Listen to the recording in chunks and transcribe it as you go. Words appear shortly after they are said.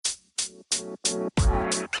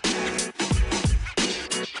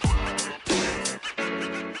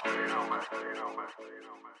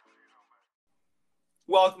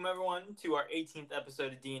Welcome, everyone, to our 18th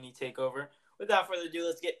episode of D&E Takeover. Without further ado,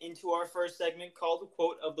 let's get into our first segment called the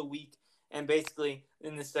Quote of the Week. And basically,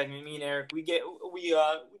 in this segment, me and Eric, we give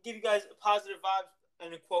you guys positive vibes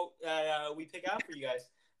and a quote we pick out for you guys.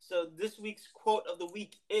 So this week's Quote of the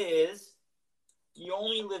Week is, "You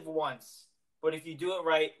only live once, but if you do it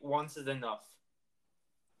right, once is enough."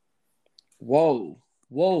 Whoa,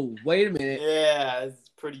 wait a minute. Yeah, it's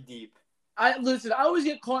pretty deep. I always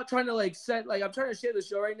get caught trying to I'm trying to share the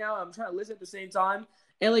show right now. I'm trying to listen at the same time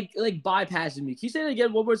and bypassing me. Can you say that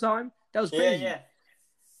again one more time? That was crazy. Yeah.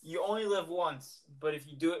 You only live once, but if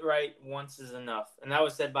you do it right, once is enough. And that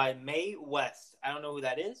was said by Mae West. I don't know who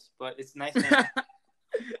that is, but it's a nice name.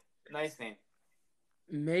 Nice name.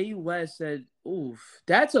 Mae West said, "Oof,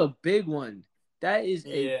 that's a big one. That is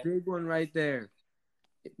a big one right there."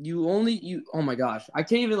 Oh my gosh, I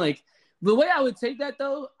can't even the way I would take that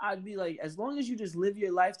though. I'd be like, as long as you just live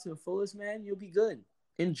your life to the fullest, man, you'll be good.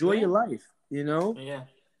 Enjoy your life, you know? Yeah.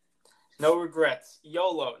 No regrets.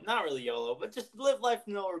 YOLO. Not really YOLO, but just live life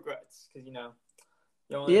no regrets. Because, you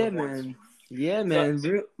only live once. Yeah, man.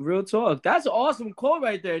 Real talk. That's an awesome quote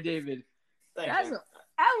right there, David. Thanks,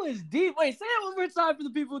 that was deep. Wait, say it one more time for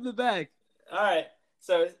the people in the back. All right.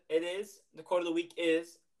 So the quote of the week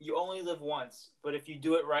is, "You only live once, but if you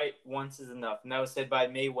do it right, once is enough." And that was said by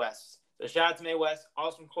Mae West. So shout out to Mae West.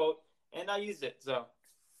 Awesome quote. And I used it, so.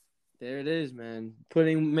 There it is, man.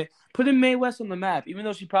 Putting Mae West on the map, even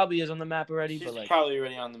though she probably is on the map already. She's probably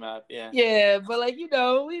already on the map, yeah. Yeah, but we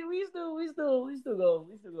still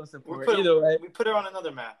go support her either way. We put her on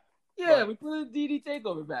anher map. Yeah, we put a DD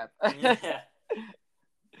Takeover map. Yeah.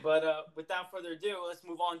 But without further ado, let's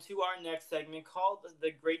move on to our next segment called The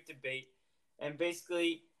Great Debate. And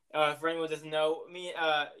basically, for anyone who doesn't know, we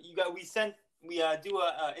do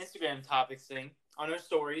a Instagram topics thing on our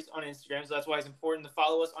stories on Instagram, so that's why it's important to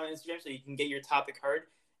follow us on Instagram so you can get your topic heard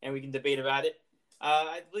and we can debate about it.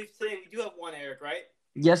 I believe today we do have one, Eric, right?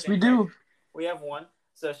 Yes, we do. We have one.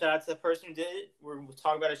 So shout out to the person who did it. We'll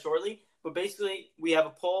talk about it shortly. But basically, we have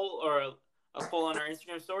a poll on our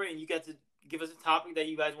Instagram story, and you get to give us a topic that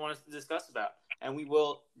you guys want us to discuss about, and we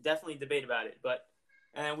will definitely debate about it.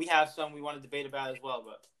 And we have some we want to debate about as well.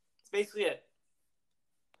 But that's basically it.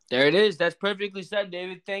 There it is. That's perfectly said,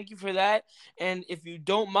 David. Thank you for that. And if you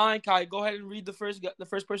don't mind, Kai, go ahead and read the first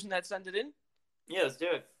person that sent it in. Yeah, let's do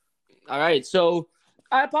it. All right. So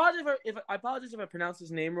I apologize if I pronounce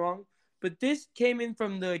his name wrong, but this came in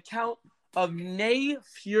from the account of Nay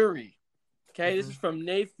Fury. Okay, This is from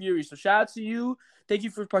Nay Fury. So shout out to you. Thank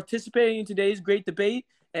you for participating in today's great debate.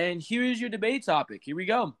 And here is your debate topic. Here we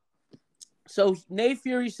go. So Nay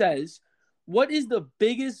Fury says, "What is the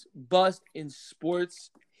biggest bust in sports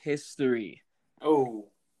history?" Oh.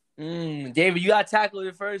 David, you got to tackle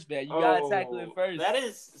it first, man. You got to tackle it first. That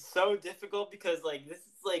is so difficult because, this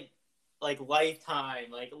is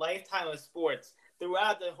lifetime of sports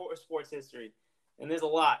throughout the whole sports history. And there's a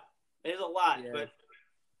lot. Yeah.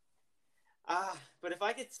 But if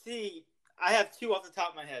I could see, I have two off the top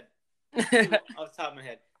of my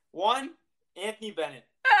head. One, Anthony Bennett.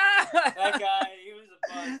 That guy, he was a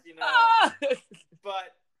bust,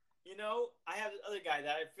 But, I have this other guy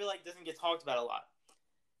that I feel like doesn't get talked about a lot.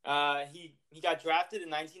 He got drafted in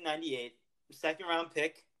 1998, second-round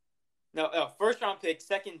pick. First-round pick,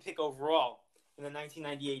 second pick overall in the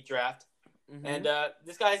 1998 draft. Mm-hmm. And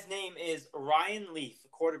this guy's name is Ryan Leaf,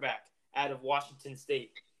 quarterback out of Washington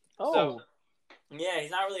State. Oh. So, yeah,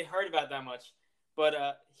 he's not really heard about that much.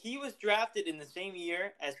 But he was drafted in the same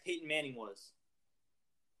year as Peyton Manning was.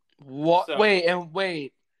 What? So,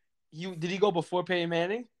 wait. Did he go before Peyton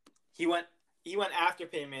Manning? He went after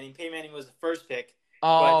Peyton Manning. Peyton Manning was the first pick.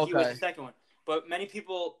 Oh, but he was the second one. But many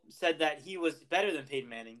people said that he was better than Peyton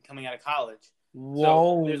Manning coming out of college.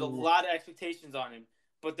 Whoa. So there's a lot of expectations on him.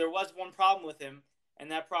 But there was one problem with him, and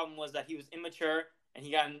that problem was that he was immature and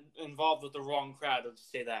he got involved with the wrong crowd, I'll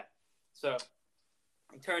just say that. So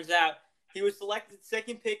it turns out he was selected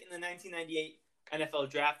second pick in the 1998 NFL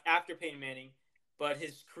draft after Peyton Manning, but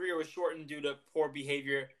his career was shortened due to poor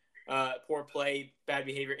behavior, poor play, bad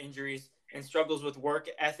behavior, injuries, and struggles with work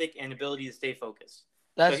ethic and ability to stay focused.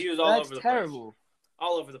 So he was all over the place.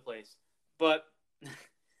 All over the place. But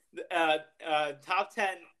top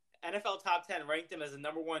 10, NFL top 10 ranked him as the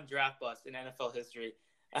number one draft bust in NFL history.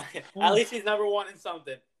 At least he's number one in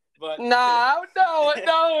something. But no.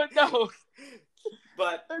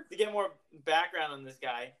 But to get more background on this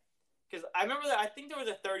guy, because I remember that I think there was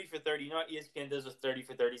a 30 for 30. You know what ESPN does with 30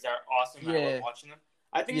 for 30s that are awesome. Yeah. I love watching them.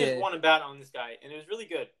 I think there's one about on this guy, and it was really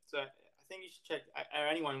good. So I think you should check. Or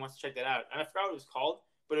anyone wants to check that out. And I forgot what it was called,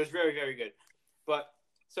 but it was very, very good. But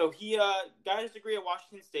so he got his degree at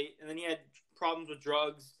Washington State, and then he had problems with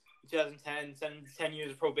drugs in 2010. 10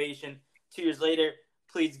 years of probation. 2 years later,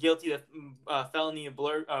 pleads guilty to felony of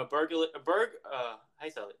burglary.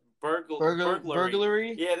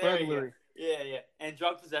 Burglary. Yeah, there you go. Burglary. Yeah, and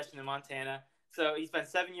drug possession in Montana. So he spent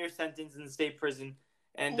 7 years sentence in the state prison,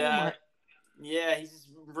 and yeah, he's just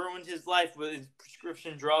ruined his life with his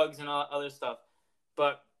prescription drugs and all other stuff.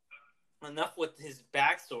 But enough with his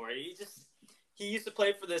backstory. He used to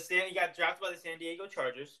play for he got drafted by the San Diego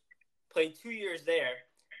Chargers, played 2 years there.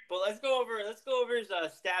 But let's go over his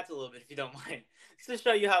stats a little bit, if you don't mind, just to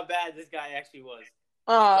show you how bad this guy actually was.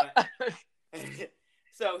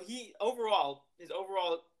 So he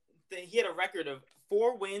had a record of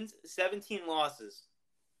 4 wins, 17 losses.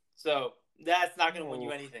 So that's not going to win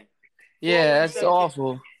you anything. Yeah, that's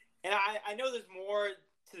awful. And I know there's more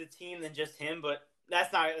to the team than just him, but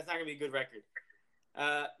that's not going to be a good record.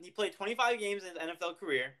 He played 25 games in his NFL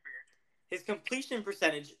career. His completion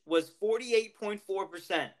percentage was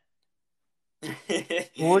 48.4%.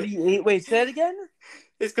 48. Wait, say that again.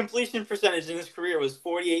 His completion percentage in his career was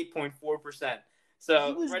 48.4%.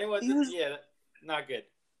 So not good.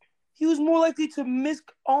 He was more likely to miss.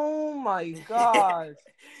 Oh my gosh.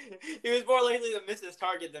 He was more likely to miss his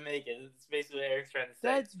target than make it. That's basically what Eric's trying to say.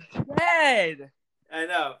 That's bad. I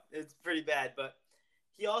know, it's pretty bad, but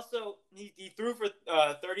he also he threw for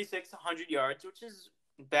 3,600 yards, which is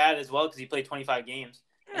bad as well because he played 25 games.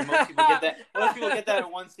 And most people get that. Most people get that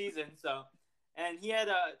in one season. So, and he had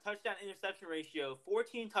a touchdown interception ratio,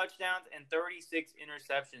 14 touchdowns and 36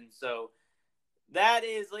 interceptions. So that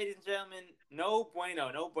is, ladies and gentlemen, no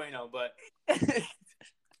bueno. But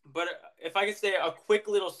if I could say a quick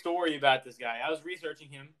little story about this guy, I was researching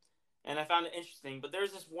him, and I found it interesting. But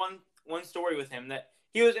there's this one story with him that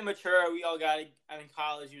he was immature. We all got it in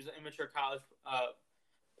college. He was an immature college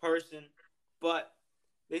person. But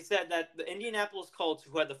they said that the Indianapolis Colts,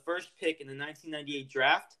 who had the first pick in the 1998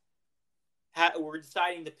 draft, were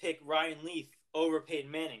deciding to pick Ryan Leaf over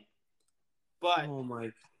Peyton Manning. But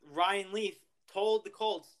Ryan Leaf told the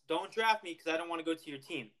Colts, "Don't draft me because I don't want to go to your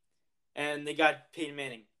team," and they got Peyton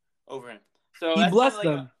Manning over him. So he blessed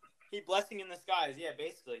them. He blessing in disguise, yeah,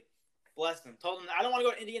 basically blessed them. Told them, "I don't want to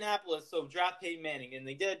go to Indianapolis, so draft Peyton Manning," and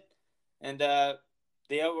they did. And the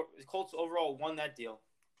Colts overall won that deal.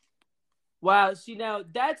 Wow, see now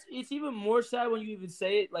it's even more sad when you even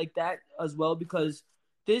say it like that as well, because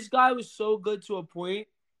this guy was so good to a point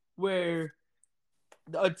where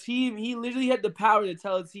a team, he literally had the power to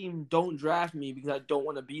tell a team, "Don't draft me because I don't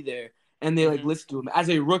want to be there," and they listened to him as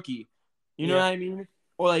a rookie. You know what I mean?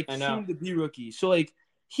 Or soon to be rookie. So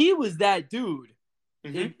he was that dude.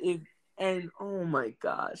 And oh my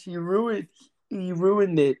gosh, he ruined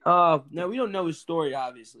it. Now we don't know his story,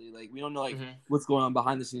 obviously. We don't know what's going on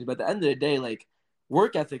behind the scenes. But at the end of the day,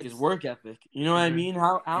 work ethic is work ethic. You know what I mean?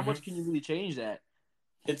 How much can you really change that?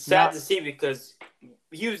 It's sad to see because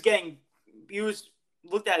he was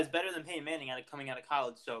looked at as better than Peyton Manning coming out of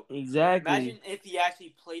college. So exactly. Imagine if he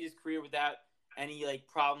actually played his career without any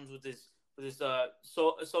problems with his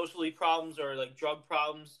socially problems or drug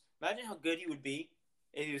problems. Imagine how good he would be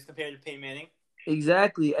if he was compared to Peyton Manning.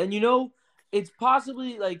 Exactly, and it's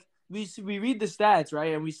possibly we read the stats,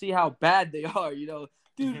 right, and we see how bad they are.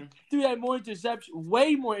 Dude had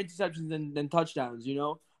way more interceptions than touchdowns.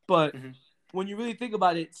 But when you really think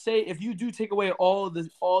about it, say if you do take away all the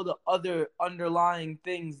other underlying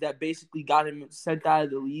things that basically got him sent out of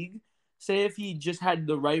the league, say if he just had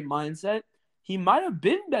the right mindset, he might have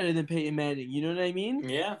been better than Peyton Manning. You know what I mean?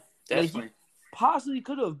 Yeah, definitely. He possibly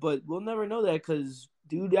could have, but we'll never know that because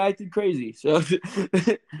dude acted crazy. So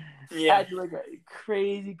yeah, acted like a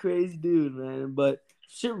crazy dude, man. But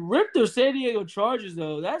shit, ripped those San Diego Chargers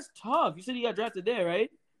though. That's tough. You said he got drafted there,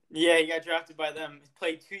 right? Yeah, he got drafted by them. He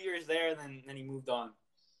played 2 years there, and then he moved on.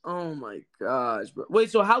 Oh my gosh, bro!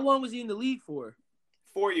 Wait, so how long was he in the league for?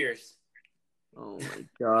 4 years. Oh my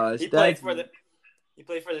gosh, he played for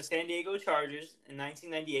the San Diego Chargers in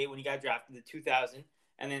 1998 when he got drafted in 2000,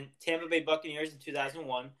 and then Tampa Bay Buccaneers in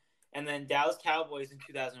 2001, and then Dallas Cowboys in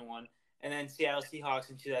 2001, and then Seattle Seahawks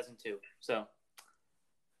in 2002. So.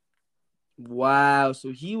 Wow,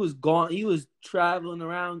 so he was gone. He was traveling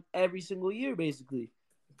around every single year, basically.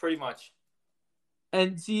 Pretty much.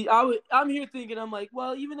 And see, I'm here thinking, I'm like,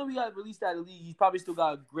 well, even though we got released out of the league, he's probably still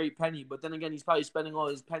got a great penny. But then again, he's probably spending all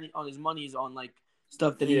his monies on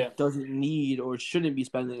stuff that he doesn't need or shouldn't be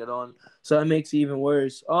spending it on. So that makes it even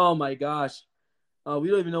worse. Oh my gosh, we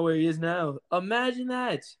don't even know where he is now. Imagine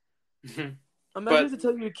that. Imagine to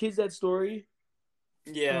tell your kids that story.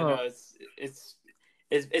 Yeah, no,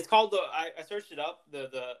 It's called I searched it up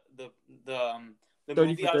the 30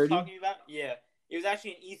 movie for I was 30. talking about. Yeah, it was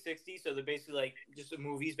actually an E60, so they're basically like just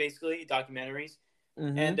movies, basically documentaries.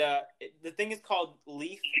 Mm-hmm. And the thing is called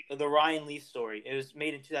Leaf, the Ryan Leaf story. It was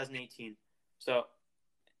made in 2018, so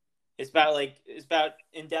it's about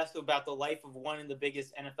in depth about the life of one of the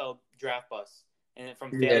biggest NFL draft busts, and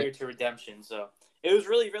from Yeah. failure to redemption. So it was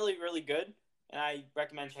really, really, really good, and I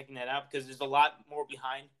recommend checking that out because there's a lot more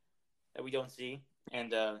behind that we don't see,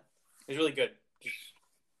 and it's really good.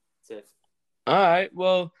 That's it. All right.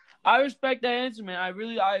 Well, I respect that answer, man. I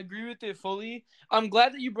agree with it fully. I'm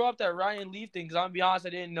glad that you brought up that Ryan Leaf thing because I'm gonna be honest, I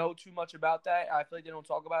didn't know too much about that. I feel like they don't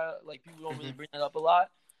talk about it. Like people don't really bring that up a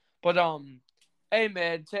lot. But hey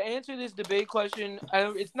man, to answer this debate question,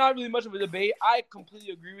 it's not really much of a debate. I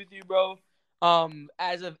completely agree with you, bro.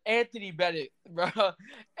 As of Anthony Bennett, bro.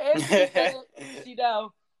 Anthony Bennett. See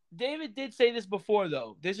now, David did say this before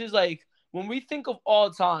though. This is like when we think of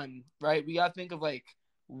all time, right? We gotta think of like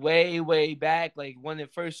way back, like when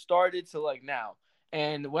it first started to like now.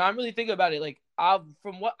 And when I'm really thinking about it, like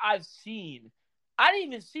from what I've seen, I didn't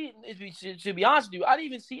even see it. To be honest with you, I didn't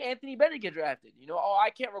even see Anthony Bennett get drafted. You know,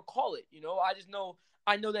 I can't recall it. You know,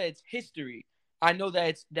 I know that it's history. I know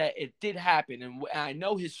that it did happen, and I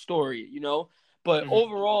know his story. You know, but Mhm.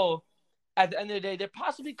 overall, at the end of the day, there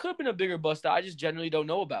possibly could have been a bigger bust that I just generally don't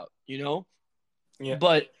know about. You know, Yeah.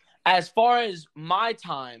 but as far as my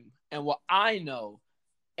time and what I know,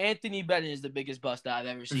 Anthony Bennett is the biggest bust that I've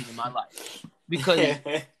ever seen in my life. Because,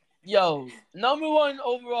 yo, number one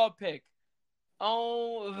overall pick.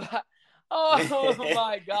 Oh, oh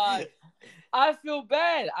my God. I feel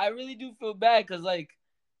bad. I really do feel bad because,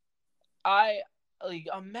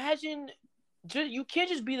 imagine you can't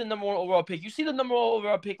just be the number one overall pick. You see the number one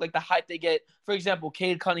overall pick, like the hype they get. For example,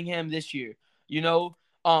 Cade Cunningham this year. You know,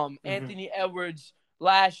 Anthony Edwards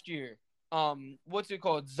last year. What's it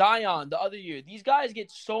called? Zion the other year. These guys get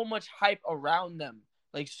so much hype around them.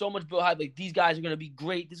 Like so much build hype. Like these guys are gonna be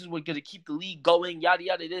great. This is what's gonna keep the league going. Yada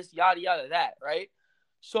yada this, yada yada that. Right.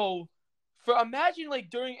 So, imagine like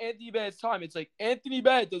during Anthony Bennett's time, it's like Anthony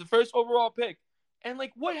Bennett, the first overall pick, and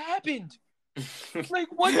like what happened? Like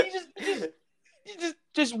what he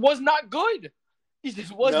just was not good. He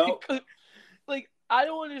just wasn't good. Like I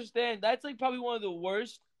don't understand. That's like probably one of the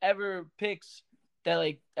worst ever picks that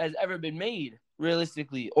like has ever been made,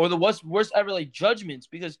 realistically, or the worst ever like judgments.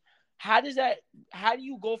 Because how do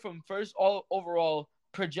you go from first all overall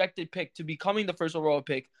projected pick to becoming the first overall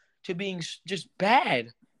pick to being just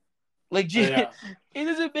bad? Like it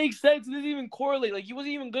doesn't make sense. It doesn't even correlate. Like he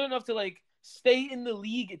wasn't even good enough to like stay in the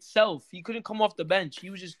league itself. He couldn't come off the bench. He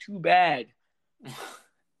was just too bad.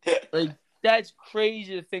 Like that's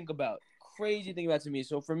crazy to think about. Crazy to think about to me.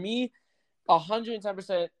 So for me,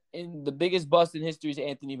 110% in the biggest bust in history is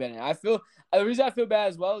Anthony Bennett. The reason I feel bad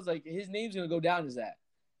as well is like his name's gonna go down as that.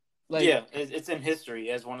 Like yeah, it's in history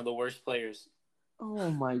as one of the worst players. Oh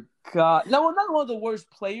my God! No, not one of the worst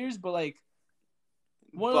players, but like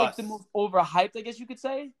one of like the most overhyped, I guess you could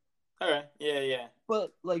say. All right. Yeah.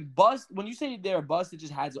 But like bust, when you say they're a bust,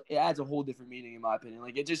 it adds a whole different meaning in my opinion.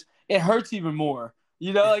 Like it hurts even more.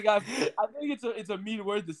 You know, like I think it's a mean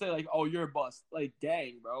word to say like, oh, you're a bust. Like,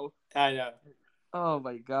 dang, bro. I know. Oh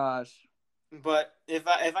my gosh. But if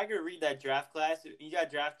I could read that draft class, he got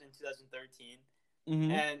drafted in 2013,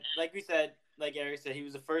 and like we said, like Eric said, he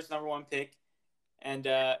was the first number one pick, and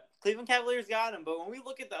Cleveland Cavaliers got him. But when we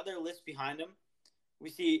look at the other list behind him, we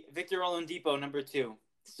see Victor Oladipo, number 2,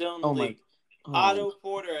 still in the league. Otto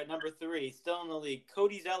Porter at number 3, still in the league.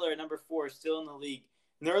 Cody Zeller at number 4, still in the league.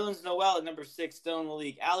 Nerlens Noel at number 6, still in the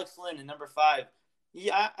league. Alex Lynn at number 5.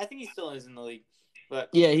 Yeah, I think he still is in the league. But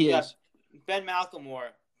yeah, he is. Ben McLemore,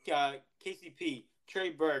 KCP,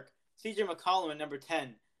 Trey Burke, CJ McCollum at number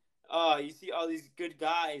 10. You see all these good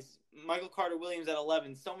guys. Michael Carter-Williams at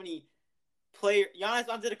 11. So many players. Giannis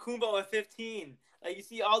Antetokounmpo at 15. Like you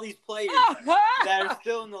see all these players that are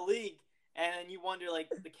still in the league. And you wonder, like,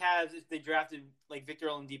 the Cavs, if they drafted, like, Victor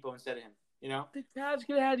Oladipo instead of him, you know? The Cavs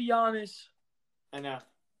could have had Giannis. I know.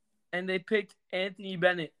 And they picked Anthony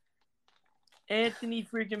Bennett. Anthony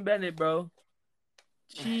freaking Bennett, bro.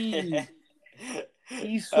 Jeez.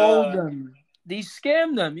 He sold them. They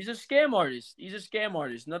scammed them. He's a scam artist.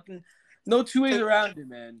 Nothing, no two ways around it,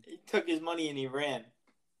 man. He took his money and he ran.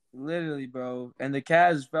 Literally, bro. And the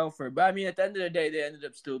Cavs fell for it. But, I mean, at the end of the day, they ended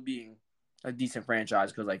up still being a decent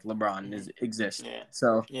franchise because like LeBron exists. Yeah.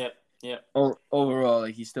 So overall,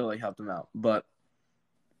 like he still like helped them out. But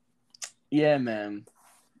yeah, man,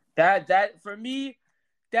 that for me,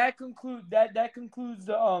 that concludes the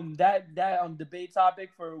debate topic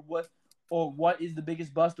for what is the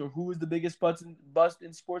biggest bust or who is the biggest bust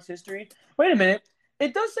in sports history. Wait a minute,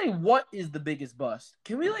 It does say what is the biggest bust.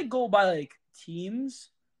 Can we like go by like teams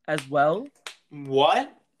as well?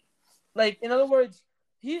 What? Like in other words,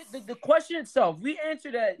 the question itself, we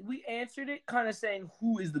answered it kind of saying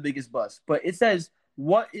who is the biggest bust, but it says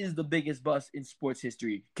what is the biggest bust in sports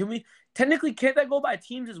history. Can we technically can't that go by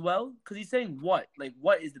teams as well? Because he's saying what? Like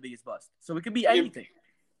what is the biggest bust? So it could be anything.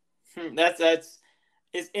 That's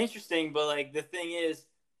it's interesting, but like the thing is,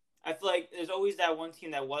 I feel like there's always that one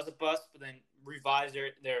team that was a bust, but then revives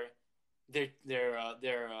their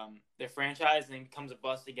franchise and then becomes a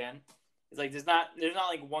bust again. It's like there's not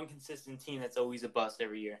like one consistent team that's always a bust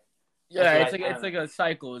every year. Yeah, it's like a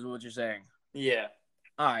cycle, is what you're saying. Yeah.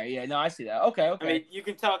 All right. Yeah. No, I see that. Okay. I mean, you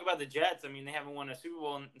can talk about the Jets. I mean, they haven't won a Super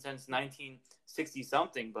Bowl since 1960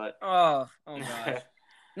 something, but oh god,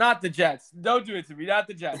 not the Jets. Don't do it to me. Not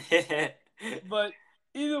the Jets. But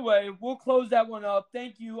either way, we'll close that one up.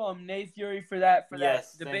 Thank you, Nate Fury, for that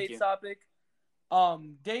debate topic.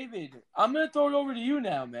 David, I'm gonna throw it over to you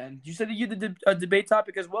now, man. You said that you did a debate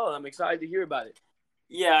topic as well, and I'm excited to hear about it.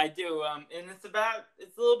 Yeah, I do. And it's a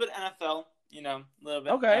little bit NFL, a little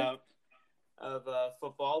bit of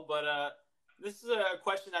football, but this is a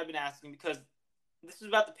question I've been asking because this is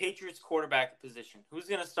about the Patriots quarterback position. Who's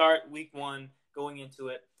gonna start Week 1 going into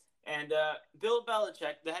it? And Bill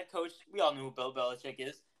Belichick, the head coach, we all know who Bill Belichick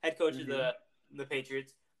is, head coach of the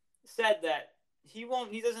Patriots, said that he's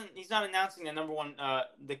not announcing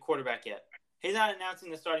the quarterback yet. He's not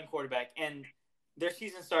announcing the starting quarterback, and their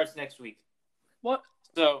season starts next week. What?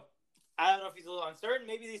 So I don't know if he's a little uncertain.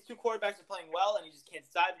 Maybe these two quarterbacks are playing well, and he just can't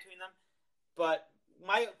decide between them. But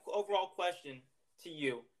my overall question to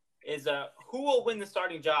you is, who will win the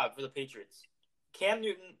starting job for the Patriots? Cam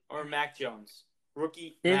Newton or Mac Jones?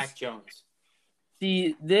 Rookie Mac Jones.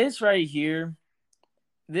 See, this right here,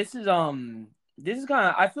 this is kind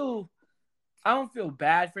of, I don't feel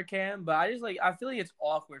bad for Cam, but I feel like it's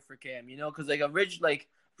awkward for Cam, because if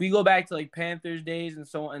we go back to like Panthers days and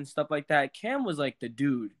so on and stuff like that, Cam was like the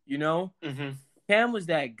dude, Mm-hmm. Cam was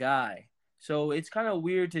that guy. So it's kind of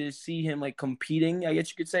weird to see him like competing, I guess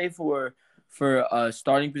you could say, for a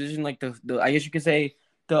starting position, like the I guess you could say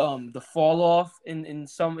the fall off in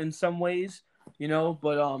some ways,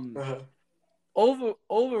 but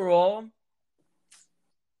overall,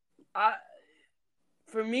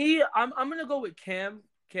 for me, I'm gonna go with Cam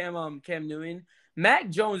Newton. Mac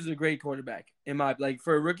Jones is a great quarterback in my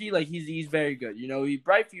for a rookie. Like he's very good. He's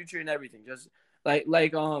bright future and everything. Just like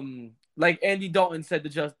Andy Dalton said to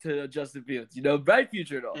Justin Fields. Bright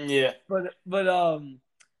future at all. Yeah. But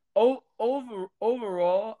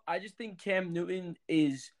overall, I just think Cam Newton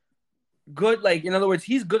is good. Like in other words,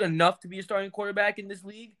 he's good enough to be a starting quarterback in this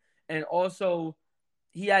league, and also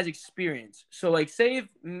he has experience. So, like, say if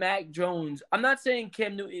Mac Jones, I'm not saying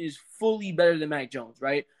Cam Newton is fully better than Mac Jones,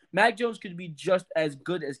 right? Mac Jones could be just as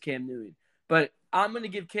good as Cam Newton. But I'm going to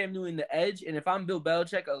give Cam Newton the edge. And if I'm Bill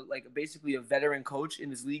Belichick, basically a veteran coach in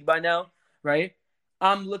this league by now, right?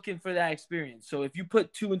 I'm looking for that experience. So if you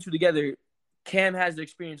put 2 and 2 together, Cam has the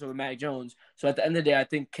experience over Mac Jones. So at the end of the day, I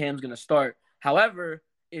think Cam's going to start. However,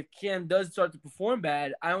 if Cam does start to perform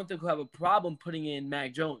bad, I don't think he'll have a problem putting in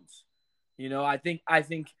Mac Jones. I think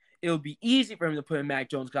it'll be easy for him to put in Mac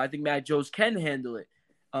Jones because I think Mac Jones can handle it.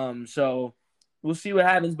 So we'll see what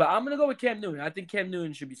happens. But I'm gonna go with Cam Newton. I think Cam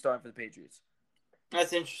Newton should be starting for the Patriots.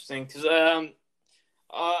 That's interesting because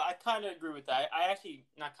I kind of agree with that. I actually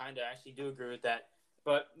do agree with that.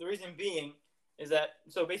 But the reason being is that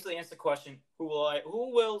basically answer the question: who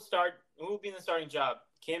will be in the starting job?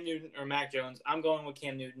 Cam Newton or Mac Jones? I'm going with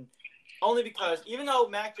Cam Newton, only because even though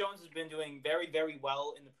Mac Jones has been doing very, very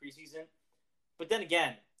well in the preseason. But then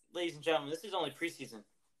again, ladies and gentlemen, this is only preseason.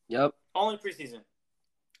 Yep. Only preseason.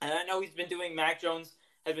 And I know Mac Jones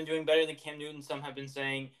has been doing better than Cam Newton, some have been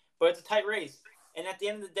saying, but it's a tight race. And at the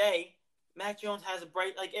end of the day, Mac Jones has a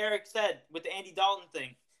bright, like Eric said, with the Andy Dalton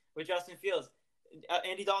thing, with Justin Fields.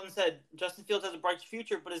 Andy Dalton said, Justin Fields has a bright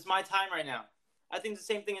future, but it's my time right now. I think the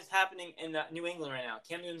same thing is happening in New England right now.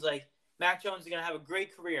 Cam Newton's like, Mac Jones is going to have a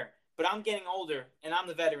great career, but I'm getting older, and I'm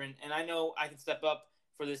the veteran, and I know I can step up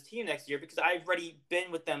for this team next year because I've already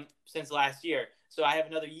been with them since last year. So I have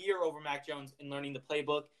another year over Mac Jones in learning the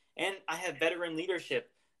playbook, and I have veteran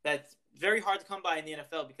leadership that's very hard to come by in the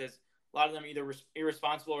NFL because a lot of them are either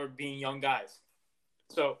irresponsible or being young guys.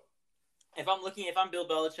 So if I'm Bill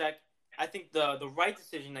Belichick, I think the right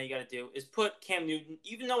decision that you got to do is put Cam Newton,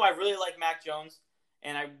 even though I really like Mac Jones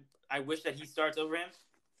and I wish that he starts over him,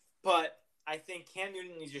 but I think Cam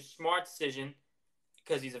Newton is a smart decision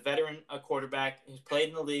because he's a veteran, a quarterback. He's played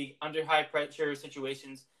in the league under high-pressure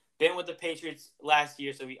situations, been with the Patriots last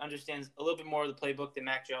year, so he understands a little bit more of the playbook than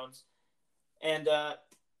Mac Jones. And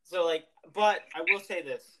So like, but I will say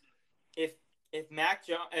this: if if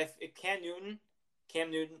Cam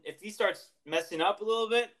Newton, if he starts messing up a little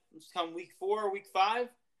bit, come week 4 or week 5,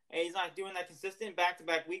 and he's not doing that consistent back to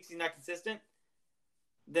back weeks, he's not consistent,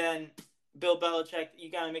 then Bill Belichick, you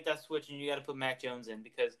got to make that switch and you got to put Mac Jones in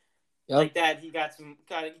because like that he got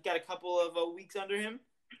a couple of weeks under him,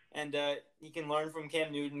 and he can learn from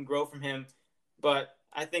Cam Newton, grow from him. But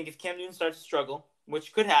I think if Cam Newton starts to struggle,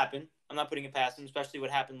 which could happen, I'm not putting it past him, especially what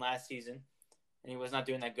happened last season, and he was not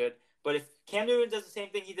doing that good. But if Cam Newton does the same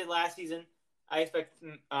thing he did last season, I expect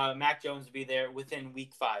Mac Jones to be there within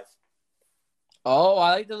week 5. Oh,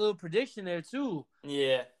 I like the little prediction there too.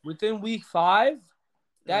 Yeah. Within week 5,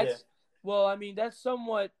 that's well, I mean, that's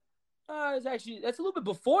somewhat. That's a little bit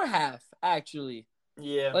before half, actually.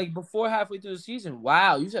 Yeah. Like before halfway through the season.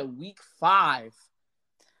 Wow, you said week 5.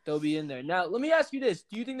 They'll be in there. Now, let me ask you this: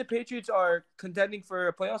 do you think the Patriots are contending for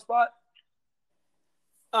a playoff spot?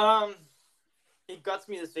 It guts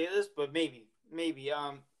me to say this, but maybe.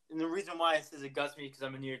 And the reason why it says it guts me because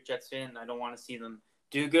I'm a New York Jets fan and I don't want to see them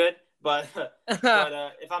do good. But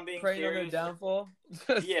if I'm being praying on their serious, downfall.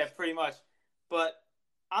 yeah, pretty much. But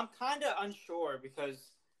I'm kind of unsure because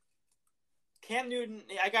Cam Newton,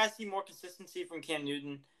 I gotta see more consistency from Cam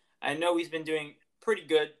Newton. I know he's been doing pretty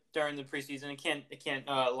good during the preseason. I can't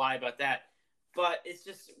lie about that. But it's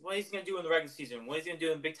just what he's gonna do in the regular season, what he's gonna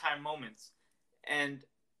do in big time moments, and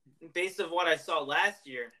based on what I saw last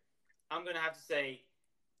year, I'm gonna have to say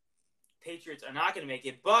Patriots are not gonna make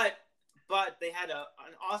it. But they had an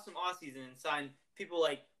awesome offseason and signed people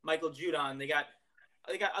like Michael Judon. They got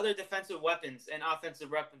other defensive weapons and offensive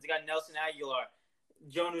weapons. They got Nelson Aguilar,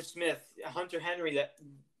 Jonnu Smith, Hunter Henry that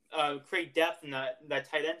create depth in that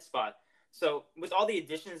tight end spot. So with all the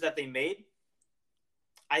additions that they made,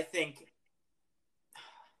 I think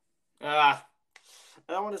I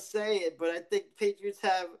don't want to say it, but I think Patriots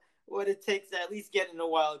have what it takes to at least get in a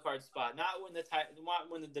wild card spot. Not win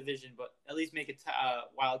the division, but at least make a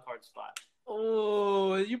wild card spot.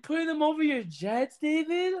 Oh, you putting them over your Jets,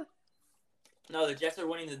 David? No, the Jets are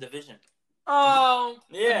winning the division. Oh,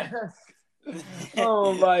 yeah.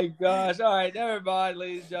 Oh my gosh! All right, never mind,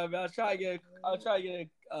 ladies and gentlemen. I'll try to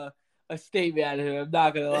get a statement out of him. I'm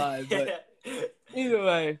not gonna lie, but either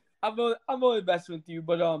way, I'm only messing with you.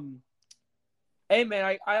 But hey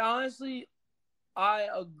man, I honestly I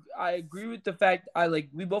agree with the fact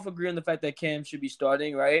we both agree on the fact that Cam should be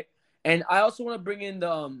starting, right? And I also want to bring in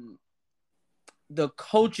the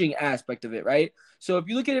coaching aspect of it, right? So if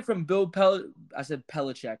you look at it from Bill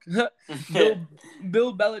Belichick,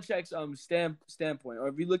 Bill Belichick's standpoint, or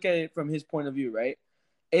if you look at it from his point of view, right?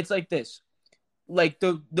 It's like this: like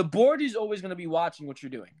the board is always going to be watching what you're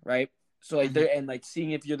doing, right? So like they're and like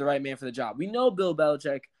seeing if you're the right man for the job. We know Bill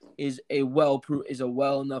Belichick is a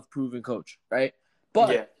well enough proven coach, right?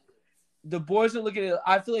 But the board's gonna look at it.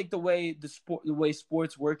 I feel like the way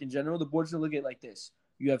sports work in general, the board's gonna look at it like this: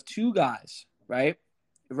 you have two guys, right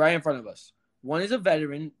in front of us. One is a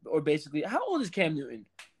veteran, or basically, how old is Cam Newton?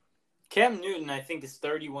 Cam Newton, I think, is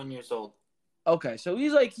 31 years old. Okay, so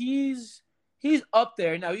he's up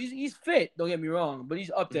there now. He's fit. Don't get me wrong, but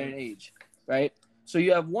he's up there in age, right? So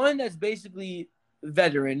you have one that's basically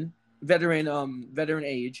veteran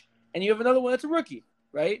age, and you have another one that's a rookie,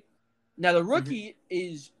 right? Now the rookie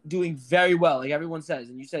is doing very well, like everyone says,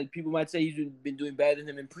 and you said people might say he's been doing better than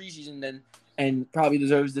him in preseason, and probably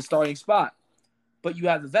deserves the starting spot. But you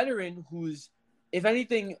have the veteran who's, if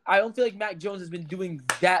anything, I don't feel like Mac Jones has been doing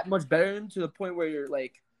that much better than him to the point where you're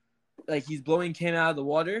like he's blowing Cam out of the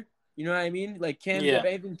water. You know what I mean? Like Cam, if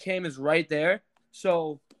anything, Cam is right there.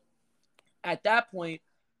 So at that point,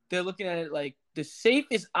 they're looking at it like the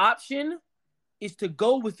safest option is to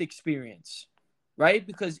go with experience, right?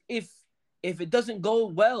 Because if it doesn't go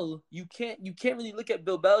well, you can't really look at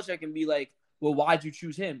Bill Belichick and be like, well, why'd you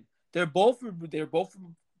choose him? They're both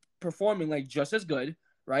performing like just as good,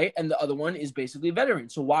 right? And the other one is basically a veteran.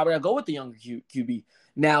 So why would I go with the younger QB?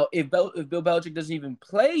 Now, if Bill Belichick doesn't even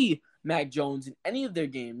play Mac Jones in any of their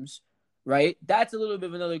games, right? That's a little bit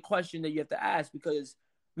of another question that you have to ask because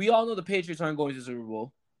we all know the Patriots aren't going to the Super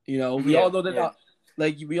Bowl. You know, we all know they're not.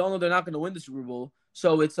 Like we all know they're not going to win the Super Bowl.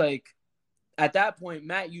 So it's like at that point,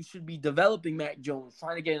 Matt, you should be developing Mac Jones,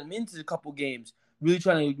 trying to get him into a couple games, really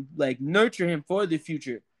trying to like nurture him for the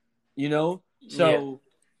future. You know, so.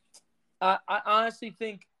 I honestly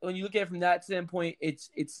think when you look at it from that standpoint,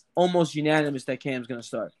 it's almost unanimous that Cam's going to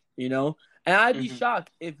start, you know? And I'd be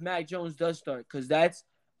shocked if Mac Jones does start because that's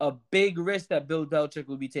a big risk that Bill Belichick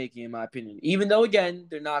will be taking, in my opinion. Even though, again,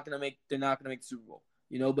 they're not going to make the Super Bowl,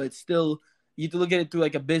 you know? But still, you have to look at it through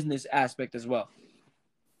like a business aspect as well.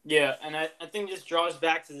 Yeah, and I think this draws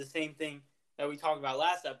back to the same thing that we talked about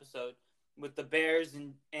last episode with the Bears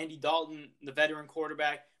and Andy Dalton, the veteran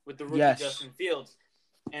quarterback, with the rookie Justin Fields.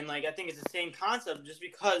 And, like, I think it's the same concept just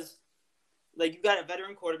because, like, you got a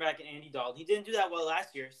veteran quarterback in Andy Dalton. He didn't do that well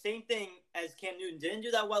last year. Same thing as Cam Newton. Didn't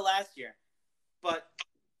do that well last year. But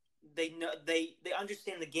they know they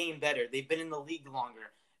understand the game better. They've been in the league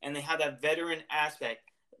longer. And they have that veteran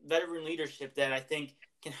aspect, veteran leadership that I think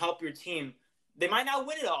can help your team. They might not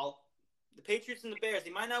win it all. The Patriots and the Bears, they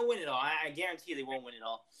might not win it all. I guarantee they won't win it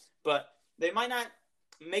all. But they might not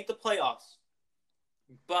make the playoffs.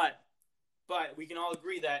 But we can all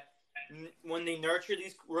agree that when they nurture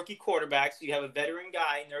these rookie quarterbacks, you have a veteran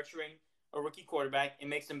guy nurturing a rookie quarterback, it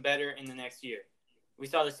makes them better in the next year. We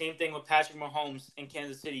saw the same thing with Patrick Mahomes in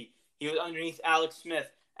Kansas City. He was underneath Alex Smith.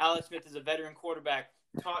 Alex Smith is a veteran quarterback.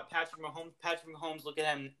 Taught Patrick Mahomes. Patrick Mahomes, look at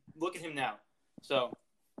him. Look at him now. So,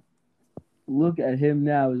 look at him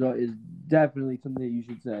now is definitely something that you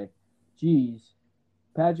should say. Jeez,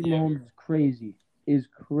 Patrick Mahomes is crazy. Is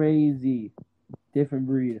crazy. Different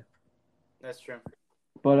breed. That's true.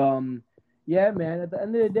 But yeah, man. At the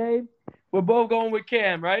end of the day, we're both going with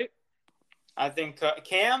Cam, right? I think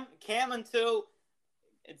Cam until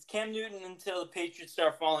it's Cam Newton until the Patriots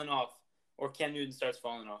start falling off, or Cam Newton starts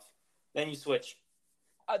falling off. Then you switch.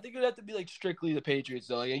 I think it'd have to be like strictly the Patriots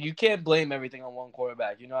though. Like, you can't blame everything on one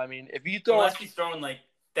quarterback. You know what I mean? If you throw unless he's throwing like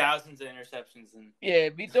thousands of interceptions and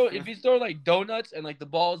if he's throwing like donuts and like the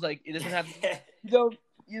ball's like it doesn't have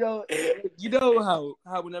you know how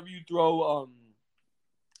whenever you throw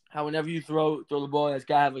the ball, it's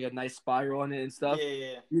gotta have like a nice spiral on it and stuff.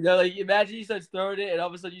 Yeah. You know, like imagine he starts throwing it and all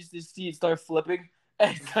of a sudden you just see it start flipping.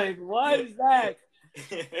 And it's like, what is that?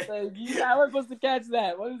 Like, how am I supposed to catch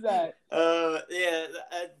that? What is that? Yeah,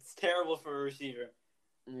 it's terrible for a receiver.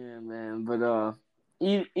 Yeah, man. But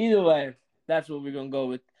either way, that's what we're gonna go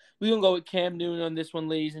with. We're gonna go with Cam Newton on this one,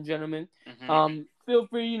 ladies and gentlemen. Mm-hmm. Feel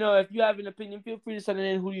free, if you have an opinion, feel free to send it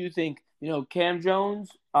in. Who do you think? Cam Jones?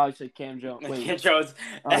 Oh, I said Cam Jones. Wait, Cam Jones.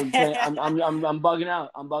 I'm bugging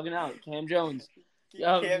out. Cam Jones.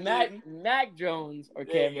 Mac Jones or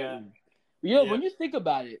Cam Newton. When you think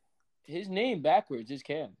about it, his name backwards is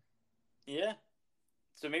Cam. Yeah.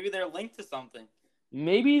 So maybe they're linked to something.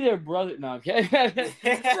 Maybe they're brother. No, I'm kidding. No,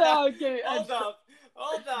 I'm kidding. Hold up.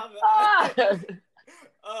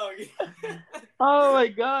 Oh my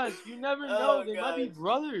gosh! You never know. They might be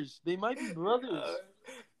brothers.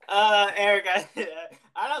 Eric,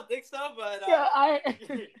 I don't think so, but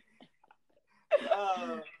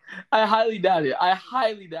I highly doubt it.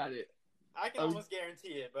 I can almost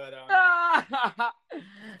guarantee it, but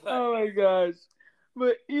oh my gosh!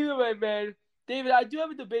 But either way, man, David, I do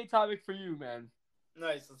have a debate topic for you, man.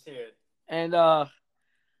 Nice, let's hear it. And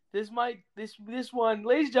this one,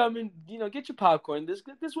 ladies and gentlemen, get your popcorn. This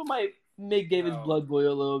one might make David's blood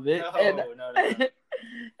boil a little bit. No. And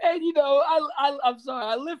I'm sorry,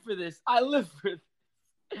 I live for this.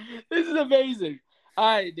 This is amazing.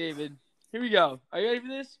 All right, David, here we go. Are you ready for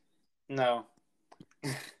this? No.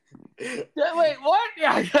 Wait, what?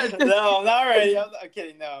 Yeah, no, I'm not ready. I'm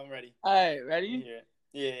kidding. No, I'm ready. All right, ready?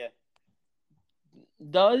 Yeah.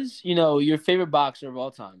 Does your favorite boxer of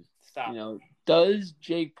all time? Stop. Does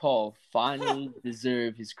Jake Paul finally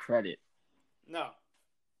deserve his credit? No.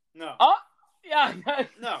 Oh, yeah.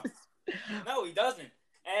 No, he doesn't.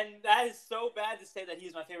 And that is so bad to say that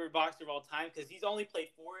he's my favorite boxer of all time because he's only played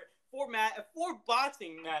four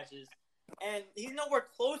boxing matches, and he's nowhere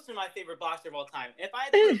close to my favorite boxer of all time. If I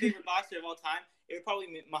had to pick a favorite boxer of all time, it would probably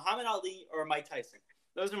be Muhammad Ali or Mike Tyson.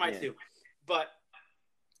 Those are my two. But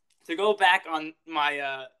to go back on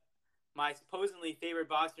my my supposedly favorite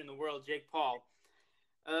boxer in the world, Jake Paul,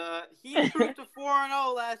 he improved to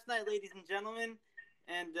 4-0 last night, ladies and gentlemen,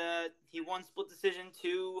 and he won split decision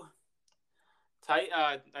to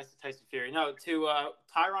Tyson Fury. No, to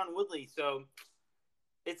Tyron Woodley. So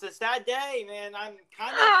it's a sad day, man. I'm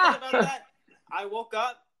kind of upset about that. I woke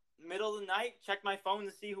up middle of the night, checked my phone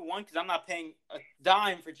to see who won because I'm not paying a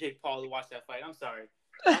dime for Jake Paul to watch that fight. I'm sorry.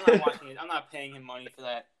 I'm not watching it. I'm not paying him money for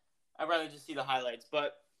that. I'd rather just see the highlights.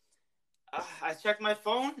 But I checked my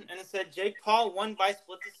phone, and it said Jake Paul won by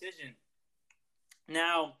split decision.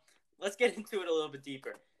 Now, let's get into it a little bit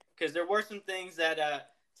deeper because there were some things that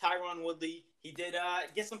Tyron Woodley, he did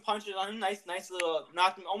get some punches on him. Nice little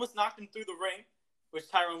almost knocked him through the ring, which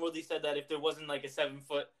Tyron Woodley said that if there wasn't like a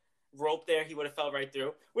 7-foot rope there, he would have fell right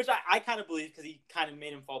through, which I kind of believe because he kind of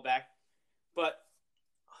made him fall back. But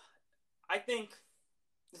I think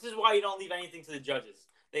this is why you don't leave anything to the judges.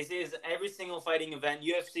 They say it's every single fighting event,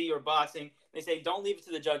 UFC or boxing, they say don't leave it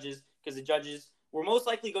to the judges because the judges will most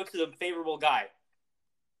likely go to the favorable guy.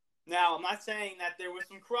 Now, I'm not saying that there was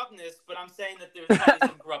some corruptness, but I'm saying that there was probably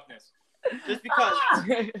some corruptness. Just because,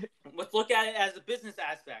 let's look at it as a business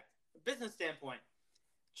aspect, a business standpoint.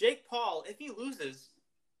 Jake Paul, if he loses,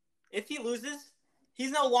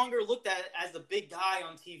 he's no longer looked at as the big guy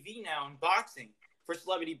on TV now in boxing for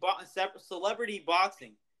celebrity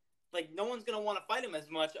boxing. Like, no one's going to want to fight him as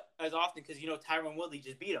often because, Tyron Woodley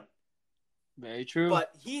just beat him. Very true.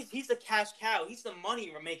 But he's a cash cow. He's the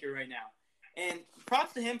money maker right now. And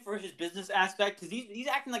props to him for his business aspect because he's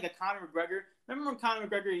acting like a Conor McGregor. Remember when Conor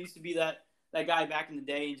McGregor used to be that guy back in the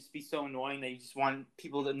day and just be so annoying that you just want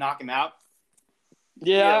people to knock him out?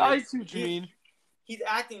 Yeah, I see what you mean. He's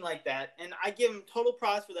acting like that, and I give him total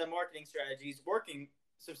props for that marketing strategy. He's working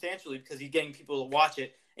substantially because he's getting people to watch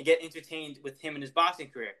it and get entertained with him in his boxing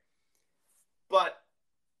career. But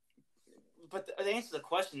the answer to the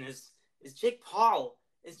question is Jake Paul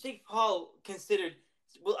considered?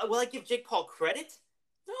 Will I give Jake Paul credit?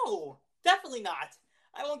 No, definitely not.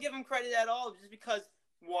 I won't give him credit at all just because,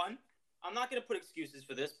 one, I'm not going to put excuses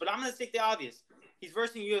for this, but I'm going to state the obvious. He's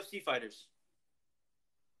versing UFC fighters.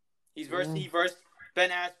 He versed Ben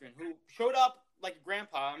Askren, who showed up like a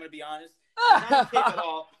grandpa, I'm going to be honest. Not on tape at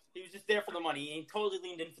all. He was just there for the money. He totally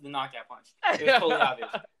leaned in for the knockout punch. It was totally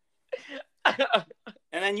obvious.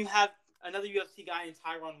 And then you have another UFC guy in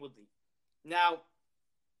Tyron Woodley. Now,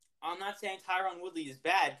 I'm not saying Tyron Woodley is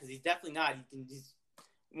bad because he's definitely not. He's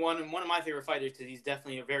one of my favorite fighters because he's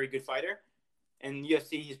definitely a very good fighter. And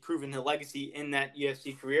UFC, he's proven his legacy in that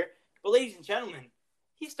UFC career. But ladies and gentlemen,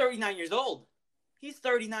 he's 39 years old. He's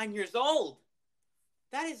 39 years old.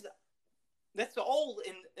 That's old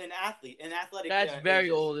in athletic. That's very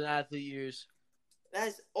ages. Old in athlete years.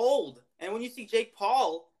 That's old. And when you see Jake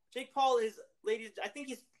Paul is, ladies, I think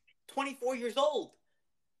he's 24 years old.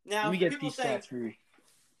 Now, let me get these stats for you.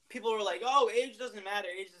 People are like, "Oh, age doesn't matter.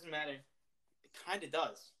 Age doesn't matter." It kind of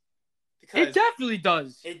does. It definitely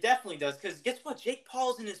does. It definitely does. Because guess what? Jake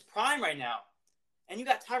Paul's in his prime right now, and you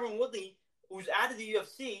got Tyron Woodley, who's out of the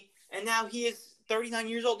UFC, and now he is 39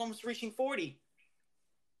 years old, almost reaching 40.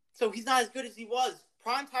 So he's not as good as he was.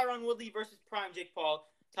 Prime Tyron Woodley versus prime Jake Paul.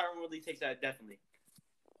 Tyron Woodley takes that definitely.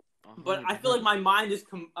 But I feel like my mind is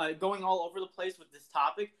going all over the place with this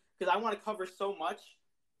topic because I want to cover so much,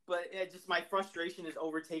 but just my frustration is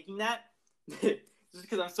overtaking that. Just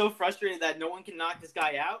because I'm so frustrated that no one can knock this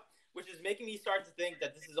guy out, which is making me start to think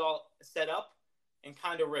that this is all set up and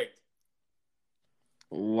kind of rigged.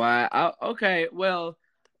 Wow. Okay. Well,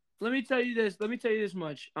 let me tell you this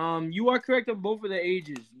much. You are correct on both of the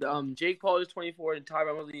ages. Jake Paul is 24 and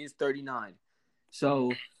Tyron Woodley is 39.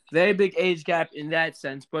 So very big age gap in that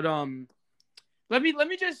sense. But let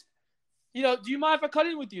me just, do you mind if I cut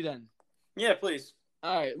in with you then? Yeah, please.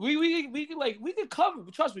 All right. We could cover.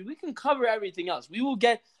 Trust me, we can cover everything else. We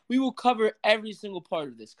will cover every single part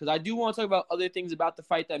of this because I do want to talk about other things about the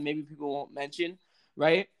fight that maybe people won't mention,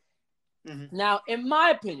 right? Mm-hmm. Now, in my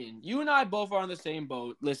opinion, you and I both are on the same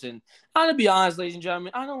boat. Listen, I'm gonna be honest, ladies and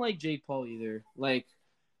gentlemen. I don't like Jake Paul either. Like,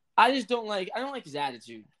 I don't like his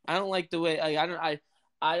attitude. I don't like the way. I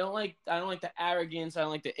don't like the arrogance. I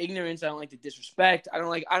don't like the ignorance. I don't like the disrespect. I don't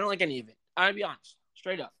like any of it. I'm gonna be honest,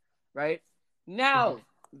 straight up, right? Now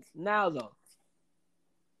though,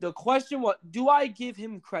 the question: what do I give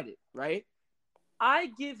him credit? Right?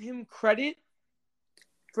 I give him credit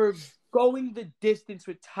for going the distance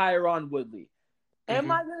with Tyron Woodley.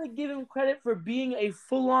 Am I going to give him credit for being a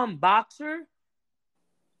full-on boxer?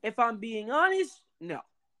 If I'm being honest, no.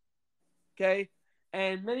 Okay?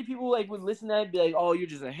 And many people would listen to that and be like, oh, you're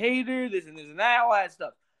just a hater, this and that, all that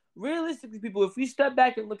stuff. Realistically, people, if we step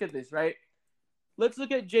back and look at this, right? Let's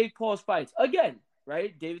look at Jake Paul's fights. Again,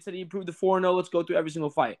 right? David said he improved the 4-0. Let's go through every single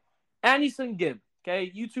fight. Anderson Gibb.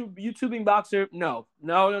 Okay, YouTubing boxer, no.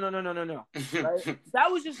 Right?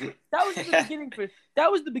 That was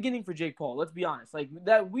the beginning for Jake Paul. Let's be honest. Like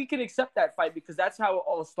that, we can accept that fight because that's how it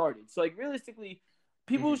all started. So realistically,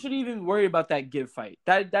 people shouldn't even worry about that Gibb fight.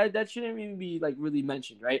 That shouldn't even be really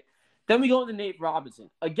mentioned, right? Then we go into Nate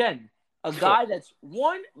Robinson. Again, a guy that's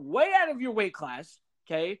one, way out of your weight class,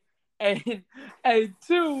 okay, and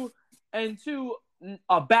two,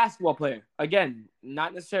 a basketball player. Again,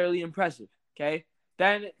 not necessarily impressive, okay.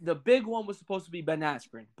 Then the big one was supposed to be Ben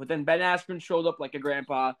Askren, but then Ben Askren showed up like a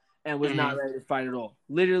grandpa and was not ready to fight at all.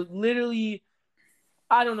 Literally,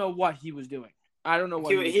 I don't know what he was doing. I don't know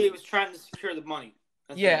what he was trying to secure the money.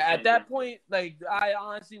 At that point, I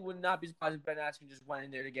honestly would not be surprised if Ben Askren just went in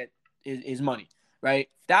there to get his money, right?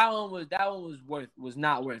 That one was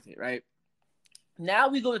not worth it, right? Now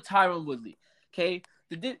we go to Tyron Woodley, okay?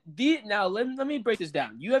 Now let me break this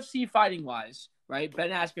down. UFC fighting wise, right? Ben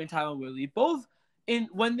Askren and Tyron Woodley both.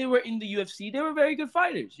 When they were in the UFC, they were very good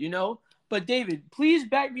fighters, But David, please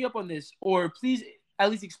back me up on this, or please at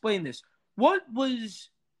least explain this. what was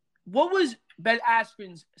Ben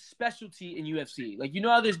Askren's specialty in UFC? Like, you know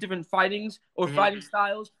how there's different fightings or fighting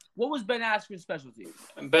styles? What was Ben Askren's specialty?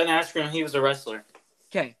 Ben Askren, he was a wrestler.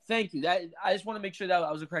 Okay, thank you. That I just want to make sure that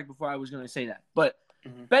I was correct before I was going to say that. But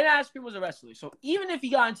Ben Askren was a wrestler, so even if he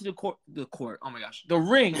got into the court, oh my gosh, the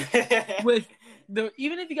ring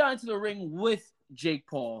even if he got into the ring with Jake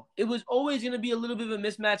Paul, it was always going to be a little bit of a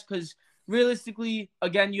mismatch because realistically,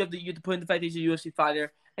 again, you have to put in the fact that he's a UFC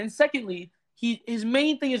fighter, and secondly, his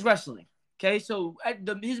main thing is wrestling. Okay, so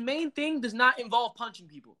his main thing does not involve punching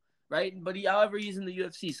people, right? But however, he's in the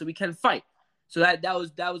UFC, so he can fight. So that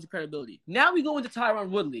was the credibility. Now we go into Tyron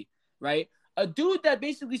Woodley, right? A dude that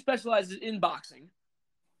basically specializes in boxing,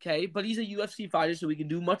 okay? But he's a UFC fighter, so he can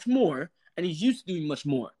do much more, and he's used to doing much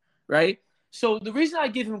more, right? So the reason I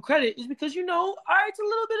give him credit is because, all right, it's a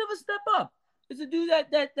little bit of a step up. It's a dude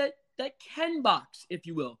that can box, if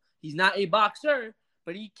you will. He's not a boxer,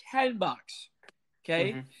 but he can box,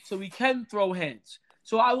 okay? So he can throw hands.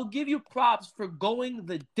 So I will give you props for going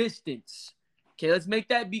the distance. Okay, let's make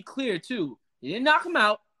that be clear, too. He didn't knock him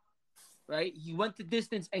out, right? He went the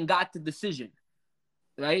distance and got the decision,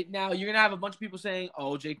 right? Now, you're going to have a bunch of people saying,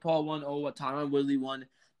 oh, Jake Paul won, oh, Tyron Woodley won.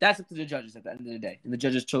 That's up to the judges at the end of the day, and the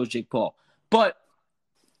judges chose Jake Paul. But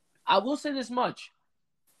I will say this much.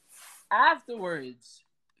 Afterwards,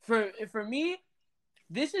 for me,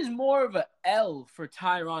 this is more of a L for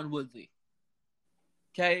Tyron Woodley,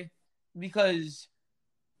 okay? Because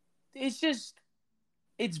it's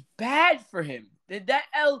bad for him. That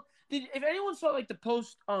L... If anyone saw like the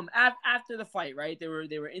post after the fight, right? They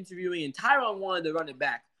were interviewing and Tyron wanted to run it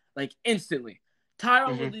back like instantly.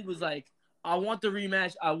 Tyron Woodley was like, "I want the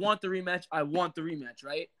rematch. I want the rematch. I want the rematch."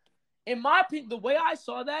 Right? In my opinion, the way I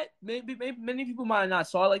saw that, maybe many people might have not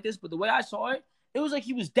saw it like this, but the way I saw it, it was like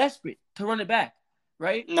he was desperate to run it back,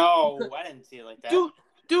 right? No, I didn't see it like that.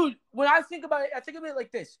 Dude. When I think about it, I think of it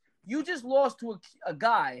like this: you just lost to a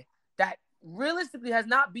guy that realistically has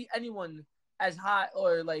not beat anyone as high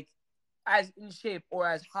or like as in shape or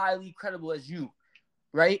as highly credible as you,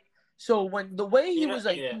 right? So when the way he was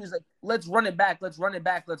like, let's run it back, let's run it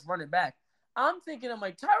back, let's run it back. I'm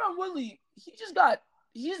like, Tyron Woodley,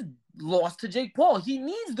 he's lost to Jake Paul. He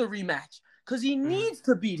needs the rematch because he needs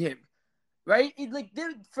to beat him, right?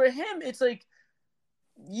 For him, it's like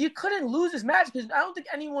you couldn't lose this match because I don't think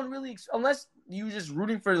anyone really, unless you were just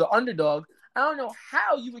rooting for the underdog, I don't know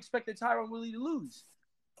how you expected Tyron Woodley to lose.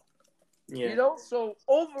 Yeah. So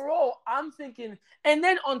overall, I'm thinking, and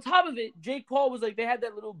then on top of it, Jake Paul was like, they had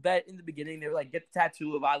that little bet in the beginning. They were like, get the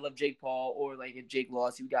tattoo of I love Jake Paul, or like if Jake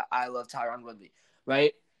lost, you got I love Tyron Woodley,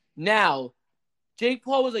 right? Now, Jake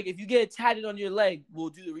Paul was like, if you get it tatted on your leg,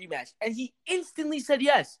 we'll do the rematch. And he instantly said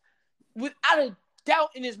yes, without a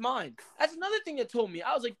doubt in his mind. That's another thing that told me.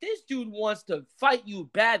 I was like, this dude wants to fight you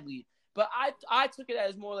badly, but I took it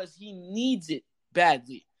as more or less he needs it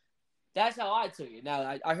badly. That's how I took it.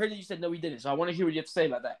 Now, I heard that you said no, he didn't, so I want to hear what you have to say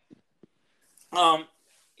about that. I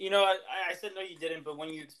said no, you didn't, but when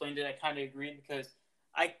you explained it, I kind of agreed because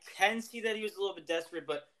I can see that he was a little bit desperate,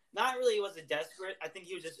 but not really was it desperate. I think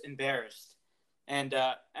he was just embarrassed, and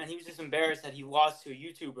he was just embarrassed that he lost to a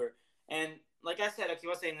YouTuber. And like I said, I keep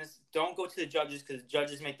on saying this: don't go to the judges because the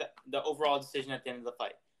judges make the overall decision at the end of the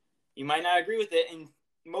fight. You might not agree with it, and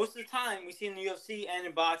most of the time we see in the UFC and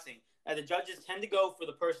in boxing that the judges tend to go for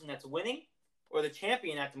the person that's winning or the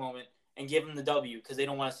champion at the moment and give them the W because they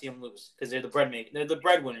don't want to see them lose because they're the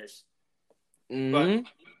breadwinners.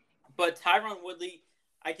 But Tyron Woodley,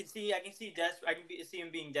 I can see him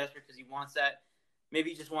being desperate because he wants that. Maybe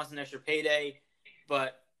he just wants an extra payday.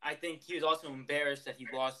 But I think he was also embarrassed that he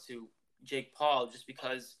lost to Jake Paul just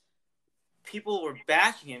because people were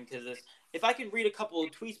bashing him because this. If I can read a couple of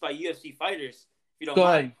tweets by UFC fighters, if you don't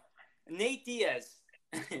mind. Nate Diaz.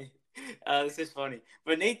 This is funny.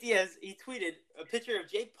 But Nate Diaz, he tweeted a picture of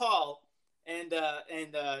Jake Paul and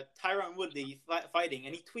Tyron Woodley fighting,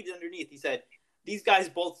 and he tweeted underneath. He said, "These guys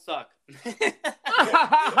both suck." So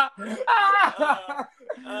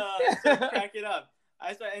crack it up.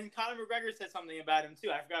 And Conor McGregor said something about him too.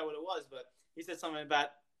 I forgot what it was, but he said something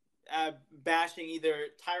about bashing either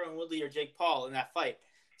Tyron Woodley or Jake Paul in that fight.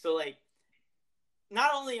 So like,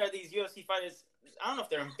 not only are these UFC fighters, I don't know if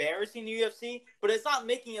they're embarrassing the UFC, but it's not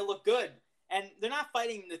making it look good. And they're not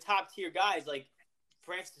fighting the top tier guys like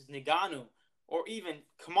Francis Ngannou or even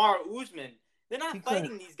Kamaru Usman. They're not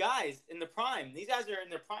fighting these guys in the prime. These guys are in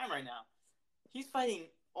their prime right now. He's fighting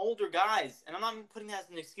older guys, and I'm not putting that as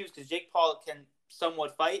an excuse because Jake Paul can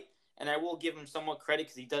somewhat fight, and I will give him somewhat credit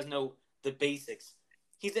because he does know the basics.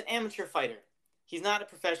 He's an amateur fighter. He's not a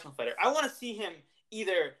professional fighter. I want to see him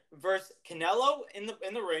either versus Canelo in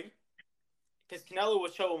the ring, because Canelo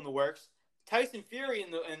will show him the works, Tyson Fury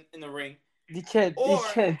in the ring. You can't.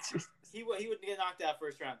 He would get knocked out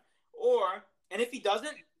first round. And if he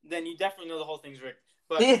doesn't, then you definitely know the whole thing's rigged.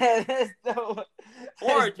 But there's no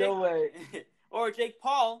way. Or Jake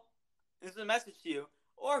Paul, this is a message to you.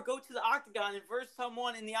 Or go to the octagon and verse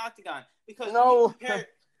someone in the octagon. Because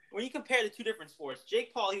when you compare the two different sports,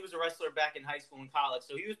 Jake Paul, he was a wrestler back in high school and college,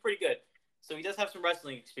 so he was pretty good. So he does have some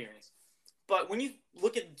wrestling experience. But when you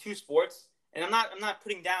look at the two sports, and I'm not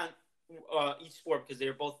putting down each sport because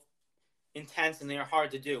they're both intense and they are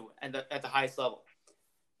hard to do at the highest level.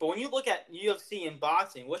 But when you look at UFC and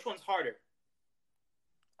boxing, which one's harder?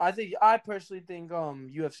 I personally think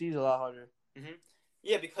UFC is a lot harder. Mm-hmm.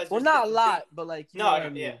 Yeah, because not a lot, but like you know what I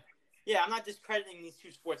mean. Yeah. I'm not discrediting these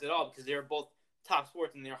two sports at all because they're both top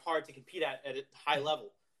sports and they're hard to compete at a high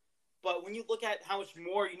level. But when you look at how much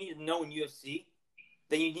more you need to know in UFC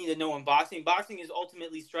than you need to know in boxing, boxing is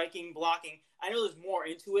ultimately striking, blocking. I know there's more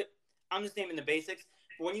into it. I'm just naming the basics.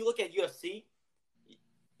 But when you look at UFC,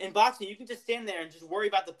 in boxing, you can just stand there and just worry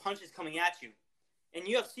about the punches coming at you. In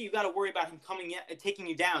UFC, you got to worry about him coming at, taking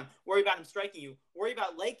you down, worry about him striking you, worry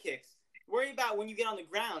about leg kicks, worry about when you get on the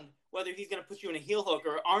ground, whether he's going to put you in a heel hook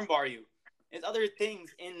or armbar you. There's other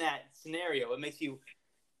things in that scenario. It makes you,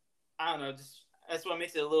 I don't know, just that's what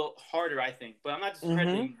makes it a little harder, I think. But I'm not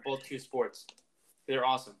discrediting both two sports. They're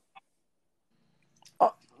awesome.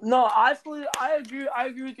 No, I agree. I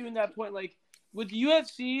agree with you in that point. Like with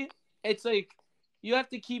UFC, it's like you have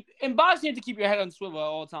to keep in boxing. You have to keep your head on swivel at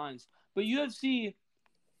all times. But UFC,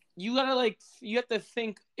 you have to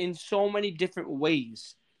think in so many different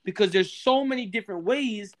ways because there's so many different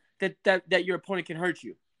ways that your opponent can hurt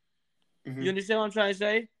you. Mm-hmm. You understand what I'm trying to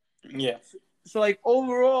say? Yeah. So like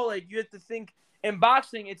overall, like you have to think in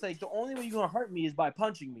boxing, it's like the only way you're gonna hurt me is by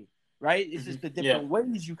punching me, right? It's just the different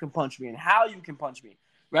ways you can punch me and how you can punch me,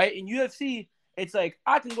 right? In UFC, it's like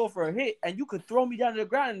I can go for a hit and you could throw me down to the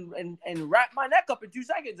ground and wrap my neck up in 2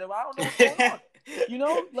 seconds and I don't know what's going on. You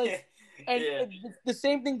know, like, and the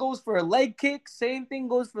same thing goes for a leg kick. Same thing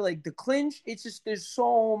goes for like the clinch. It's just there's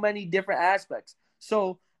so many different aspects.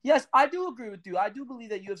 So yes, I do agree with you. I do believe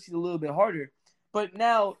that UFC is a little bit harder. But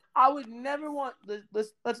now I would never want.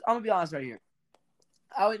 Let's. I'm gonna be honest right here.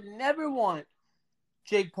 I would never want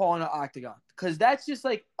Jake Paul in an octagon because that's just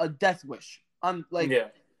like a death wish.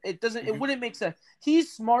 It doesn't. It wouldn't make sense.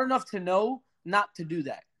 He's smart enough to know not to do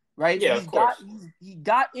that, right? Yeah, of course. He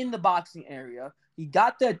got in the boxing area. He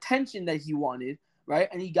got the attention that he wanted, right?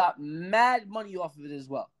 And he got mad money off of it as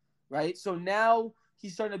well, right? So now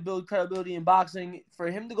he's starting to build credibility in boxing.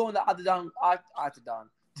 For him to go in the octagon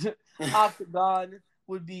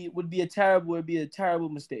would be a terrible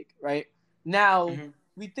mistake, right? Now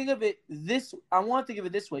we think of it I want to think of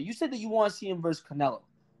it this way. You said that you want to see him versus Canelo,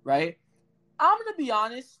 right? I'm gonna be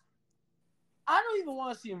honest. I don't even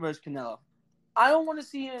want to see him versus Canelo. I don't want to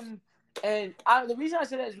see him, and the reason I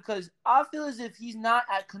say that is because I feel as if he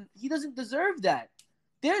doesn't deserve that.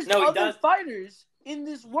 There's other fighters in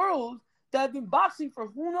this world that have been boxing for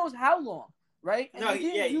who knows how long, right? And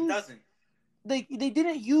he doesn't. They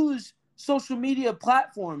didn't use social media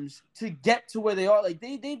platforms to get to where they are. Like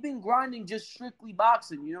they've been grinding just strictly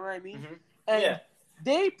boxing. You know what I mean? Mm-hmm. And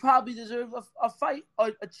they probably deserve a fight,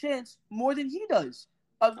 a chance more than he does.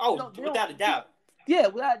 Without a doubt. Yeah,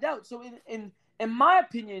 without a doubt. So in my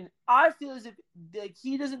opinion, I feel as if like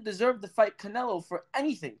he doesn't deserve to fight Canelo for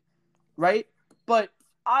anything, right? But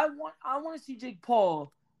I want to see Jake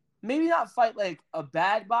Paul maybe not fight like a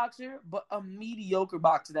bad boxer, but a mediocre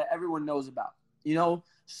boxer that everyone knows about. You know,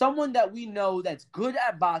 someone that we know that's good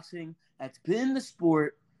at boxing, that's been in the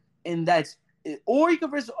sport, and or you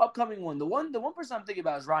can versus the upcoming one. The one person I'm thinking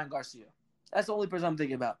about is Ryan Garcia. That's the only person I'm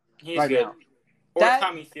thinking about. He's right good. Now. Or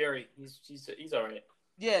Tommy Fury. He's all right.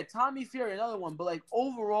 Yeah, Tommy Fury, another one. But like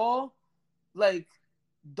overall, like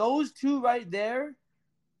those two right there,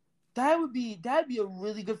 that'd be a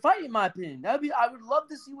really good fight in my opinion. I would love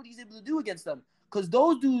to see what he's able to do against them because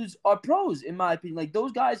those dudes are pros in my opinion. Like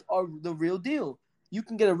those guys are the real deal. You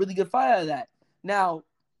can get a really good fight out of that. Now,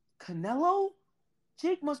 Canelo,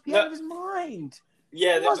 Jake must be out of his mind.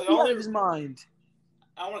 Yeah, he must be out of his mind.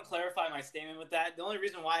 I want to clarify my statement with that. The only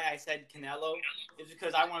reason why I said Canelo is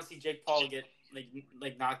because I want to see Jake Paul get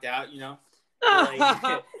like knocked out. You know,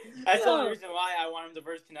 that's the only reason why I want him to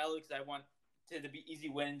versus Canelo because I want to be easy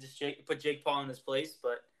win and just put Jake Paul in his place.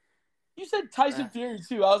 But you said Tyson Fury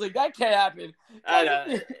too. I was like, that can't happen. I know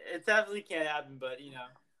it definitely can't happen. But you know,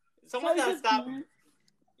 someone's gotta stop him.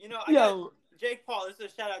 You know, Jake Paul. This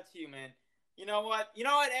is a shout out to you, man. You know what,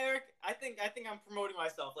 Eric? I think I'm promoting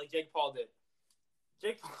myself like Jake Paul did.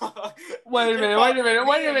 Jake Paul. Wait a minute.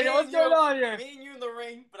 What's going on here? Me and you in the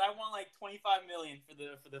ring, but I want like $25 million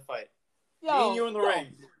for the fight. Yo, Me and you in the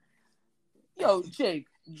ring. Yo, Jake.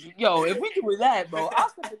 Yo, if we do that, bro, I'll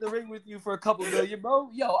step in the ring with you for a couple million, bro.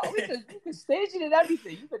 Yo, we can stage it and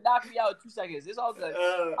everything. You can knock me out in 2 seconds. It's all good.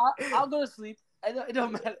 I'll go to sleep. It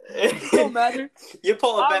don't matter. It don't matter. You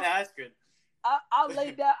pull a Ben Askren. I'll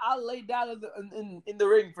lay down in the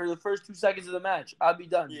ring for the first 2 seconds of the match. I'll be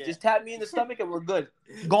done. Yeah. Just tap me in the stomach and we're good.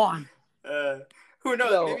 Gone. Who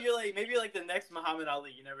knows? So, maybe you're like the next Muhammad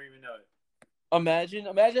Ali. You never even know it. Imagine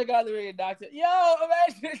I got in the ring and knocked it. Yo,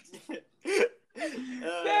 imagine.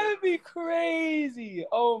 That'd be crazy.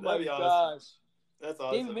 Oh my gosh. Awesome. That's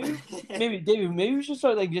awesome. David, maybe we should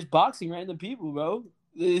start like just boxing random people, bro.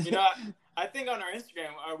 You know, I think on our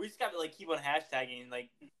Instagram, we just got to like keep on hashtagging like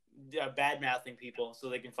bad mouthing people so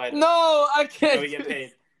they can fight us. No, I can't. So we get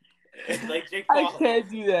paid. Like Jake Paul. I can't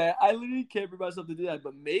do that. I literally can't bring myself to do that.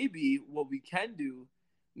 But maybe what we can do,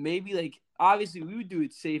 maybe like obviously we would do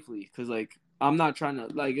it safely because like I'm not trying to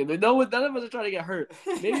like none of us are trying to get hurt.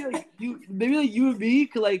 Maybe like you and me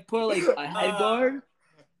could like put like a head guard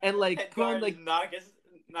and like put on like knock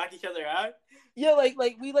each other out. Yeah, like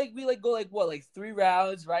we go like what, like 3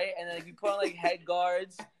 rounds, right? And then like, we put on like head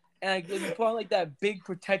guards and like we put on like that big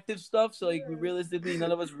protective stuff, so like we realistically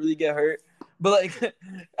none of us really get hurt. But like,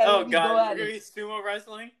 oh god, you're gonna be sumo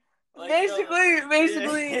wrestling? Like,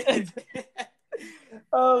 basically.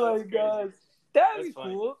 Oh my gosh, that'd be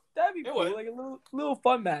cool. That'd be cool. Like a little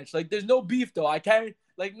fun match. Like there's no beef though. I can't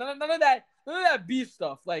like none of that beef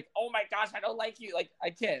stuff. Like, oh my gosh, I don't like you. Like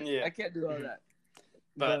I can't. Yeah. I can't do all that.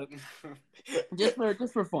 But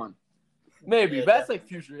just for fun, maybe. Yeah, but that's like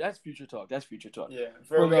future. That's future talk. Yeah,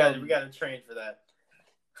 we got to train for that.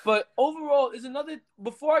 But overall, is another.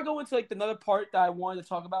 Before I go into like another part that I wanted to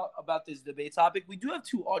talk about this debate topic, we do have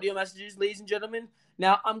 2 audio messages, ladies and gentlemen.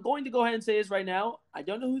 Now I'm going to go ahead and say this right now. I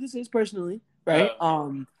don't know who this is personally, right?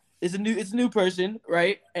 It's a new person,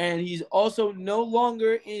 right? And he's also no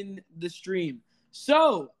longer in the stream.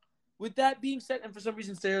 So, with that being said, and for some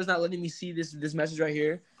reason Sarah's not letting me see this message right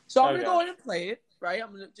here. So I'm going to go ahead and play it, right?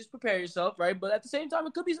 I'm going to just prepare yourself, right? But at the same time,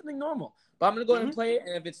 it could be something normal. But I'm going to go ahead and play it,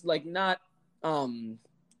 and if it's like not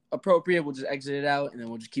appropriate, we'll just exit it out, and then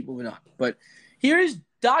we'll just keep moving on. But here is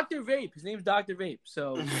Dr. Vape. His name's Dr. Vape.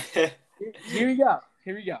 So here we go.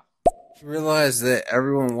 Realize that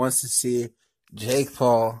everyone wants to see Jake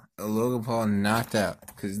Paul and Logan Paul knocked out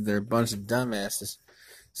because they're a bunch of dumbasses.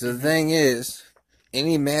 So the thing is,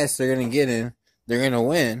 any match they're going to get in, they're going to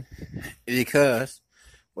win because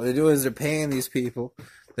what they're doing is they're paying these people.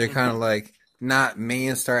 They're kind of like not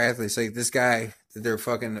main star athletes. Like this guy that they're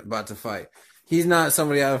fucking about to fight. He's not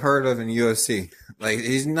somebody I've heard of in UFC. Like,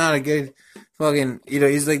 he's not a good fucking,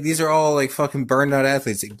 he's like, these are all like fucking burned out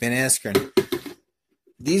athletes, like Ben Askren.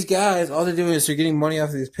 These guys, all they're doing is they're getting money off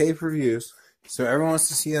of these pay-per-views. So everyone wants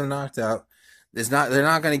to see them knocked out. They're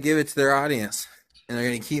not going to give it to their audience. And they're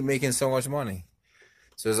going to keep making so much money.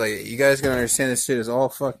 So it's like, you guys got to understand this shit is all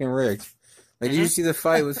fucking rigged. Like, did you see the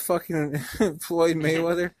fight with fucking Floyd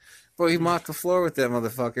Mayweather? Bro, he mopped the floor with that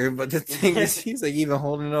motherfucker. But the thing is, he's like even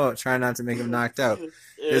holding it up, trying not to make him knocked out.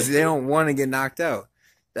 Because they don't want to get knocked out.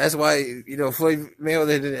 That's why, Floyd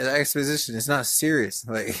Mayweather did an exposition. It's not serious.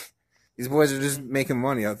 Like, these boys are just making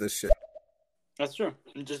money out this shit. That's true.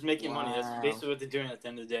 They're just making money. That's basically what they're doing at the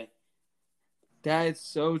end of the day. That's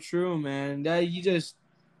so true, man. That you just...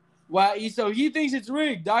 Wow, so he thinks it's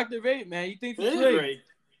rigged. Dr. Vape, man. He thinks it's rigged.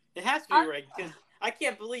 It has to be rigged because I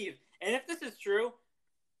can't believe. And if this is true,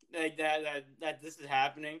 like that this is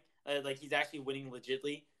happening, like he's actually winning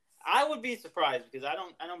legitly, I would be surprised because I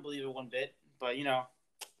don't believe it one bit. But I don't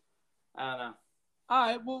know. All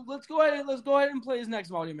right, well let's go ahead and play his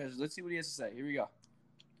next audio message. Let's see what he has to say. Here we go.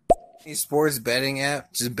 Any sports betting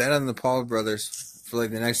app, just bet on the Paul brothers for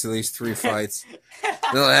like the next at least 3 fights.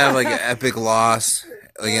 They'll have like an epic loss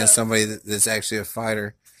against somebody that's actually a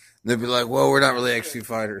fighter. They'll be like, well, we're not really actually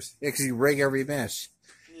fighters. Yeah, because you rig every match.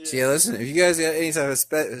 Yeah. So, listen, if you guys got any type of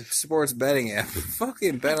sports betting app,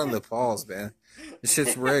 fucking bet on the Pauls, man. This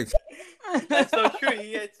shit's rigged. That's so true.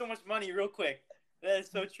 He had so much money real quick. That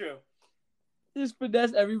is so true. Just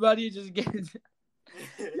finesse everybody and just get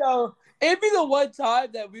Yo, it'd be the one time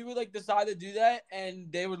that we would, like, decide to do that,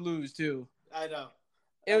 and they would lose, too. I know.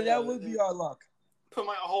 That would be our luck. Put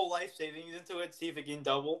my whole life savings into it, see if it can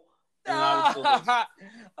double. Oh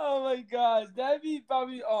my gosh, that'd be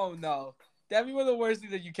probably. Oh no, that'd be one of the worst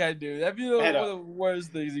things that you can do. That'd be one of the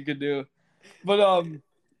worst things you could do. But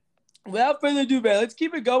without further ado, man, let's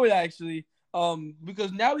keep it going. Actually,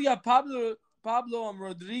 because now we got Pablo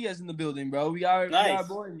Rodriguez in the building, bro. We got our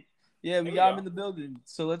boy. Yeah, we got him in the building.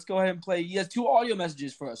 So let's go ahead and play. He has 2 audio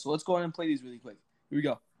messages for us. So let's go ahead and play these really quick. Here we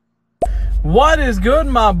go. What is good,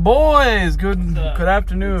 my boys? Good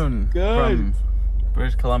afternoon. Good. From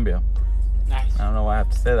British Columbia. Nice. I don't know why I have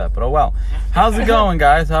to say that, but oh well. How's it going,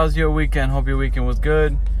 guys? How's your weekend? Hope your weekend was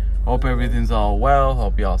good. Hope everything's all well.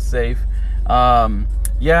 Hope y'all safe.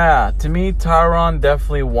 Yeah, to me, Tyron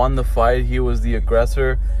definitely won the fight. He was the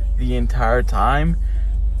aggressor the entire time.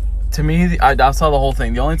 To me, I saw the whole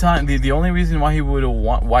thing. The only reason why he would have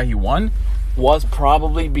won, why he won, was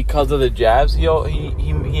probably because of the jabs he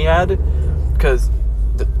had. Because,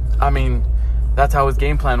 I mean, that's how his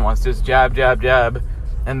game plan was. Just jab, jab, jab,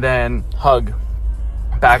 and then hug.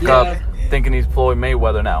 Back up, thinking he's Floyd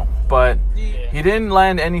Mayweather now. But he didn't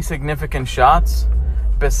land any significant shots,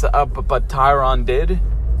 but Tyron did.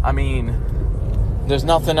 I mean, there's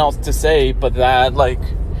nothing else to say but that, like,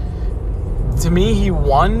 to me, he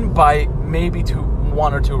won by maybe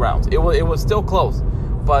 1 or 2 rounds. It was still close,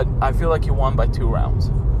 but I feel like he won by 2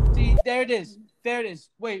 rounds. See, there it is.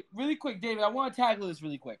 Wait, really quick, David. I want to tackle this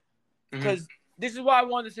really quick because this is what I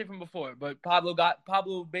wanted to say from before, but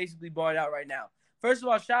Pablo basically brought it out right now. First of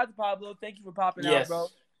all, shout out to Pablo. Thank you for popping out, bro.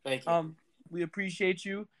 Thank you. We appreciate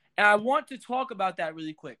you, and I want to talk about that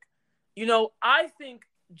really quick. You know, I think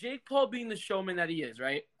Jake Paul being the showman that he is,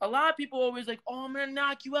 right? A lot of people always like, oh, I'm gonna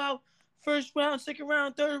knock you out first round, second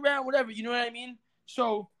round, third round, whatever. You know what I mean?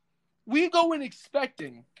 So we go in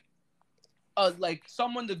expecting like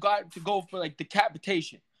someone to go for like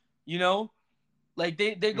decapitation, you know, like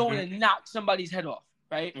they're going to knock somebody's head off,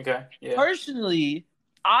 right? Okay. Yeah. Personally,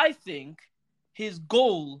 I think his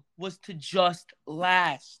goal was to just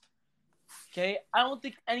last. Okay, I don't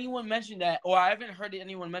think anyone mentioned that, or I haven't heard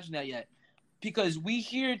anyone mention that yet, because we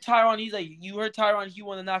hear Tyron. He's like, you heard Tyron. He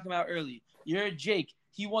wanted to knock him out early. You heard Jake.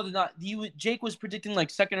 Jake was predicting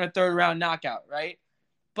like second or third round knockout, right?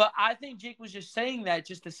 But I think Jake was just saying that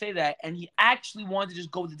just to say that, and he actually wanted to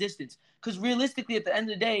just go the distance. Because realistically, at the end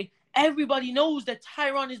of the day, everybody knows that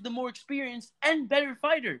Tyron is the more experienced and better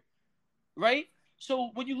fighter, right?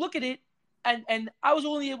 So when you look at it, and I was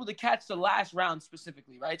only able to catch the last round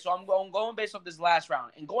specifically, right? So I'm going based off this last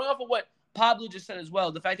round. And going off of what Pablo just said as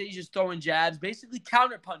well, the fact that he's just throwing jabs, basically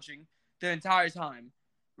counter-punching the entire time,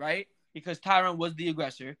 right? Because Tyron was the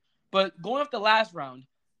aggressor. But going off the last round,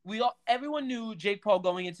 everyone knew Jake Paul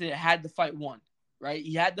going into it had the fight won, right?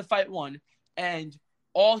 He had the fight won, and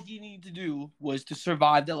all he needed to do was to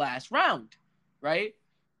survive the last round, right?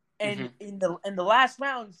 And in the last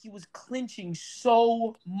round, he was clinching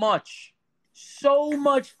so much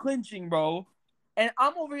clinching, bro. And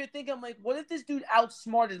I'm over here thinking, I'm like, what if this dude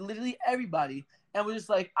outsmarted literally everybody? And we're just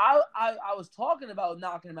like, I was talking about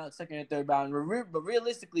knocking him out second and third round, but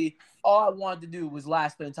realistically, all I wanted to do was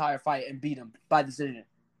last the entire fight and beat him by decision.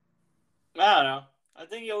 I don't know. I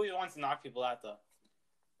think he always wants to knock people out, though.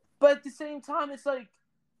 But at the same time, it's like,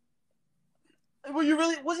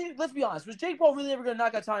 let's be honest, was Jake Paul really ever going to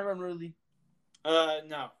knock out Tyron really?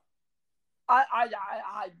 No. I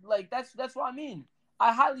like, that's what I mean.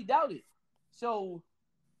 I highly doubt it. So,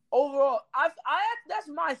 overall, that's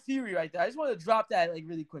my theory right there. I just want to drop that like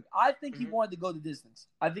really quick. I think he wanted to go the distance.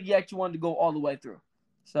 I think he actually wanted to go all the way through.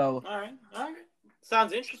 So, all right.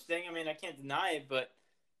 Sounds interesting. I mean, I can't deny it, but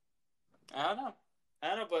I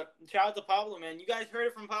don't know, but shout out to Pablo, man. You guys heard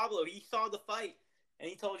it from Pablo. He saw the fight, and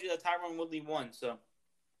he told you that Tyron Woodley won. So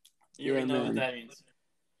you already know what that means.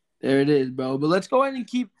 There it is, bro. But let's go ahead and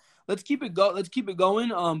keep it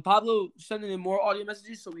going. Pablo sending in more audio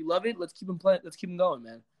messages, so we love it. Let's keep him playing. Let's keep him going,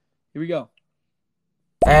 man. Here we go.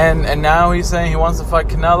 And now he's saying he wants to fight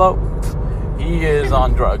Canelo. He is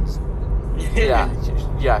on drugs.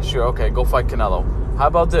 Yeah, sure. Okay, go fight Canelo. How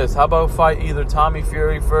about this? How about fight either Tommy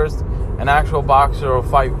Fury first, an actual boxer, or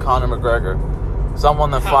fight Conor McGregor,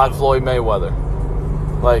 someone that fought Floyd Mayweather?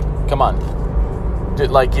 Like, come on.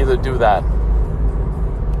 Either do that.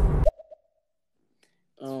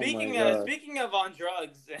 Speaking of on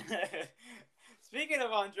drugs,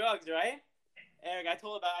 right? Eric, I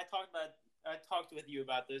talked with you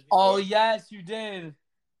about this before. Oh yes, you did.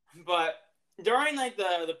 But during like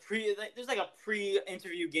the there's like a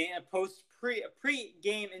pre-interview game,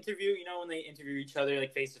 pre-game interview, you know, when they interview each other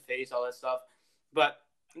like face to face, all that stuff. But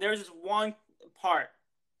there's this one part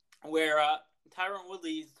where Tyron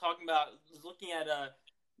Woodley is looking at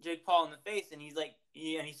Jake Paul in the face, and he's like,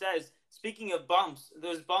 he says, speaking of bumps,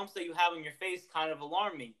 those bumps that you have on your face kind of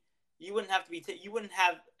alarm me. You wouldn't have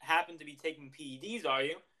happened to be taking PEDs, are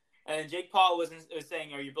you? And Jake Paul was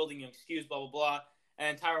saying, are you building an excuse, blah, blah, blah.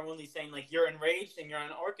 And Tyron Woodley saying, like, you're enraged and you're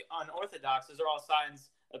unorthodox. Those are all signs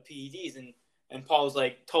of PEDs. And Paul was,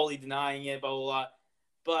 like, totally denying it, blah, blah, blah.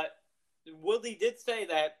 But Woodley did say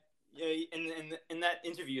that in that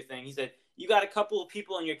interview thing, he said, you got a couple of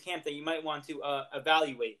people in your camp that you might want to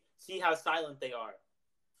evaluate. see how silent they are.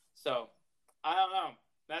 So, I don't know.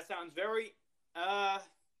 That sounds very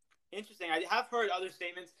interesting. I have heard other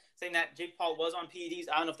statements saying that Jake Paul was on PEDs.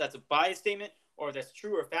 I don't know if that's a biased statement or if that's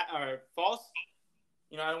true or false.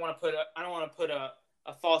 You know, I don't want to put a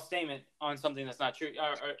false statement on something that's not true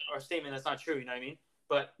or a statement that's not true. You know what I mean?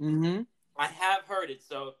 But I have heard it,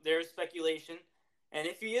 so there's speculation. And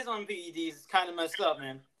if he is on PEDs, it's kind of messed up,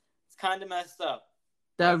 man. It's kind of messed up.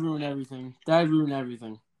 That'd ruin everything. That'd ruin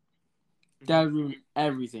everything.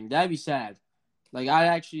 That'd be sad. Like,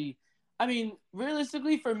 I mean,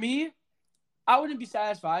 realistically, for me, I wouldn't be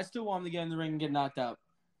satisfied. I still want him to get in the ring and get knocked out.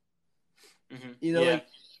 You know,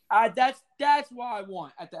 like, that's what I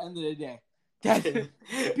want at the end of the day.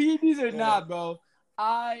 PEDs or not, bro.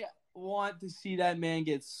 I want to see that man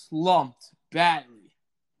get slumped badly.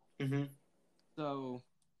 So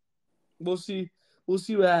we'll see. We'll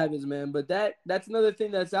see what happens, man. But that's another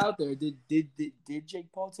thing that's out there. Did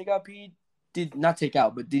Jake Paul take out PEDs? Did not take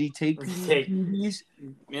out, but did he take PEDs?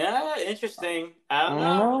 Yeah, interesting. I don't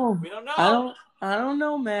know. We don't know. I don't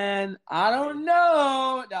know, man. I don't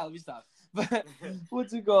know. No, let me stop. But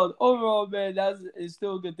what's it called? Overall, man, is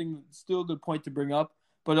still a good thing. Still a good point to bring up.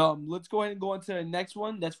 But let's go ahead and go on to the next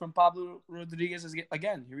one. That's from Pablo Rodriguez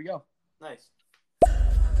again. Here we go. Nice.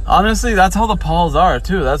 Honestly, that's how the Pauls are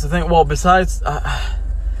too. That's the thing. Well, besides,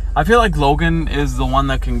 I feel like Logan is the one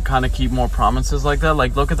that can kind of keep more promises like that.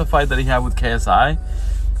 Like, look at the fight that he had with KSI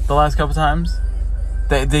the last couple times.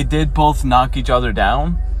 They did both knock each other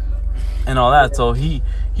down and all that. So he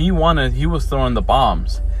was throwing the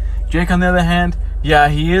bombs. Jake, on the other hand, yeah,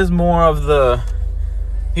 he's more the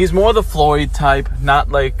Floyd type, not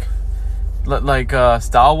like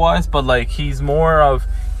style wise, but like he's more of,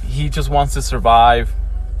 he just wants to survive.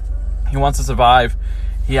 He wants to survive.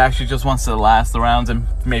 He actually just wants to last the rounds and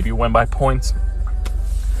maybe win by points.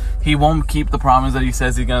 He won't keep the promise that he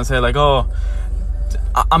says he's gonna say, like, "Oh,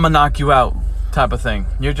 I'm gonna knock you out," type of thing.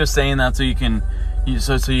 You're just saying that so you can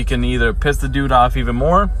either piss the dude off even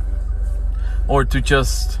more, or to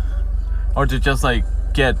just like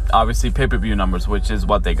get obviously pay-per-view numbers, which is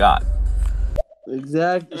what they got.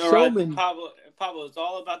 Exactly. Right, Pablo, it's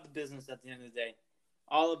all about the business at the end of the day.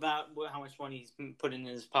 All about how much money he's putting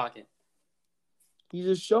in his pocket. He's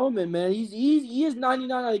a showman, man. He is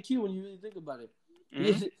 99 IQ when you really think about it.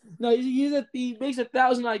 He makes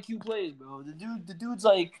 1,000 IQ plays, bro. The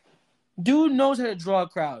dude knows how to draw a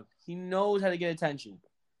crowd. He knows how to get attention.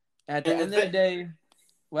 At the end of the day,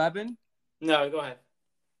 what happened? No, go ahead.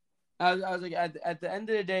 I was like, at the end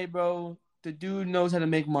of the day, bro, the dude knows how to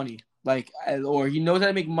make money. Like, or he knows how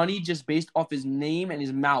to make money just based off his name and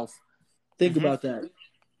his mouth. Think about that.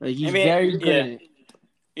 Like, he's very good at it.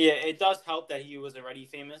 Yeah, it does help that he was already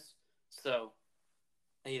famous, so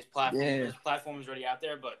his platform is already out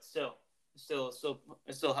there. But still,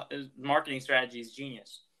 his marketing strategy is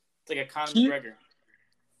genius. It's like a Conor McGregor.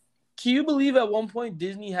 Can you believe at one point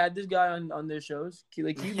Disney had this guy on their shows? Can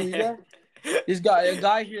you believe that? This guy, a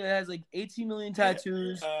guy here that has like 18 million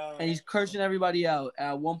tattoos, and he's cursing everybody out.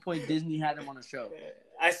 At one point, Disney had him on a show.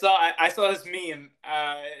 I saw this meme.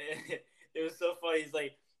 It was so funny. He's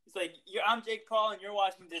like, I'm Jake Paul, and you're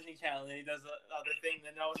watching Disney Channel, and he does the other thing.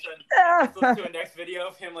 Then all of a sudden, he flips to a next video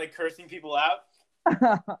of him like cursing people out.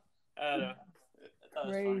 I don't know.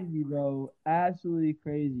 Crazy, bro. Absolutely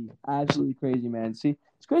crazy, man. See,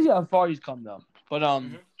 it's crazy how far he's come though. But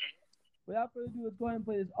without further ado, let's go ahead and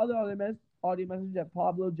play this other audio message that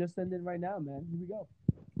Pablo just sent in right now, man. Here we go.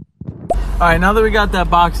 All right, now that we got that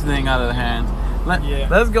boxing thing out of the hand,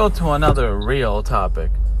 let's go to another real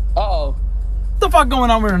topic. Uh-oh. What the fuck going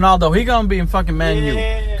on with Ronaldo? He gonna be in fucking Man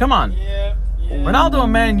U. Come on. Ronaldo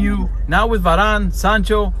in Man U, now with Varane,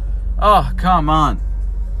 Sancho. Oh, come on.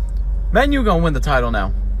 Man U gonna win the title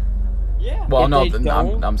now. Yeah. Well, no,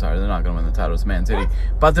 I'm sorry, they're not gonna win the title. It's Man City,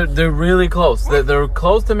 but they're really close. They're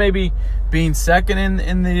close to maybe being second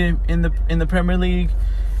in the Premier League,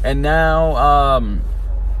 and now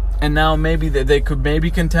maybe they could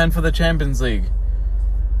maybe contend for the Champions League.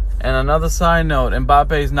 And another side note,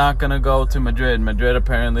 Mbappe is not gonna go to Madrid. Madrid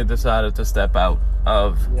apparently decided to step out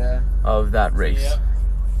of that race.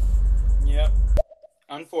 Yep.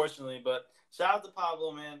 Unfortunately, but shout out to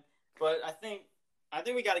Pablo, man. But I think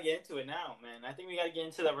we got to get into it now, man. I think we got to get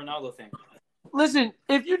into that Ronaldo thing. Listen,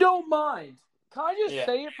 if you don't mind, can I just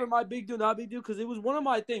say it for my big deal, not big deal? Because it was one of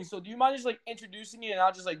my things. So do you mind just, like, introducing it and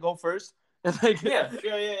I'll just, like, go first? Yeah.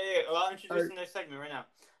 Well, I'll introduce the next segment right now.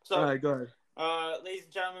 So, all right, go ahead. Ladies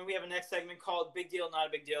and gentlemen, we have a next segment called Big Deal, Not a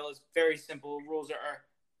Big Deal. It's very simple. Rules are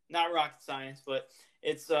not rocket science, but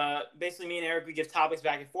it's basically me and Eric, we give topics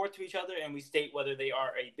back and forth to each other, and we state whether they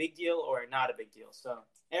are a big deal or not a big deal. So,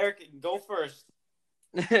 Eric, go first.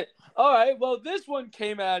 All right. Well, this one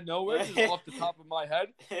came out of nowhere, just off the top of my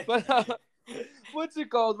head. But what's it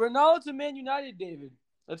called? Ronaldo to Man United, David.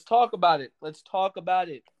 Let's talk about it.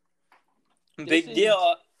 Big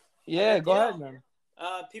deal. Yeah, go ahead, man.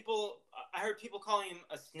 I heard people calling him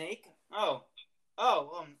a snake. Oh.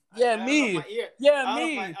 Yeah, I me. I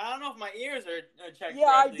don't know if my ears are checked.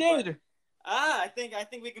 Yeah, correctly, I did. I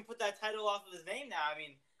think we can put that title off of his name now. I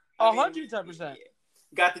mean, 110%.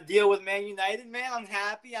 Got the deal with Man United, man. I'm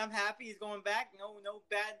happy. He's going back.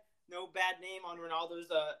 No bad name on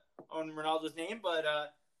Ronaldo's name, but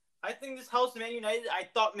I think this helps Man United. I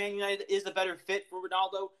thought Man United is a better fit for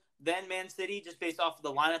Ronaldo than Man City, just based off of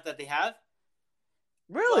the lineup that they have.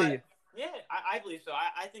 Really? But, yeah, I believe so.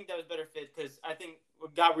 I think that was a better fit because I think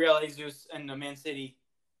with Gabriel Jesus and Man City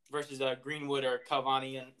versus Greenwood or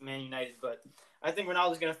Cavani and Man United, but I think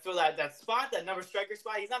Ronaldo's going to fill that spot, that number striker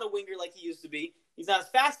spot. He's not a winger like he used to be. He's not as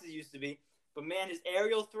fast as he used to be. But, man, his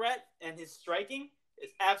aerial threat and his striking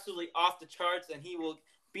is absolutely off the charts, and he will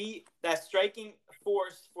be that striking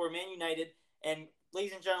force for Man United. And,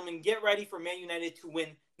 ladies and gentlemen, get ready for Man United to win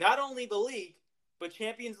not only the league, but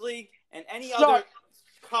Champions League and any other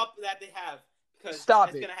cup that they have. Because it's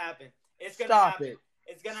going to happen. It's going to happen.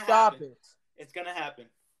 It's going to happen. It's going to happen.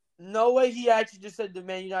 No way he actually just said the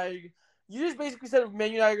Man United. You just basically said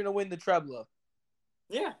Man United are going to win the treble.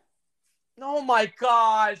 Yeah. Oh my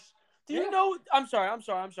gosh. Do you know? I'm sorry.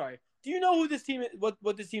 Do you know who this team? What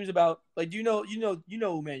this team's about? Like, do you know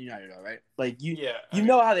who Man United are, right? Like you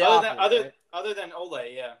know how they operate. Other than Ole,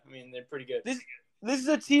 yeah. I mean, they're pretty good. This is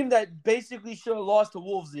a team that basically should have lost to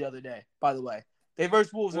Wolves the other day. By the way, they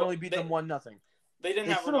versed Wolves and only beat them 1-0. They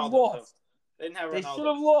didn't have Ronaldo. Lost. They didn't have Ronaldo. They should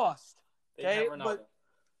have lost. They didn't have Ronaldo.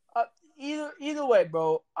 But either way,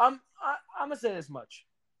 bro, I'm gonna say this much.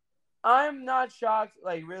 I'm not shocked,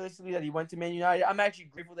 like, realistically, that he went to Man United. I'm actually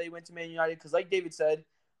grateful that he went to Man United because, like David said,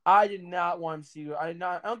 I did not want him to see. I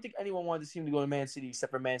don't think anyone wanted to see him to go to Man City except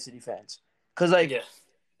for Man City fans. Because, like,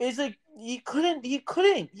 it's like he couldn't. He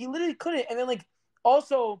literally couldn't. And then, like,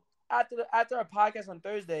 also after our podcast on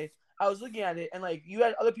Thursday, I was looking at it and, like, you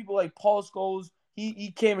had other people like Paul Scholes.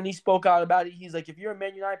 He came and he spoke out about it. He's like, if you're a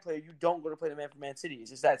Man United player, you don't go to play the man for Man City. It's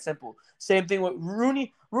just that simple. Same thing with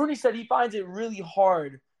Rooney. Rooney said he finds it really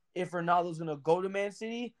hard if Ronaldo's going to go to Man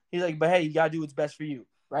City. He's like, but hey, you got to do what's best for you,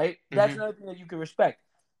 right? Mm-hmm. That's another thing that you can respect.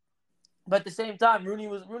 But at the same time, Rooney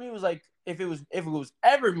was like, if it was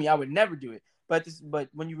ever me, I would never do it. But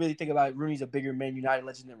when you really think about it, Rooney's a bigger Man United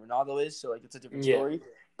legend than Ronaldo is, so like it's a different story.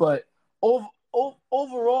 But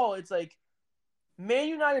overall, it's like Man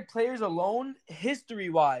United players alone,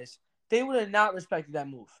 history-wise, they would have not respected that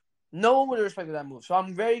move. No one would have respected that move. So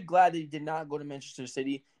I'm very glad that he did not go to Manchester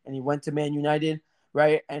City and he went to Man United.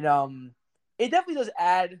 Right, and it definitely does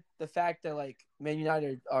add the fact that, like, Man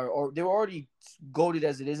United they were already goated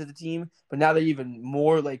as it is as a team, but now they're even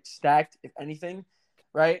more, like, stacked, if anything,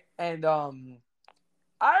 right? And I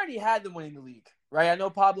already had them winning the league, right? I know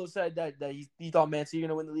Pablo said that he thought Man City were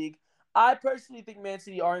going to win the league. I personally think Man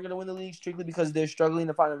City aren't going to win the league strictly because they're struggling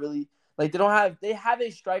to find a really, like, they have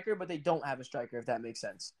a striker, but they don't have a striker, if that makes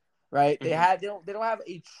sense, right? Mm-hmm. They don't have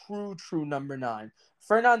a true number 9.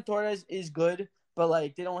 Fernan Torres is good. But,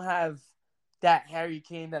 like, they don't have that Harry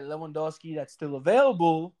Kane, that Lewandowski that's still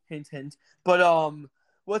available. Hint, hint. But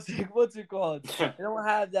what's it called? They don't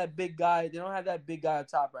have that big guy. They don't have that big guy up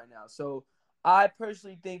top right now. So I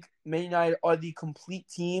personally think Man United are the complete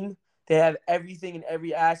team. They have everything in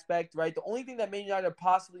every aspect, right? The only thing that Man United are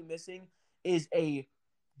possibly missing is a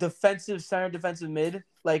defensive mid,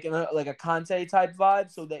 like a Conte type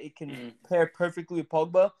vibe, so that it can pair perfectly with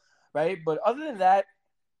Pogba, right? But other than that,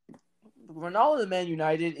 Ronaldo to Man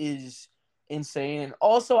United is insane. And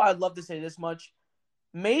also, I'd love to say this much.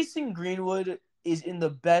 Mason Greenwood is in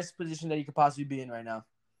the best position that he could possibly be in right now.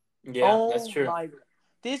 Yeah, that's true.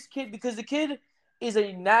 This kid, because the kid is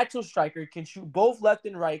a natural striker, can shoot both left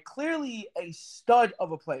and right. Clearly a stud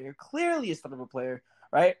of a player,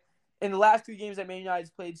 right? In the last 3 games that Man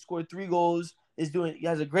United's played, scored 3 goals, he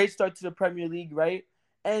has a great start to the Premier League, right?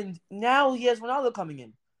 And now he has Ronaldo coming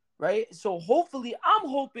in. Right, so hopefully, I'm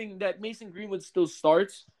hoping that Mason Greenwood still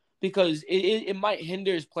starts because it might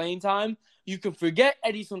hinder his playing time. You can forget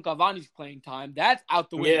Edison Cavani's playing time; that's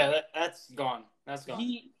out the window. Yeah, that's gone. That's gone.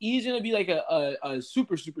 He's gonna be like a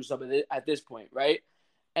super sub at this point, right?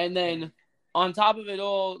 And then on top of it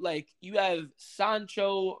all, like you have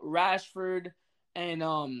Sancho, Rashford,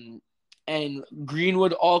 and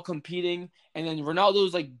Greenwood all competing, and then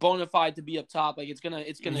Ronaldo's like bona fide to be up top. Like it's gonna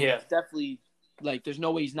definitely. Like, there's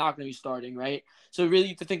no way he's not going to be starting, right? So really,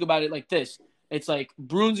 you have to think about it like this. It's like,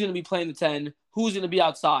 Bruno's going to be playing the 10. Who's going to be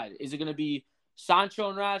outside? Is it going to be Sancho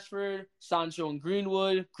and Rashford, Sancho and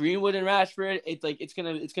Greenwood, Greenwood and Rashford.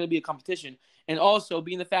 It's gonna be a competition, and also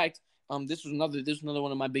being the fact this was another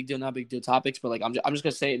one of my not big deal topics, but like I'm just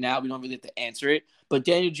gonna say it now. We don't really have to answer it. But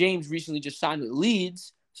Daniel James recently just signed with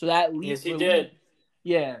Leeds, so that Leeds yes he did.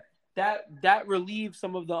 Yeah, that relieves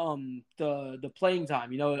some of the playing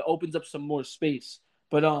time. You know, it opens up some more space.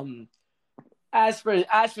 But as for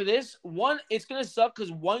this one, it's gonna suck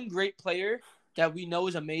because one great player that we know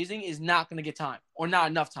is amazing is not gonna get time or not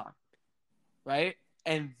enough time, right?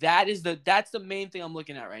 And that's the main thing I'm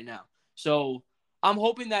looking at right now. So I'm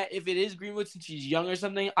hoping that if it is Greenwood, since he's young or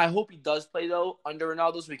something, I hope he does play though under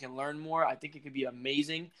Ronaldo so we can learn more. I think it could be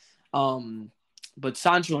amazing. But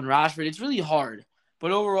Sancho and Rashford, it's really hard.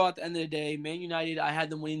 But overall, at the end of the day, Man United, I had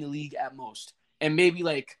them winning the league at most, and maybe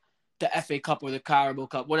like the FA Cup or the Carabao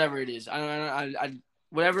Cup, whatever it is.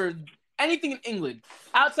 Whatever, anything in England.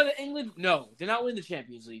 Outside of England, no, they're not winning the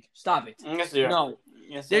Champions League. Stop it. Yes, they are. No,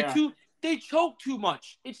 Yes, they choke too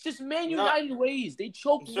much. It's just Man United ways. They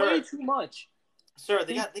choke way too much. Sir,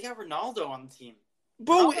 they got Ronaldo on the team.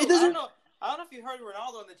 Bro, Ronaldo, it doesn't. I don't know if you heard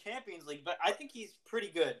Ronaldo in the Champions League, but I think he's pretty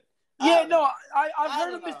good. Yeah, no, I've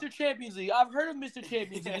heard of Mr. Champions League. I've heard of Mr.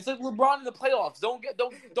 Champions League. It's like LeBron in the playoffs. Don't.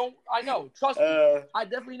 I know. Trust me. I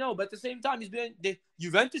definitely know. But at the same time,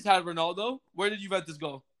 Juventus had Ronaldo. Where did Juventus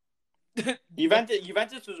go? Juventus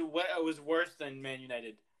was worse than Man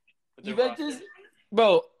United. Juventus,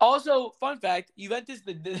 bro. Also, fun fact: Juventus,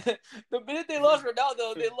 the minute they lost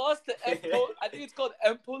Ronaldo, they lost to Empoli. I think it's called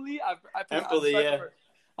Empoli. Empoli, yeah.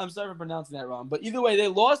 I'm sorry for pronouncing that wrong, but either way, they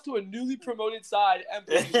lost to a newly promoted side,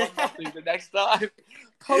 Empoli, 1-0 the next time.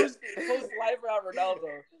 Post life around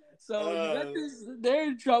Ronaldo. So Juventus, they're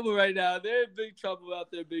in trouble right now. They're in big trouble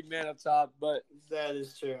out there, big man up top. But that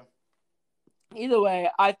is true. Either way,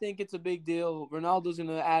 I think it's a big deal. Ronaldo's going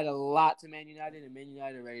to add a lot to Man United, and Man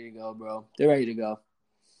United are ready to go, bro. They're ready to go.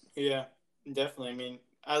 Yeah, definitely. I mean,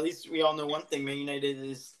 at least we all know one thing. Man United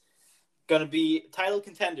is going to be title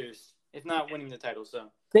contenders, if not winning the title. So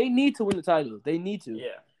they need to win the title. They need to.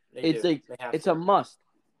 Yeah, it's a must.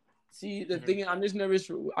 See, the thing is, I'm just nervous.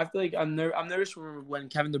 I feel like I'm nervous for when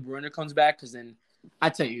Kevin De Bruyne comes back, because then I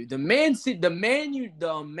tell you, the Manchester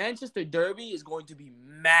Derby is going to be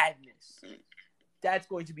madness. That's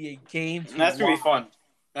going to be a game. That's going to be fun.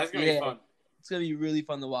 That's going to be fun. It's going to be really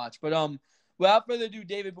fun to watch. But without further ado,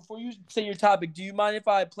 David, before you say your topic, do you mind if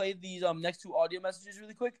I play these next two audio messages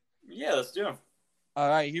really quick? Yeah, let's do them. All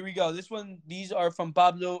right, here we go. These are from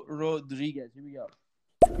Pablo Rodriguez. Here we go.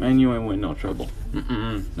 Man, you ain't win no trouble.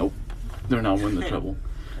 Nope. They're not winning the trouble.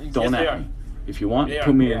 Don't at me. If you want,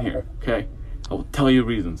 put me in here. Okay? I will tell you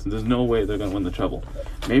reasons. There's no way they're going to win the treble.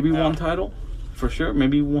 Maybe one title, for sure.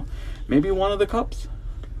 Maybe one of the cups.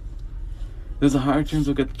 There's a higher chance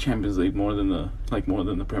they'll get the Champions League more than the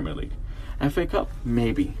Premier League. FA Cup,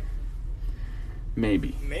 maybe.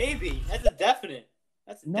 That's a definite.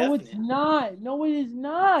 It's not. No, it is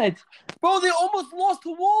not. Bro, they almost lost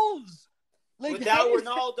to Wolves. Without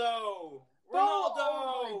Ronaldo.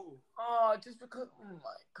 Oh, just because. Oh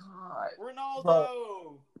my God. Ronaldo.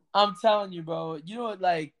 Bro, I'm telling you, bro. You know what?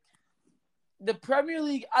 Like, the Premier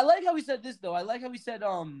League. I like how he said this though. I like how he said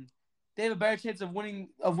they have a better chance of winning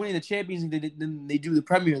the Champions League than they do the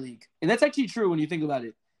Premier League, and that's actually true when you think about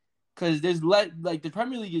it. Because there's the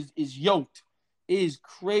Premier League is yoked. It is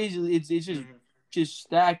crazy. It's just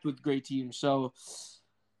stacked with great teams. So,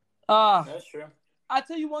 that's true. I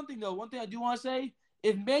tell you one thing though. One thing I do want to say: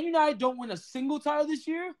 if Man United don't win a single title this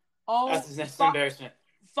year, that's embarrassment.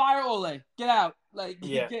 Fire Ole, get out!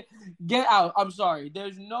 Get out! I'm sorry.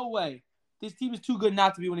 There's no way this team is too good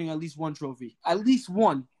not to be winning at least one trophy. At least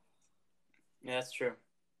one. Yeah, that's true.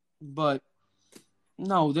 But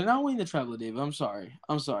no, they're not winning the treble, David. I'm sorry.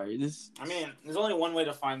 I mean, there's only one way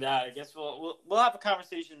to find out. I guess we'll have a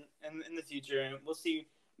conversation in the future, and we'll see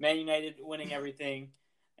Man United winning everything,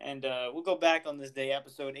 and we'll go back on this day,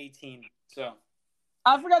 episode 18. So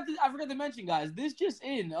I forgot to mention, guys. This just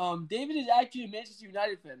in. David is actually a Manchester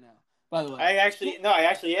United fan now. By the way, I actually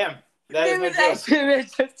am. That David's is no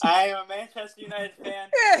joke. I am a Manchester United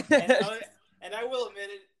fan, and I will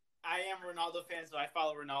admit it. I am a Ronaldo fan, so I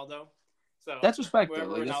follow Ronaldo. So that's respect, though.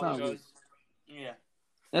 Wherever That's Ronaldo not goes, weird. yeah,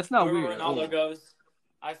 that's not wherever weird. Ronaldo goes,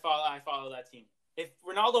 I follow that team. If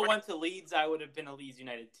Ronaldo went to Leeds, I would have been a Leeds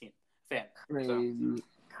United fan.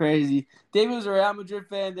 Crazy. David was a Real Madrid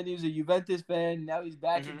fan, then he was a Juventus fan. Now he's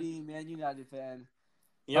back to being a Man United fan.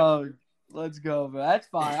 Yep. Oh, let's go, bro. That's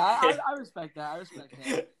fine. I respect that.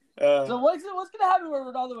 So what's gonna happen when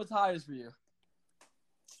Ronaldo retires for you?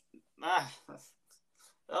 I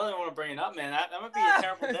don't even want to bring it up, man. That might be a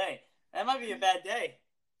terrible day. That might be a bad day.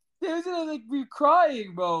 He's gonna be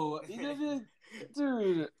crying, bro.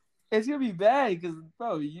 Dude, it's gonna be bad because,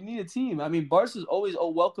 bro, you need a team. I mean, Barca's always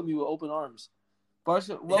welcome you with open arms.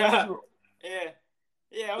 Barca welcomes you.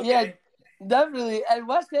 Yeah. Okay. Yeah, definitely, and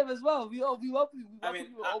West Ham as well. We welcome you. I mean,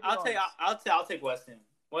 You with open I'll take arms. I'll take West Ham.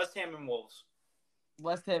 West Ham and Wolves.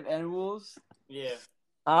 West Ham and Wolves. Yeah.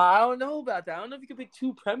 I don't know about that. I don't know if you can pick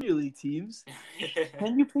 2 Premier League teams.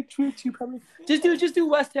 Can you pick two Premier League? Just do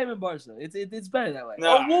West Ham and Barca. It's better that way.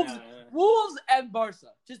 No, Wolves and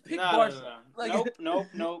Barca. Just pick Barca. No.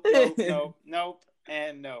 Like, Nope,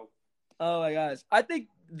 and no. Oh my gosh. I think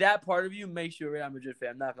that part of you makes you a Real Madrid fan,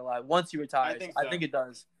 I'm not gonna lie. Once he retires. I think it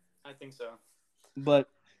does. I think so. But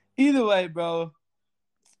either way, bro.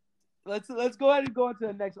 Let's go ahead and go on to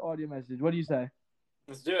the next audio message. What do you say?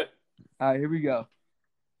 Let's do it. Alright, here we go.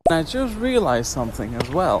 I just realized something as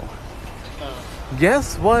well.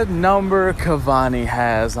 Guess what number Cavani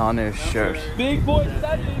has on his shirt? Big boy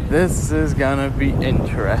 7. This is gonna be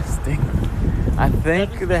interesting. I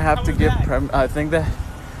think they have to give. I think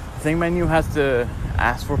Man U has to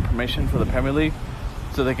ask for permission for the Premier League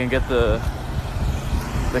so they can get the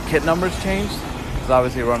kit numbers changed. Because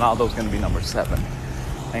obviously Ronaldo's gonna be number 7,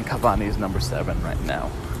 and Cavani is number 7 right now.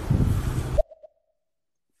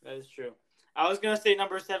 That is true. I was gonna say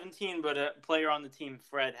number 17, but a player on the team,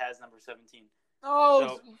 Fred, has number 17. Oh,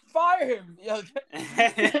 so. Fire him! Yo,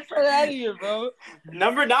 get Fred out of here, bro.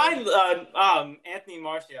 Number 9, Anthony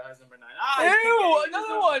Martial has number 9. Ew,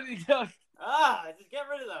 another one. Just get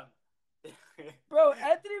rid of them. Bro,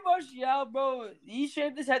 Anthony Martial, bro, he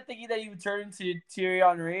shaved his head thinking that he would turn into Thierry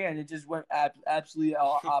Henry, and it just went absolutely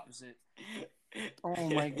opposite. Oh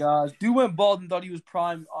my gosh, dude went bald and thought he was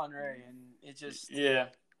prime Henry, and it just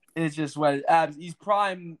it just went he's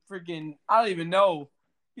prime freaking. I don't even know.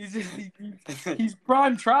 He's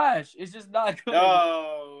prime trash. It's just not good.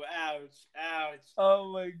 Oh, ouch.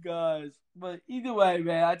 Oh my gosh. But either way,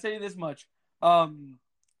 man, I tell you this much. I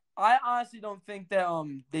honestly don't think that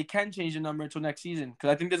they can change the number until next season because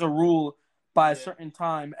I think there's a rule by a certain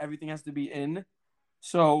time everything has to be in.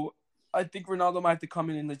 So I think Ronaldo might have to come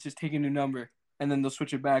in and just take a new number and then they'll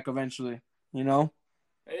switch it back eventually. You know?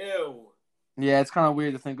 Ew. Yeah, it's kind of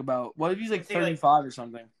weird to think about. What if he's like 35 or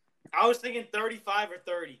something? I was thinking 35 or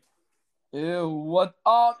 30. Ew, what?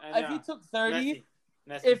 If he took 30,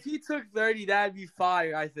 Messi. If he took 30, that'd be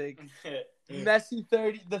fire, I think. Messi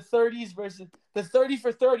 30, the 30s versus the 30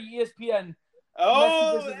 for 30 ESPN.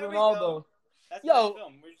 Oh, Messi versus Ronaldo. That's a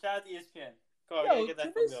film. We shout out to ESPN. Come on, get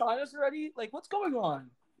that can they sign us already? Like, what's going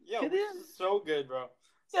on? Yo, this is so good, bro.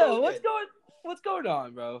 What's going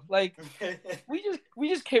on, bro? Like, we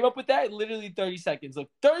just came up with that in literally 30 seconds.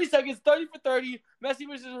 Look, 30 seconds, 30 for 30, Messi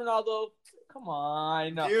versus Ronaldo. Come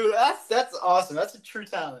on. Dude, that's awesome. That's a true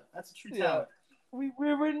talent. Talent. We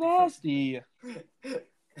were nasty.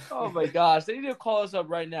 Oh my gosh, they need to call us up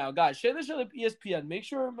right now, guys. Share this show with ESPN. Make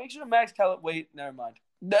sure Max tell it. Wait, never mind.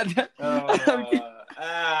 Ouch,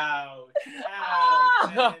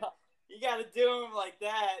 man. You gotta do him like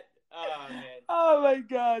that. Oh man. Oh my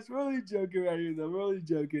gosh, we're only joking right here, though. We're only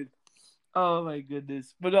joking. Oh my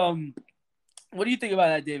goodness. But what do you think about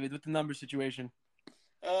that, David, with the number situation?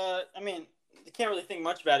 I mean, you can't really think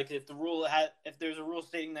much about it because if there's a rule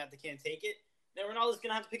stating that they can't take it, then Ronaldo's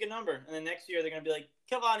gonna have to pick a number, and then next year they're gonna be like,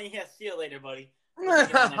 Cavani, see you later, buddy. But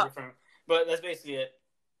that's basically it.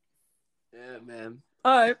 Yeah, man.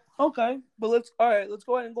 All right, okay, but let's go ahead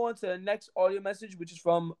and go on to the next audio message, which is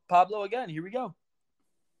from Pablo again. Here we go.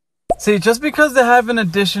 See, just because they have an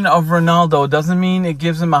addition of Ronaldo doesn't mean it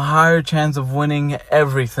gives him a higher chance of winning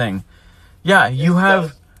everything. Yeah, you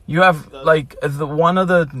have like one of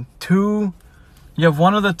the two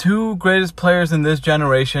greatest players in this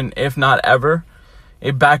generation, if not ever,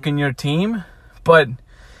 back in your team. But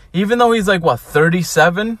even though he's like,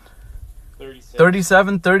 37,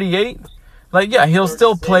 38, like, yeah, he'll 36.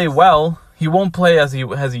 Still play well. He won't play as he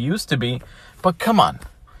used to be. But come on.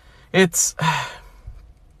 It's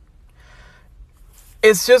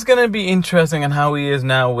just going to be interesting on how he is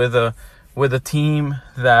now with a team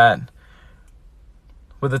and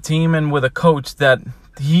with a coach that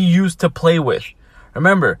he used to play with.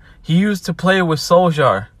 Remember, he used to play with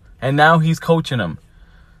Solskjaer, and now he's coaching him.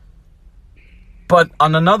 But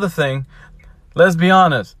on another thing, let's be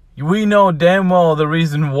honest. We know damn well the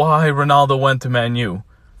reason why Ronaldo went to Man U.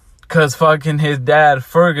 Because fucking his dad,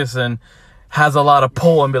 Ferguson, has a lot of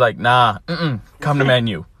pull and be like, nah, come to Man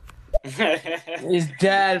U. His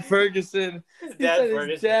dad, Ferguson.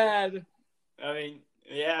 His dad. I mean,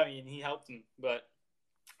 he helped him, but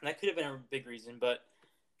that could have been a big reason. But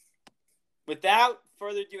without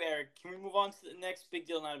further ado, Eric, can we move on to the next big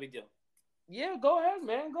deal, not a big deal? Yeah, go ahead,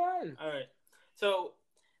 man. Go ahead. All right. So,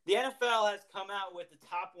 the NFL has come out with the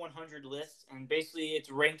top 100 list, and basically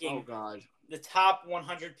it's ranking Oh God. the top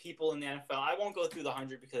 100 people in the NFL. I won't go through the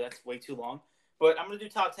 100 because that's way too long, but I'm going to do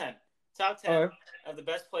top 10. Top 10 Alright. of the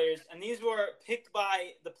best players, and these were picked by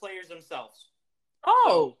the players themselves.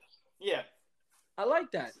 Oh, Yeah. I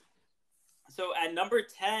like that. So at number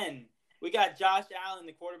 10, we got Josh Allen,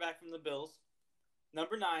 the quarterback from the Bills.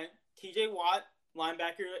 Number 9, T.J. Watt,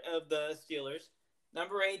 linebacker of the Steelers.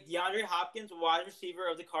 Number 8, DeAndre Hopkins, wide receiver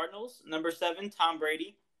of the Cardinals. Number 7, Tom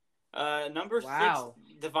Brady. Number Wow.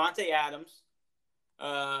 6, Devontae Adams.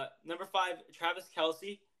 Number 5, Travis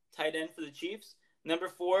Kelce, tight end for the Chiefs. Number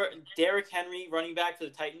 4, Derrick Henry, running back for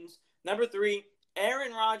the Titans. Number 3,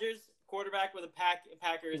 Aaron Rodgers, quarterback with the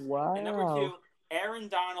Packers. Wow. And number 2, Aaron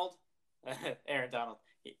Donald. Aaron Donald.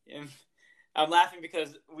 I'm laughing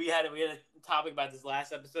because we had a topic about this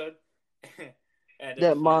last episode. And it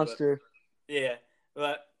That was funny, monster.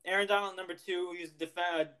 but Aaron Donald, number 2, he's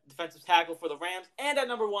defensive tackle for the Rams. And at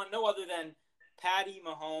number 1, no other than Patty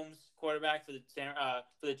Mahomes, quarterback for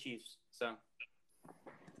the Chiefs. So,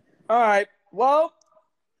 All right. Well,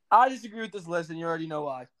 I disagree with this list, and you already know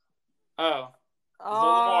why. oh,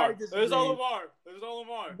 I there's disagree. all Lamar. There's all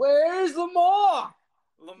Lamar. Where's Lamar?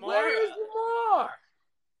 Lamar. Where's Lamar?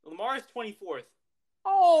 Lamar is 24th.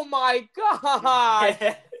 Oh my God!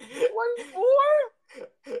 24?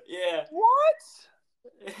 Yeah. What?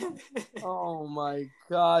 Oh my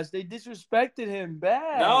gosh! They disrespected him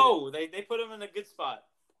bad. No, they put him in a good spot.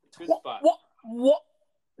 Good spot. What?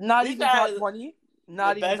 Not These even are top 20.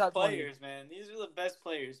 Not the even best top 20. players, man. These are the best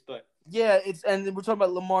players, but Yeah, and we're talking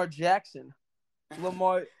about Lamar Jackson.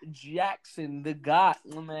 Lamar Jackson, the God,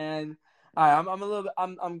 man. All right, I'm a little bit.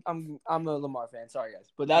 I'm a Lamar fan. Sorry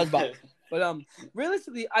guys, but that was bad. But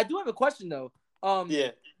realistically, I do have a question though.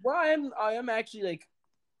 yeah. What I am actually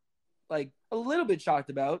like a little bit shocked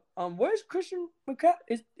about. Where's Christian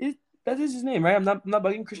McCaffrey? Is that is his name, right? I'm not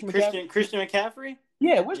bugging Christian McCaffrey. Christian McCaffrey?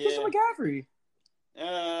 Yeah, where's Yeah. Christian McCaffrey?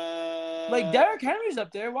 Like Derrick Henry's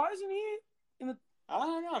up there. Why isn't he in the? I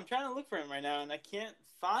don't know. I'm trying to look for him right now, and I can't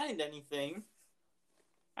find anything.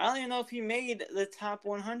 I don't even know if he made the top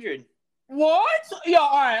 100. What? Yeah.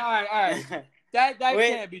 All right. That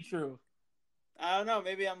Wait. can't be true. I don't know.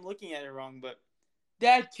 Maybe I'm looking at it wrong, but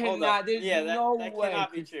That hold cannot. up. There's Yeah, no that way.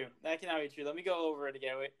 cannot be true. That cannot be true. Let me go over it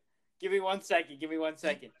again. Wait. Give me 1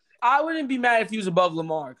 second. I wouldn't be mad if he was above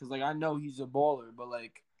Lamar because I know he's a baller, but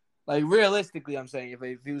like realistically, I'm saying if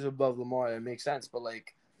he was above Lamar, it makes sense. But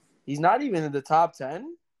he's not even in the top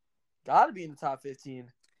 10. Got to be in the top 15.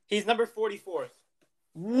 He's number 44th.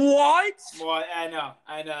 What? Well, I know.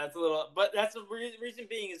 That's a little, but that's the reason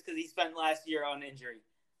being is because he spent last year on injury.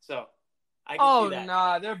 So I can see that.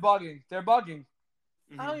 Nah, they're bugging. Mhm.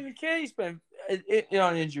 I don't even care. He spent it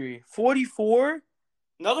on injury. 44.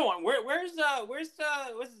 Another one. Where's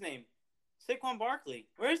what's his name? Saquon Barkley.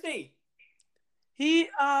 Where's he? He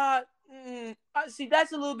see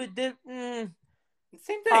that's a little bit different.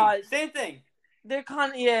 Same thing. Same thing. They're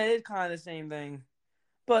kind of it's kind of the same thing,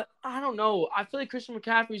 but I don't know. I feel like Christian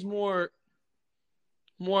McCaffrey's more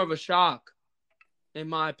of a shock, in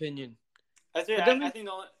my opinion. That's it. I think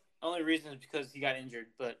the only reason is because he got injured.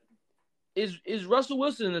 But Is Russell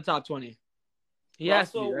Wilson in the top 20? He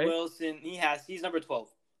Russell has to be, right? Wilson, he's number 12.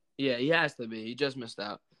 Yeah, he has to be. He just missed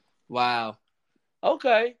out. Wow.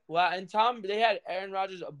 Okay. Wow. And they had Aaron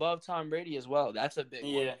Rodgers above Tom Brady as well. That's a big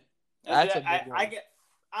one. Yeah, That's a big one.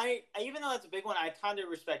 I even though that's a big one, I kind of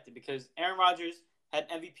respect it because Aaron Rodgers had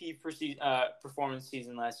MVP performance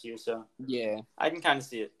season last year, so Yeah. I can kind of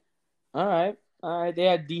see it. All right. They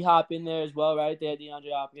had D-Hop in there as well, right? They had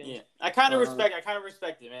DeAndre Hopkins. Yeah, I kind of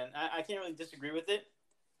respect it, man. I can't really disagree with it.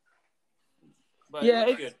 But Yeah,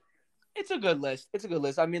 it's good. It's a good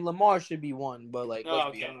list. I mean, Lamar should be one, but let's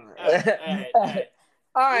Oh, be okay. honest. All right.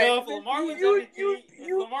 All right. If Lamar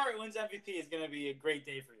wins MVP, it's gonna be a great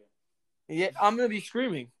day for you. Yeah, I'm gonna be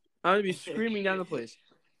screaming. Down the place.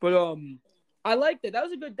 But I like that. That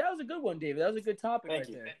was a good one, David. That was a good topic Thank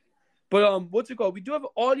you. there. But what's it called? We do have an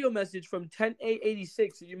audio message from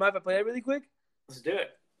 10886. Do you mind if I play that really quick? Let's do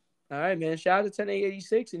it. All right, man. Shout out to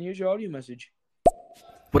 10886, and here's your audio message.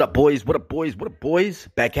 What up, boys?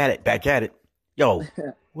 Back at it. Yo,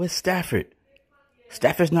 where's Stafford?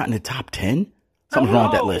 Stafford's not in the top 10? Something's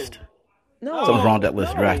wrong with that list. No, Something's wrong with that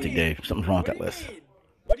list, no. drastic, Dave. Something's wrong with that list.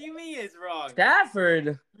 What do you mean it's wrong?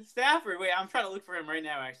 Stafford. Wait, I'm trying to look for him right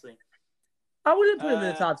now. Actually, I wouldn't put him in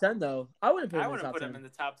the top 10 though. I wouldn't put him I in the wouldn't top put 10. him in the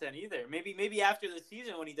top 10 either. Maybe after the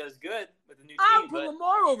season when he does good with the new I team. would put But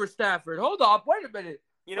Lamar over Stafford. Hold up. Wait a minute.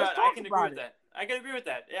 you know, Let's what? I talk can about agree with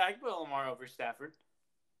that. Yeah, I can put Lamar over Stafford.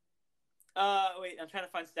 Wait, I'm trying to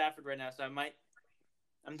find Stafford right now, so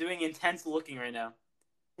I'm doing intense looking right now.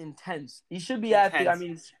 intense. He should be at the. I Intense.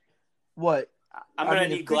 mean, what? I'm gonna I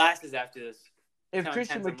mean, need glasses after this. If How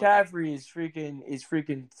Christian intense I'm McCaffrey is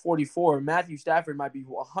freaking 44, Matthew Stafford might be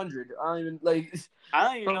 100. I don't even like. I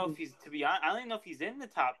don't even know if he's, to be honest, I don't even know if he's in the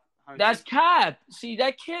top 100. That's cap. See,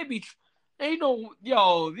 that can't be. Ain't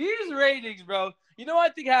no these ratings, bro. You know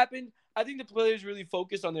what I think happened? I think the players really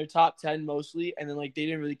focused on their top 10 mostly, and then like they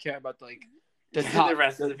didn't really care about the top. the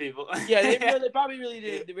rest of the people. Yeah, they probably really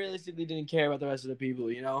did. They realistically didn't care about the rest of the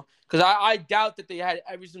people, you know? Because I doubt that they had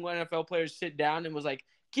every single NFL player sit down and was like,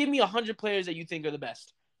 give me 100 players that you think are the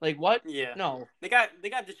best. Like, what? Yeah. No. They got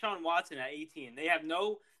Deshaun Watson at 18. They have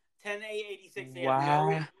no 10A86. They have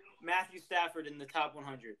no Matthew Stafford in the top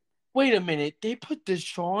 100. Wait a minute. They put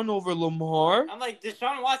Deshaun over Lamar? I'm like,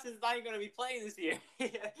 Deshaun Watson's not even going to be playing this year.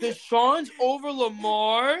 Deshaun's over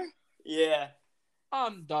Lamar? Yeah.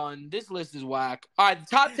 I'm done. This list is whack. All right, the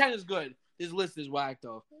top 10 is good. This list is whack,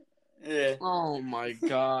 though. Yeah. Oh, my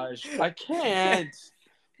gosh. I can't.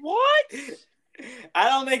 What? I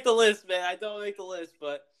don't make the list, man. I don't make the list,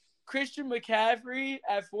 but Christian McCaffrey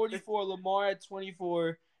at 44, Lamar at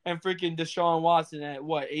 24, and freaking Deshaun Watson at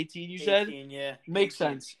what, 18 you said? 18, yeah. Makes 18.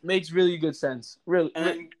 sense. Makes really good sense. Really. And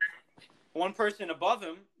then one person above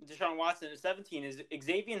him, Deshaun Watson at 17, is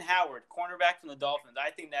Xavier Howard, cornerback from the Dolphins. I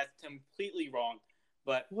think that's completely wrong,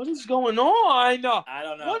 but What is going on? I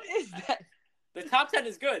don't know. What is that? The top 10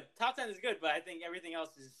 is good. Top 10 is good, but I think everything else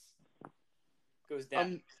goes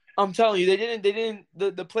down. I'm telling you, they didn't.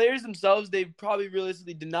 The players themselves, they probably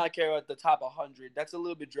realistically did not care about the top 100. That's a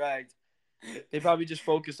little bit dragged. They probably just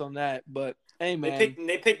focused on that. But hey, man,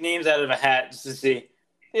 They pick names out of a hat just to see.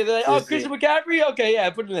 Yeah, they're like, Just Christian see. McCaffrey. Okay, yeah,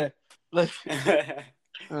 put him there. Like,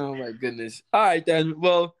 oh my goodness. All right then.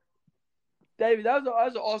 Well, David, that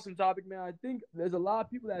was an awesome topic, man. I think there's a lot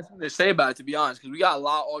of people that have something to say about it, to be honest, because we got a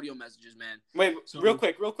lot of audio messages, man. Wait, real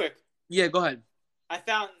quick. Yeah, go ahead. I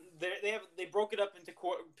found they broke it up into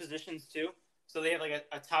positions too, so they have like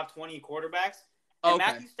a top 20 quarterbacks. And Okay.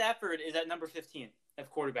 Matthew Stafford is at number 15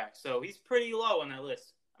 of quarterbacks, so he's pretty low on that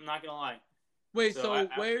list. I'm not gonna lie. Wait, So so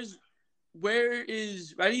where's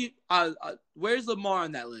Lamar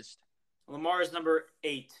on that list? Lamar is number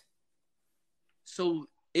 8. So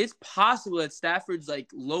it's possible that Stafford's like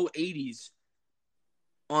low 80s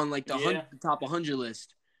on like the Yeah. top 100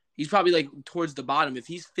 list. He's probably like towards the bottom. If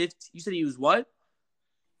he's 50, you said he was what?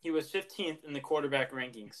 He was 15th in the quarterback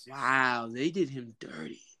rankings. Wow, they did him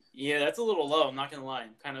dirty. Yeah, that's a little low. I'm not gonna lie.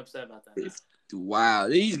 I'm kind of upset about that. Wow,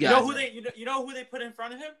 these guys. You know who they put in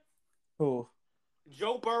front of him? Who?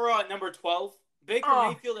 Joe Burrow at number 12. Baker Oh.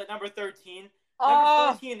 Mayfield at number 13.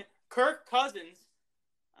 Number 14, Kirk Cousins.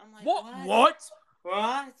 I'm like, What?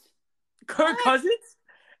 What? Kirk Cousins?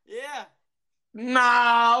 Yeah.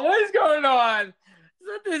 Nah, what is going on?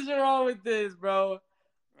 Something's wrong with this, bro.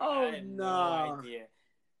 Oh, I have no. no idea.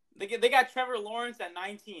 They got Trevor Lawrence at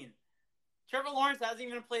 19. Trevor Lawrence hasn't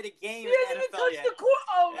even played a game He hasn't in even the NFL touched yet. the court.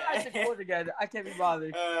 Oh, I said court again. I can't be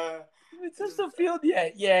bothered. He hasn't touched the field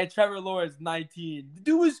yet. Yeah, Trevor Lawrence, 19. The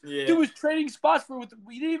dude was trading spots for.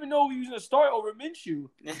 We didn't even know he was going to start over Minshew.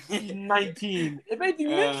 He's 19. If anything,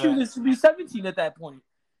 Minshew this should be 17 at that point.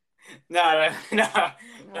 No. Oh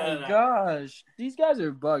my gosh, these guys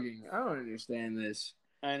are bugging. I don't understand this.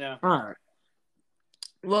 I know. All right.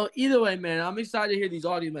 Well, either way, man, I'm excited to hear these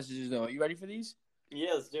audio messages. Though, you ready for these?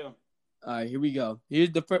 Yeah, let's do 'em. All right, here we go.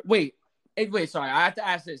 Here's the first. Wait. Sorry, I have to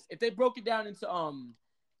ask this. If they broke it down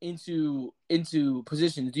into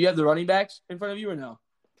positions, do you have the running backs in front of you or no?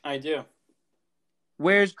 I do.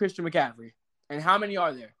 Where's Christian McCaffrey, and how many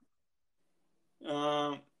are there?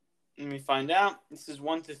 Let me find out. This is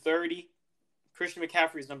 1 to 30. Christian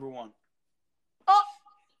McCaffrey is number 1. Oh,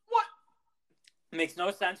 what? It makes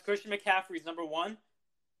no sense. Christian McCaffrey is number 1,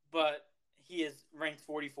 but he is ranked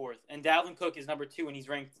 44th. And Dalvin Cook is number 2, and he's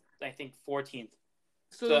ranked, I think, 14th.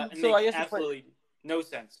 So it makes I guess absolutely no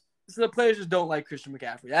sense. So the players just don't like Christian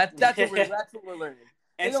McCaffrey. That's what we're learning.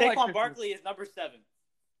 And They don't like Saquon Christian. Barkley is number 7,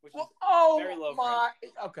 which is very low. my!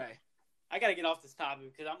 Okay. I gotta get off this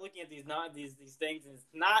topic because I'm looking at these things and it's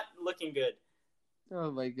not looking good. Oh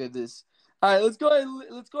my goodness! All right, let's go ahead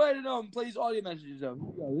and play these audio messages. Here we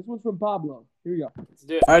go. This one's from Pablo. Here we go. Let's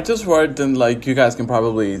do it. All right, just word, then like you guys can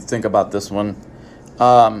probably think about this one.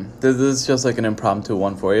 This is just like an impromptu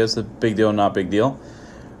one for you. It's a big deal, not big deal.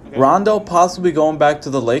 Okay. Rondo possibly going back to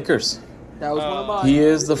the Lakers. That was one of mine. He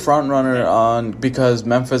is the front runner because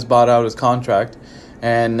Memphis bought out his contract,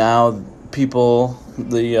 and now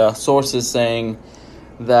the sources saying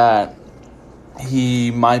that he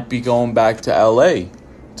might be going back to LA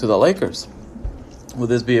to the Lakers. Will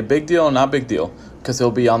this be a big deal or not big deal? Because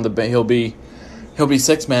he'll be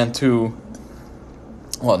six man to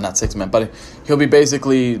Well, not six man, but he'll be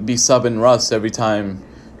basically be subbing Russ every time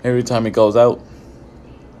he goes out.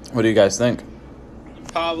 What do you guys think?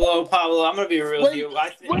 Pablo, I'm gonna be real with you.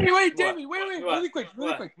 Wait, Damien, wait, really quick,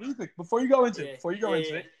 before you go into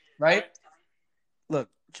it, right? Look,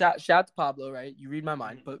 shout out to Pablo, right? You read my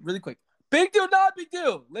mind, but really quick, big deal, not big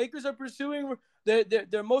deal. Lakers are pursuing.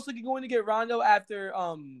 They're most likely going to get Rondo after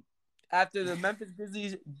the Memphis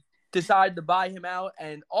Grizzlies decide to buy him out,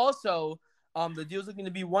 and also the deal's looking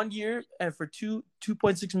to be 1 year and for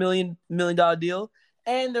 $2.6 million deal.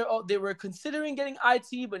 And they were considering getting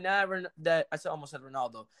IT, but now that I almost said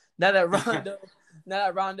Ronaldo. Now that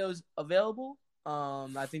Rondo's available,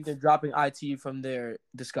 I think they're dropping IT from their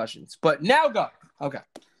discussions. But now go. Okay.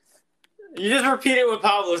 You just repeated what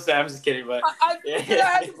Pablo said. I'm just kidding, but I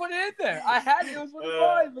had to put it in there. It was one of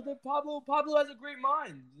mine, but then Pablo has a great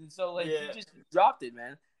mind, and so he just dropped it,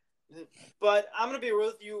 man. But I'm gonna be real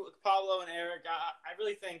with you, Pablo and Eric. I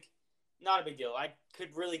really think not a big deal. I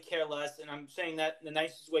could really care less, and I'm saying that in the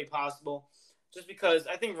nicest way possible, just because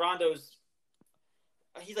I think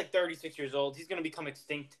he's like 36 years old. He's gonna become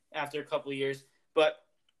extinct after a couple of years, but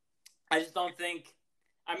I just don't think.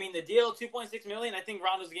 I mean, the deal, $2.6 million. I think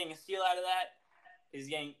Rondo's getting a steal out of that. He's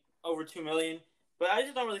getting over $2 million, but I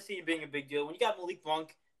just don't really see it being a big deal when you got Malik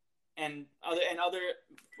Monk and other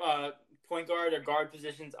point guard or guard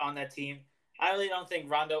positions on that team. I really don't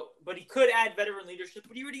think Rondo, but he could add veteran leadership.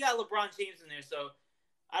 But he already got LeBron James in there, so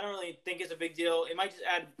I don't really think it's a big deal. It might just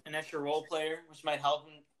add an extra role player, which might help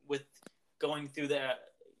him with going through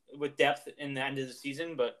with depth in the end of the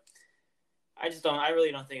season. But I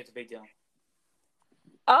really don't think it's a big deal.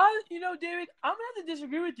 David, I'm gonna have to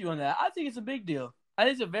disagree with you on that. I think it's a big deal. I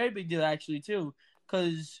think it's a very big deal actually too,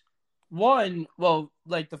 because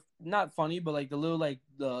not funny, but the little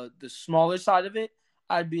the smaller side of it,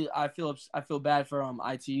 I feel bad for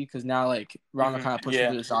IT because now Rondo kind of pushed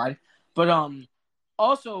him to the side, but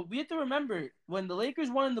also we have to remember when the Lakers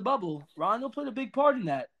won in the bubble, Rondo played a big part in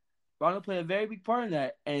that. Rondo played a very big part in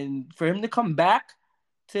that, and for him to come back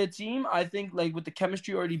to the team, I think with the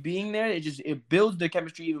chemistry already being there, it builds the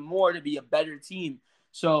chemistry even more to be a better team.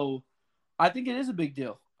 So I think it is a big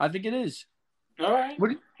deal. I think it is. All right. What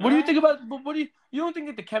do you think about? You don't think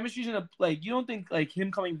that the chemistry's gonna you don't think him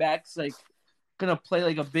coming back's gonna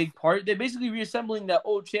play a big part? They're basically reassembling that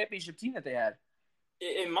old championship team that they had.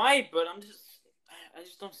 It might, but I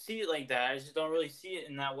just don't see it like that. I just don't really see it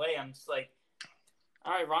in that way. I'm just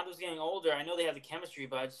all right, Rondo's getting older. I know they have the chemistry,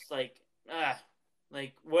 but it's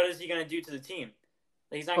what is he gonna do to the team?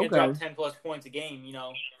 He's not gonna drop 10 plus points a game.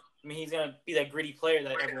 I mean, he's gonna be that gritty player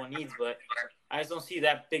that everyone needs, but I just don't see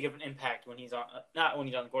that big of an impact when he's on, not when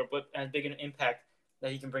he's on the court, but as big an impact that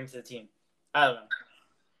he can bring to the team. I don't know.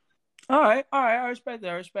 All right. I respect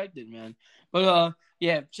it, man. But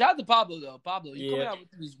shout out to Pablo though. Pablo, you coming out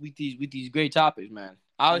with these great topics, man.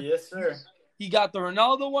 Yes, sir. He got the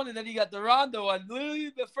Ronaldo one, and then he got the Rondo one.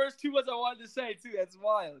 Literally, the first two ones I wanted to say too. That's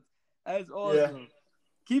wild. That's awesome. Yeah.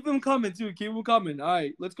 Keep them coming too. Keep them coming. All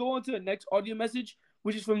right, let's go on to the next audio message,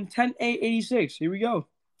 which is from 10A86. Here we go.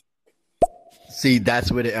 See,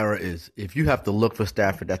 that's where the error is. If you have to look for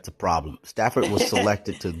Stafford, that's a problem. Stafford was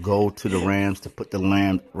selected to go to the Rams to put the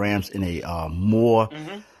Rams in a more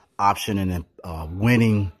option and a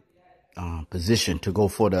winning position to go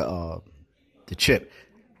for the chip.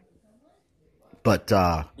 But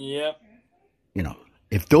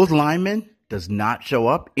if those linemen does not show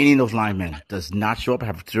up, any of those linemen does not show up,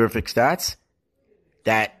 have terrific stats,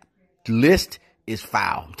 that list is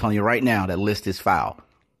foul. I'm telling you right now, that list is foul.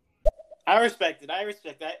 I respect it. I get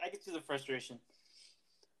to the frustration.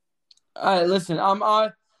 All right, listen.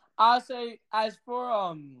 I'll say as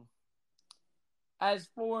for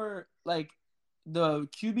the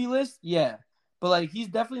QB list, yeah, but he's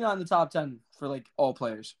definitely not in the top 10 for all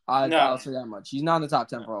players. I'll say that much. He's not in the top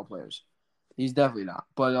 10 for all players. He's definitely not.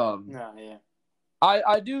 But I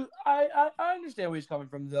understand where he's coming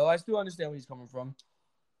from though. I still understand where he's coming from.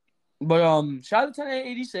 But shout out to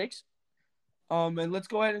 1086. And let's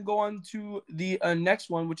go ahead and go on to the next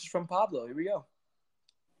one, which is from Pablo. Here we go.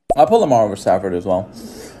 I pull Lamar over Stafford as well.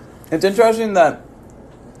 It's interesting that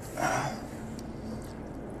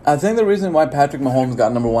I think the reason why Patrick Mahomes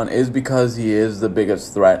got number one is because he is the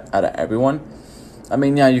biggest threat out of everyone. I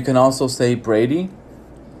mean, yeah, you can also say Brady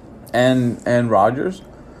and Rodgers.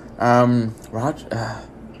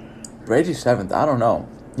 Brady's seventh. I don't know.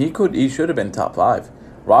 He should have been top 5.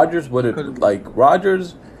 Rodgers would have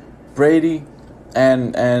Rodgers, Brady,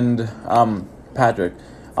 and Patrick.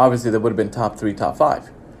 Obviously, they would have been top 3, top 5,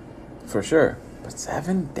 for sure. But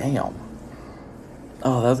 7, damn.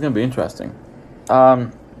 Oh, that's gonna be interesting.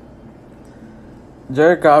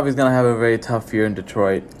 Jared Goff is gonna have a very tough year in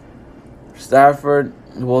Detroit. Stafford,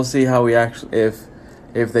 we'll see how he actually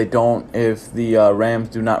if the Rams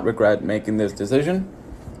do not regret making this decision.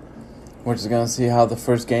 We're just gonna see how the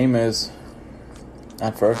first game is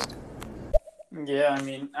at first. Yeah, I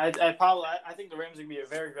mean, I think the Rams are gonna be a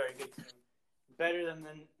very, very good team, better than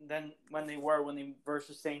when they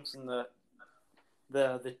versus Saints in the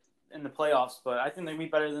playoffs. But I think they're gonna be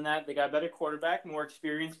better than that. They got a better quarterback, more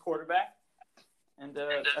experienced quarterback, and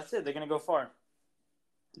that's it. They're gonna go far.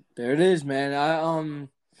 There it is, man.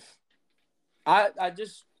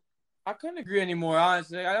 I couldn't agree anymore.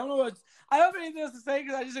 Honestly, I don't have anything else to say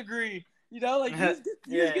because I just agree. You know, like you just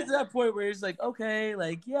get to that point where it's like, okay,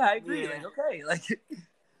 like yeah, I agree. Yeah. Like okay, like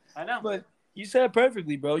I know. but you said it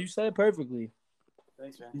perfectly, bro. You said it perfectly.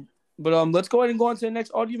 Thanks, man. But let's go ahead and go on to the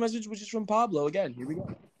next audio message, which is from Pablo. Again, here we go.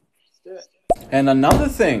 Let's do it. And another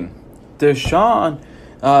thing, Deshaun,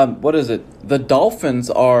 what is it? The Dolphins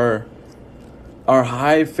are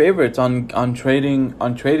high favorites on trading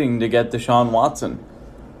to get Deshaun Watson.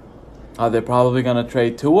 Are they probably gonna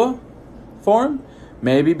trade Tua for him?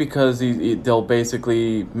 Maybe because they'll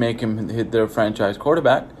basically make him hit their franchise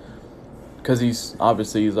quarterback. Because he's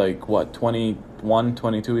like what 21,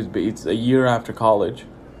 22. It's a year after college,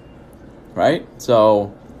 right?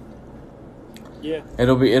 So yeah,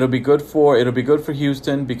 it'll be good for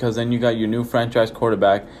Houston because then you got your new franchise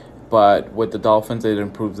quarterback. But with the Dolphins, it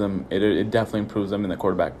improves them. It definitely improves them in the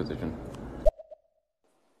quarterback position.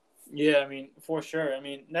 Yeah, I mean, for sure. I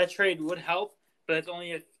mean, that trade would help, but it's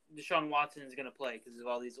only if Deshaun Watson is going to play because of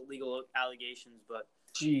all these illegal allegations. But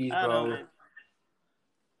Jeez, I don't bro. know, man.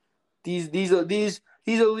 These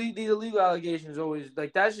illegal allegations always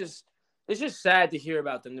like it's just sad to hear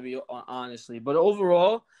about them, to be honestly. But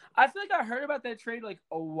overall, I feel like I heard about that trade like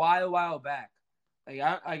a while back. Like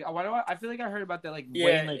I feel like I heard about that like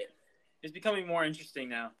Yeah, way, it's becoming more interesting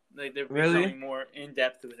now. Like they're Really? becoming more in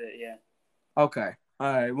depth with it. Yeah. Okay.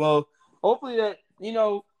 All right. Well, hopefully that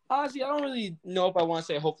honestly, I don't really know if I want to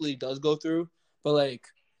say hopefully it does go through, but like,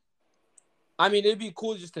 I mean, it'd be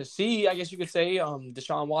cool just to see. I guess you could say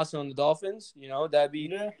Deshaun Watson on the Dolphins. You know, that'd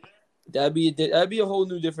be a whole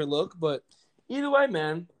new different look. But either way,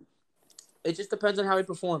 man, it just depends on how he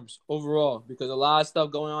performs overall because a lot of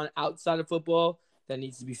stuff going on outside of football that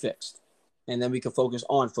needs to be fixed, and then we can focus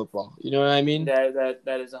on football. You know what I mean? That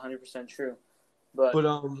is 100% true. But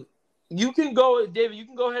you can go, David. You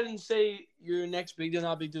can go ahead and say your next big deal,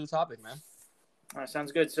 not big deal topic, man. All right,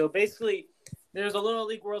 sounds good. So basically, there's a Little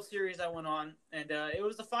League World Series that went on, and it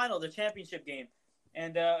was the final, the championship game.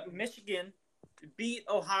 And Michigan beat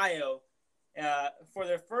Ohio for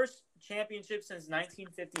their first championship since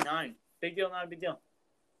 1959. Big deal, not a big deal.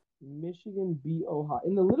 Michigan beat Ohio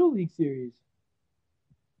in the Little League Series.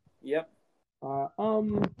 Yep.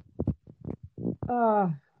 I'm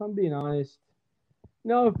being honest.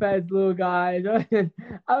 No offense, little guys. I'm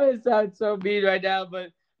gonna sound so mean right now,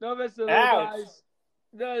 but no offense to little guys.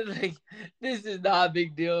 No, like this is not a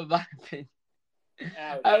big deal in my opinion.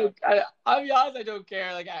 I'll be honest, I don't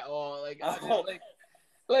care like at all. Like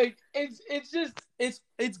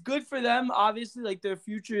it's good for them, obviously, like their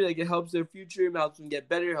future, like it helps their future, it helps them get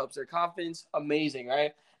better, helps their confidence. Amazing,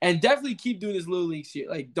 right? And definitely keep doing this little league shit.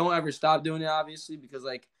 Like don't ever stop doing it, obviously, because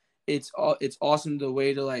like it's awesome the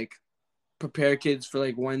way to like prepare kids for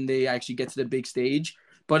like when they actually get to the big stage.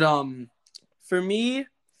 But for me,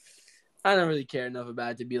 I don't really care enough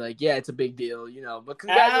about it to be like, yeah, it's a big deal, you know. But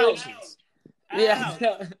congratulations. Ouch. Yeah.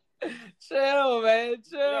 Chill, man.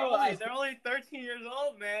 Chill. They're only 13 years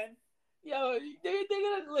old, man. Yo, they're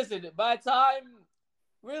gonna listen. By the time,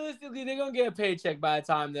 realistically, they're gonna get a paycheck by the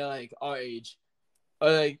time they're like our age, or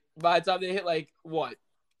like by the time they hit like what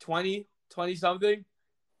 20 something,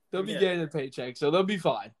 they'll be getting a paycheck, so they'll be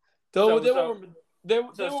fine. They won't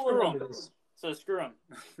remember this. So screw them.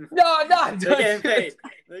 No, they're getting paid.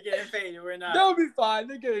 They're getting paid. We're not. They'll be fine.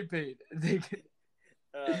 They're getting paid. It's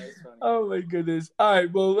funny. Oh my goodness! All right,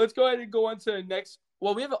 well, let's go ahead and go on to the next.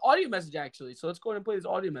 Well, we have an audio message actually, so let's go ahead and play this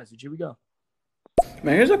audio message. Here we go.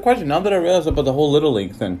 Man, here's a question. Now that I realize about the whole Little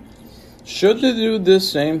League thing, should they do this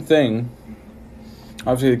same thing?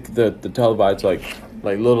 Obviously, the televised like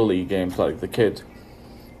Little League games, like the kids,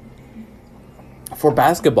 for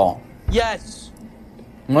basketball. Yes.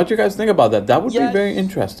 What do you guys think about that? That would be very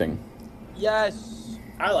interesting. Yes.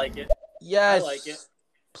 I like it. Yes. I like it.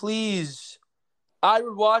 Please. I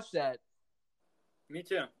would watch that. Me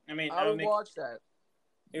too. I mean, I would watch that.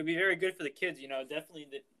 It would be very good for the kids, you know. Definitely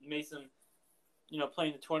that makes them, you know, play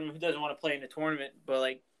in the tournament. Who doesn't want to play in the tournament? But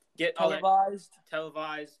like, get televised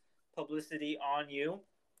publicity on you.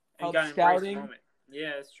 And help scouting.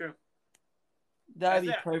 Yeah, that's true. That'd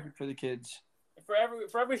be perfect for the kids.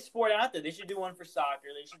 for every sport out there. They should do one for soccer.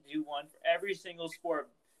 They should do one for every single sport.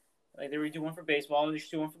 Like they would do one for baseball. They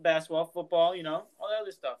should do one for basketball, football. You know, all that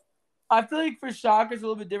other stuff. I feel like for soccer it's a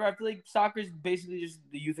little bit different. I feel like soccer is basically just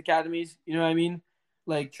the youth academies. You know what I mean?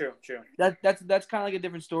 Like True. That's kind of like a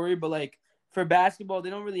different story. But like for basketball, they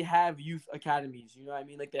don't really have youth academies. You know what I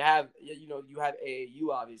mean? Like they have, you have AAU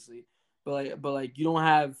obviously, but like you don't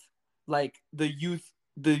have like the youth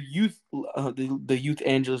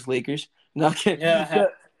Angeles Lakers. No, I'm kidding. Yeah.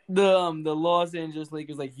 The Los Angeles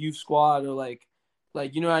Lakers like youth squad or like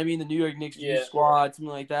you know what I mean? The New York Knicks youth squad,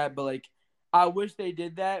 something like that. But like I wish they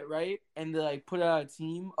did that, right? And they like put out a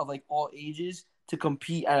team of like all ages to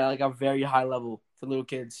compete at like a very high level for little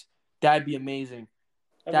kids. That'd be amazing.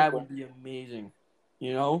 That would be amazing.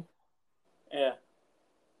 You know? Yeah.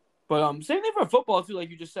 But same thing for football too, like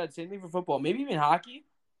you just said. Same thing for football. Maybe even hockey.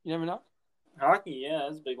 You never know. Hockey, yeah,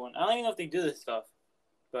 that's a big one. I don't even know if they do this stuff,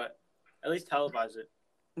 but at least televise it.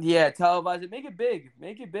 Yeah, televise it. Make it big.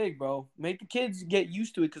 Make it big, bro. Make the kids get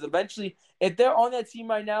used to it because eventually, if they're on that team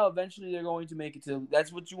right now, eventually they're going to make it to.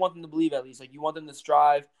 That's what you want them to believe, at least. Like you want them to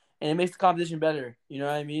strive, and it makes the competition better. You know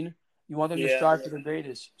what I mean? You want them to strive for the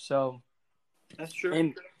greatest. So that's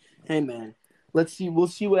true. Hey, man. Let's see. We'll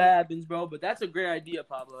see what happens, bro. But that's a great idea,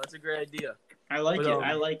 Pablo. That's a great idea. I like it.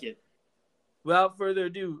 I like it. Without further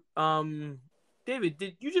ado,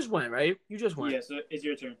 David, you just went, right? You just went. Yeah, so it's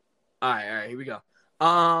your turn. All right, here we go.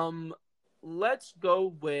 Let's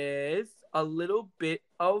go with a little bit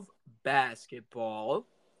of basketball.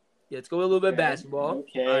 Yeah, let's go with a little bit of basketball.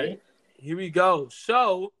 Okay. All right, here we go.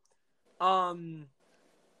 So, this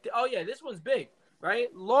one's big, right?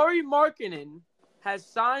 Lauri Markkanen has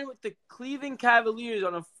signed with the Cleveland Cavaliers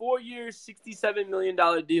on a 4-year, $67 million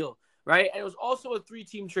deal, right? And it was also a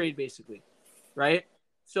 3-team trade, basically, right?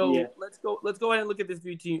 So let's go ahead and look at this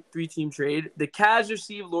three-team trade. The Cavs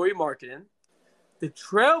receive Lauri Markkanen. The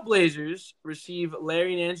Trailblazers receive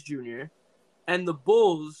Larry Nance Jr. And the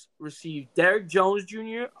Bulls receive Derrick Jones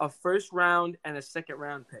Jr., a first-round and a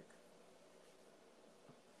second-round pick.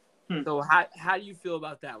 So how do you feel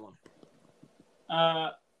about that one?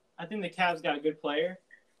 I think the Cavs got a good player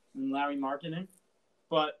in Lauri Markkanen.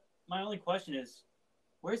 But my only question is,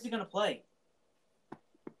 where's he going to play?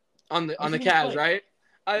 On the Cavs, right?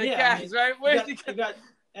 Cavs, right? Where's he you got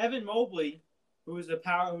Evan Mobley, who's a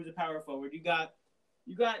power forward. You got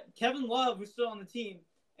Kevin Love, who's still on the team,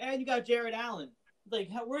 and you got Jared Allen. Like,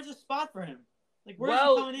 where's the spot for him? Like, where's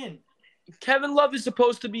he coming in? Kevin Love is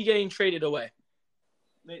supposed to be getting traded away.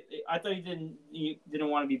 I thought he didn't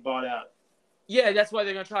want to be bought out. Yeah, that's why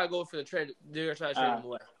they're gonna try to go for the trade. They're gonna try to trade him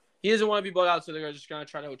away. He doesn't want to be bought out, so they're just gonna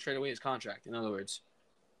try to trade away his contract. In other words.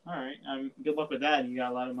 All right. Good luck with that. You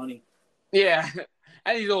got a lot of money. Yeah,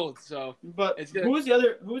 and he's old, so. But who's the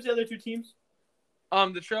other two teams?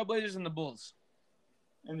 The Trailblazers and the Bulls.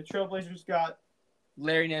 And the Trailblazers got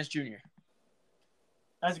Larry Nance Jr.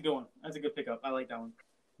 That's a good one. That's a good pickup. I like that one.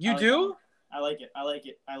 You do? I like it.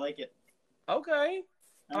 Okay.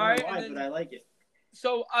 I don't know why, but I like it.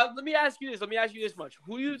 So let me ask you this much: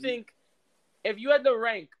 who do you think, if you had to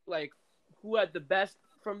rank, like, who had the best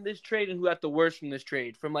from this trade and who had the worst from this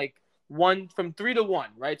trade, from 3 to 1,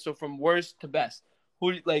 right? So from worst to best,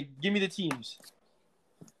 give me the teams.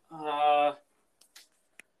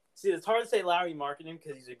 See, it's hard to say Lauri Markkanen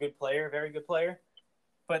because he's a good player, very good player.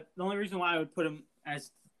 But the only reason why I would put him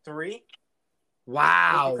as 3.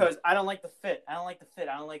 Wow. Is because I don't like the fit. I don't like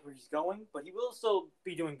where he's going, but he will still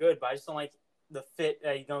be doing good. But I just don't like the fit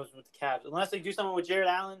that he goes with the Cavs. Unless they do something with Jared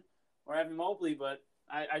Allen or Evan Mobley, but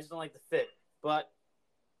I just don't like the fit. But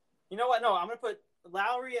you know what? No, I'm going to put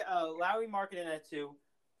Lauri Markkanen at 2,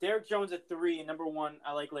 Derrick Jones at 3, and number 1,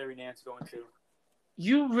 I like Larry Nance going 2.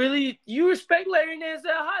 You respect Larry Nance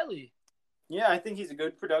that highly? Yeah, I think he's a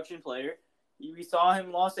good production player. We saw him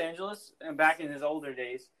in Los Angeles and back in his older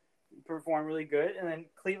days. He performed really good. And then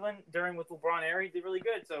Cleveland, with LeBron era, he did really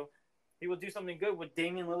good. So he will do something good with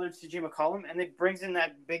Damian Lillard, C.J. McCollum, and it brings in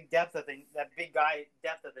that big depth that big guy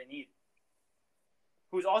depth that they need.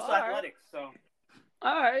 Who's also athletic. So.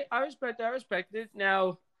 All right, I respect it.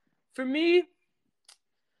 Now, for me,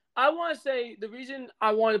 I want to say the reason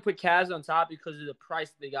I wanted to put Cavs on top because of the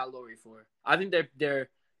price that they got Lauri for. I think they're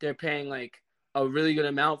paying like a really good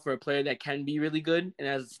amount for a player that can be really good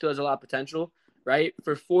and still has a lot of potential, right?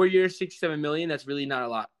 For 4 years, $67 million, that's really not a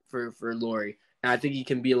lot for Lauri. And I think he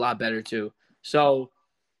can be a lot better too. So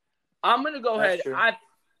I'm gonna go ahead. True.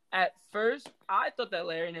 At first I thought that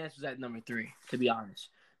Larry Nance was at number 3, to be honest.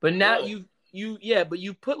 But now you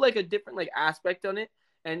put like a different like aspect on it.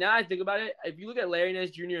 And now I think about it, if you look at Larry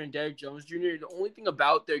Nance Jr. and Derrick Jones Jr., the only thing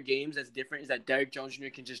about their games that's different is that Derrick Jones Jr.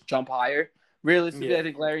 can just jump higher, Realistically, Yeah. I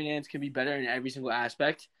think Larry Nance can be better in every single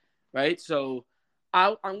aspect, right? So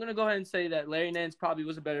I'm gonna go ahead and say that Larry Nance probably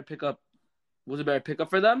was a better pickup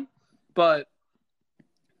for them, but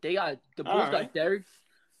the Bulls All right. got Derrick.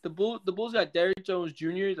 The Bulls got Derrick Jones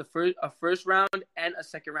Jr. A first round and a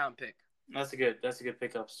second round pick. That's a good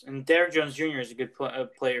pickups. And Derrick Jones Jr. is a good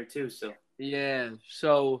player too. So Yeah,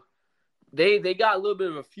 so they got a little bit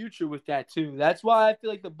of a future with that too. That's why I feel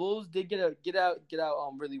like the Bulls did get out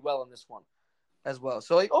really well in this one as well.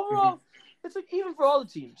 So like overall, it's like even for all the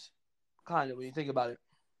teams, kind of when you think about it.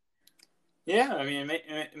 yeah, I mean,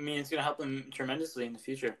 it's gonna help them tremendously in the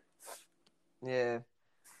future. Yeah,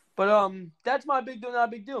 but that's my big deal,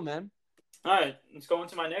 not big deal, man. All right, let's go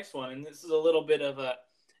into my next one, and this is a little bit of a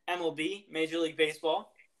MLB, Major League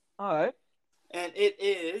Baseball, All right, and it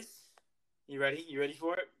is. You ready? You ready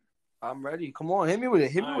for it? I'm ready. Come on, hit me with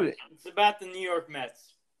it. Hit me All with right. it. It's about the New York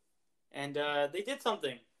Mets, and they did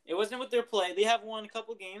something. It wasn't with their play. They have won a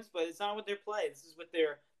couple games, but it's not with their play. This is with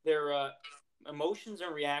their emotions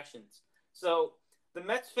and reactions. So the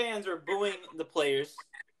Mets fans are booing the players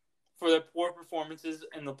for their poor performances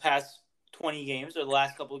in the past 20 games or the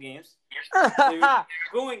last couple of games. They were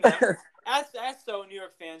booing them. As so, New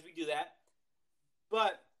York fans, we do that.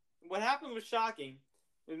 But what happened was shocking.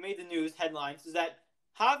 We made the news headlines. Is that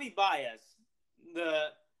Javi Baez,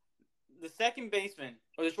 the second baseman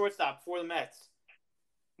or the shortstop for the Mets,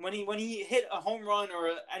 when he hit a home run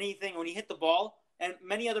or anything, when he hit the ball, and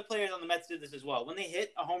many other players on the Mets did this as well. When they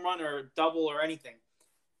hit a home run or a double or anything,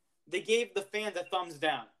 they gave the fans a thumbs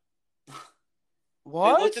down.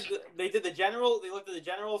 What? They looked at the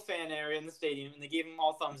general fan area in the stadium, and they gave them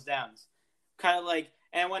all thumbs downs. Kind of like,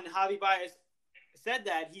 and when Javi Baez said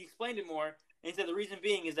that, he explained it more, and he said the reason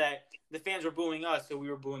being is that the fans were booing us, so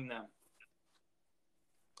we were booing them.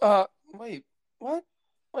 Wait, what?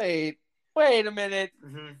 Wait a minute.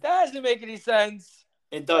 Mm-hmm. That doesn't make any sense.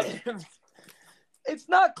 It doesn't. It's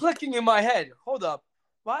not clicking in my head. Hold up.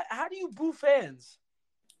 Why? How do you boo fans?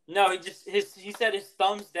 No, he said his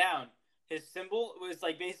thumbs down. His symbol was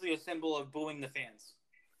like basically a symbol of booing the fans.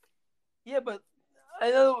 Yeah, but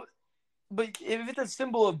I know. But if it's a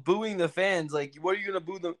symbol of booing the fans, like, what are you gonna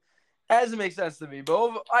boo them? That doesn't make sense to me.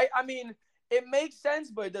 But I mean, it makes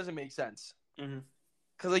sense, but it doesn't make sense. Mm-hmm.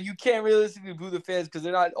 Because like you can't realistically boo the fans because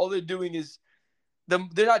they're not. All they're doing is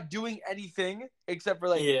they're not doing anything except for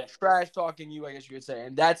like trash talking you, I guess you could say,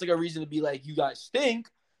 and that's like a reason to be like, you guys stink.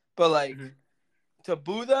 But like to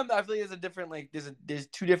boo them, I feel like there's a different like there's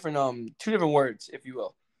two different words, if you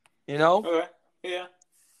will, you know. Okay. Yeah.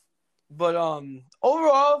 But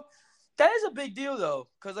overall, that is a big deal though,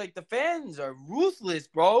 because like the fans are ruthless,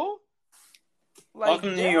 bro. Like, welcome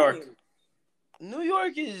to New York. New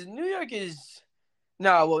York is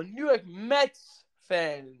no, well, New York Mets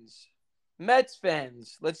fans.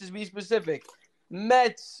 Let's just be specific.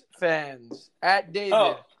 Mets fans at David.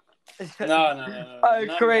 Oh. No. Are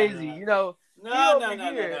crazy. No. You know.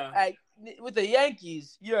 No. With the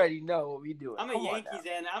Yankees, you already know what we do. I'm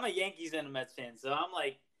a Yankees and a Mets fan, so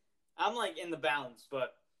I'm like in the balance,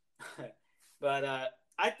 but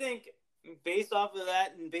I think based off of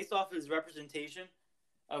that and based off of his representation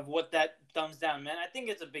of what that thumbs down meant, I think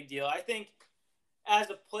it's a big deal. I think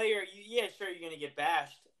as a player, sure, you're gonna get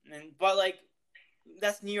bashed, but like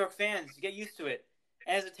that's New York fans. You get used to it.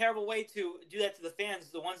 And it's a terrible way to do that to the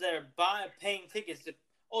fans, the ones that are paying tickets to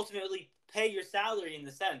ultimately pay your salary in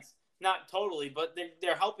the sense. Not totally, but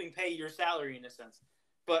they're helping pay your salary in a sense.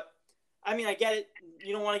 But I mean, I get it.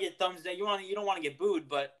 You don't want to get thumbs down. You don't want to get booed.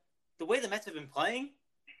 But the way the Mets have been playing,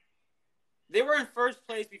 they were in first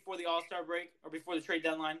place before the All-Star break or before the trade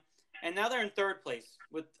deadline, and now they're in third place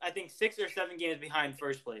with I think 6 or 7 games behind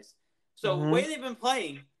first place. So the way they've been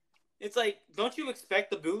playing, it's like, don't you expect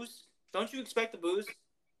the boos?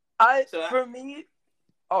 For me.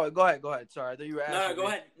 Oh, go ahead. Sorry, I thought you were asking. No, go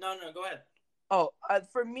ahead. No, go ahead. Oh,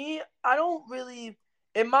 for me, I don't really,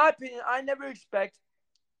 in my opinion, I never expect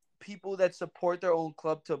people that support their own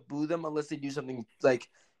club to boo them unless they do something like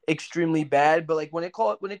extremely bad. But like when it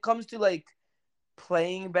comes to like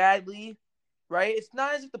playing badly, right? It's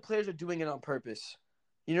not as if the players are doing it on purpose.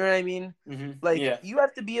 You know what I mean? Mm-hmm. Like you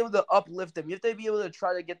have to be able to uplift them. You have to be able to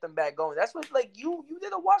try to get them back going. That's what like you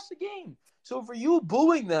did to watch the game. So for you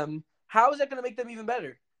booing them, how is that going to make them even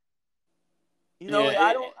better? You know,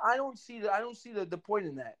 I don't see the point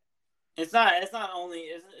in that. It's not only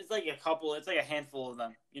it's like a couple. It's like a handful of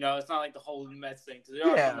them. You know, it's not like the whole Mets thing. So there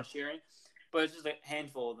are some cheering, but it's just a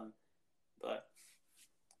handful of them.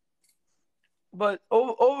 But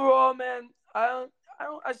overall, man, I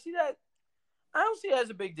see that. I don't see it as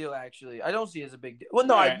a big deal. Actually, I don't see it as a big deal. Well,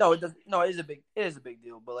 no, it doesn't. No, it is a big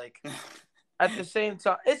deal. But like, at the same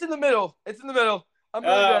time. It's in the middle. It's in the middle. I'm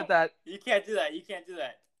really good at that. You can't do that. You can't do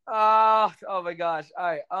that. Oh my gosh.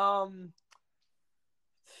 All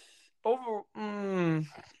right.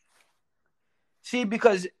 See,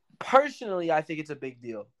 because personally, I think it's a big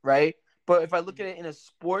deal, right? But if I look at it in a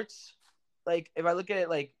sports, like if I look at it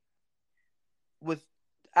like with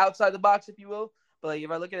outside the box, if you will, but like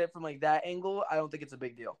if I look at it from like that angle, I don't think it's a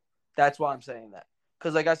big deal. That's why I'm saying that.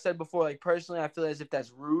 Because like I said before, like personally, I feel as if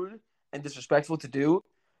that's rude and disrespectful to do.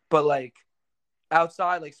 But like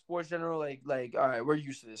outside, like sports general, like all right, we're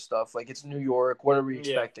used to this stuff. Like it's New York. What are we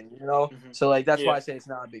expecting? You know. Mm-hmm. So like that's why I say it's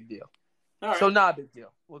not a big deal. All right. So not a big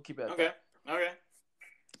deal. We'll keep it. Okay. Okay.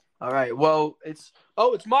 All right. Well, it's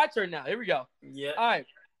my turn now. Here we go. Yeah. All right.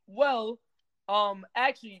 Well,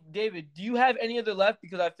 actually, David, do you have any other left?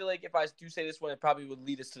 Because I feel like if I do say this one, it probably would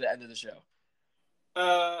lead us to the end of the show.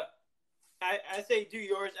 I say do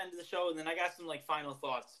yours, end of the show, and then I got some like final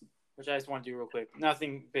thoughts, which I just want to do real quick.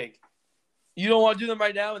 Nothing big. You don't want to do them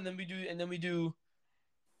right now, and then we do. No, you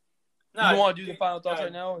don't want to do the final thoughts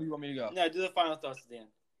right now, or you want me to go? No, do the final thoughts at the end.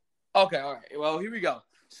 Okay, all right. Well, here we go.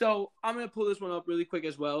 So I'm gonna pull this one up really quick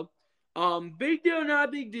as well. Big deal,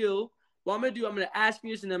 not big deal. What I'm gonna ask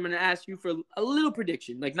you this, and I'm gonna ask you for a little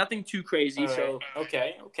prediction, like nothing too crazy. Right. So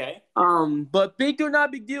okay. But big deal,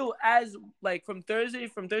 not big deal. As like from Thursday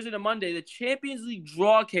to Monday, the Champions League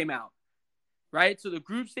draw came out, right? So the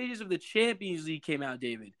group stages of the Champions League came out,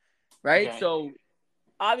 David, right? Okay. So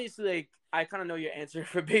obviously, like I kind of know your answer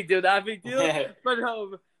for big deal, not big deal, but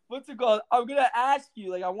what's it called? I'm gonna ask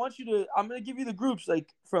you, like, I'm gonna give you the groups,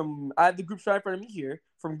 like I have the groups right in front of me here,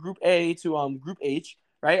 from Group A to Group H.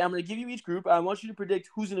 Right, I'm gonna give you each group. I want you to predict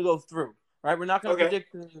who's gonna go through. Right, we're not gonna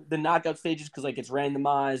predict the knockout stages because like it's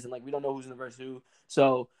randomized and like we don't know who's in the verse who.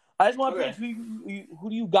 So I just want to predict who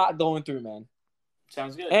do you got going through, man.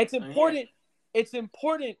 Sounds good. And it's important. It's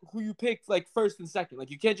important who you pick like first and second.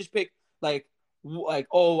 Like you can't just pick like I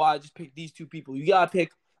just picked these two people. You gotta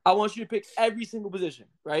pick. I want you to pick every single position,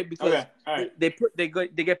 right? Because they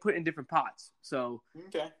get put in different pots. So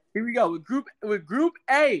here we go with Group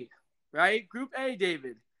A. Right? Group A,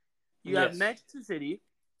 David. You have Manchester City,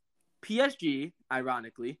 PSG,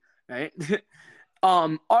 ironically, right?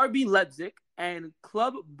 RB Leipzig, and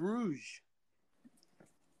Club Bruges.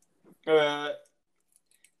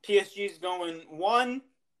 PSG's going 1.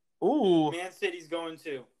 Ooh. Man City's going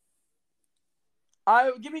 2.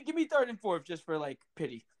 Give me third and fourth just for like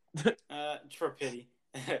pity. For pity.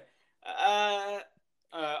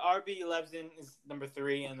 RB Leipzig is number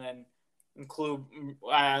 3, and then Club,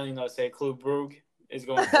 I don't even know how to say Club Brugge is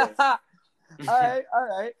going forward. All right,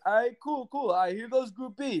 cool. All right, here goes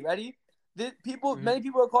Group B. Ready? Many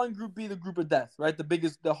people are calling Group B the group of death, right?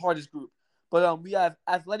 The hardest group. But we have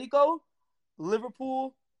Atletico,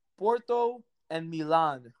 Liverpool, Porto, and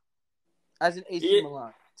Milan. As in AC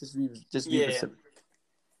Milan. Just be specific.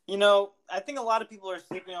 You know, I think a lot of people are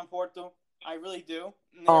sleeping on Porto. I really do.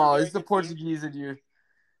 It's the Portuguese in you.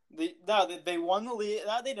 They won the league.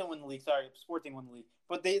 No, they didn't win the league. Sorry, Sporting won the league.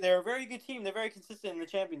 But they're a very good team. They're very consistent in the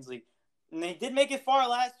Champions League. And they did make it far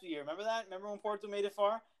last year. Remember that? Remember when Porto made it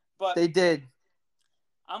far? But they did.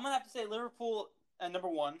 I'm going to have to say Liverpool at number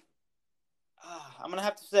 1. I'm going to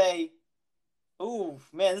have to say, ooh,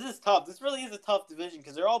 man, this is tough. This really is a tough division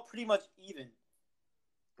because they're all pretty much even.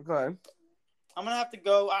 Okay. I'm going to have to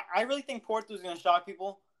go. I really think Porto is going to shock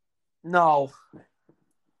people. No.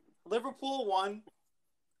 Liverpool 1.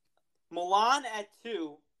 Milan at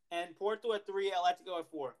 2, and Porto at 3, Atletico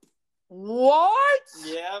at 4. What?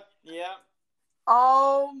 Yep.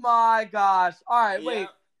 Oh my gosh. All right, wait.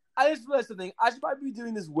 I just realized something. I should probably be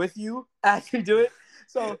doing this with you as you do it.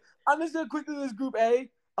 So I'm just gonna quickly do this Group A.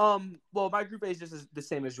 Well, my Group A is just the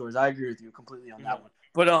same as yours. I agree with you completely on that one.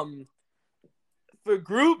 But for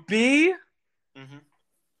Group B,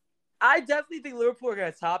 I definitely think Liverpool are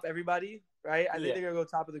gonna top everybody, right? I think they're gonna go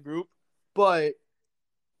top of the group. But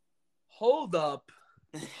hold up.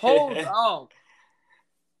 I'm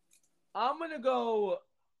going to go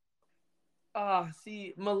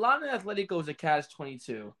Milan and Atletico is a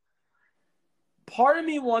catch-22. Part of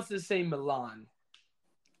me wants to say Milan.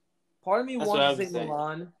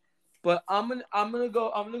 Milan. But I'm gonna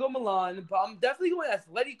go Milan, but I'm definitely going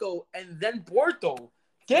Atletico and then Porto.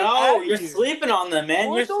 You're sleeping on them, man.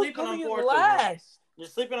 Porto's you're sleeping on Porto. Last. You're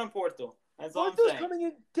sleeping on Porto. That's all I'm Porto's saying. coming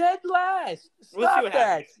in dead last. We'll see what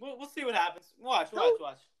happens. We'll see what happens. Watch.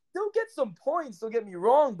 They'll get some points, don't get me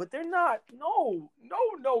wrong, but they're not. No.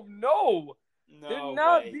 They're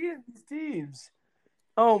not beating these teams.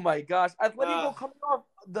 Oh, my gosh. Atletico coming off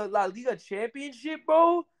the La Liga championship,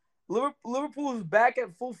 bro. Liverpool is back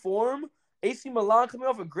at full form. AC Milan coming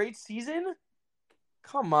off a great season.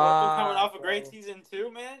 Come Porto on. coming off a bro. great season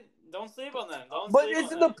too, man. Don't sleep on them. But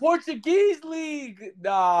it's in the Portuguese league.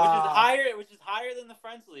 Nah. Which is higher than the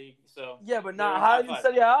French league. So Yeah, but they're not in higher top than five.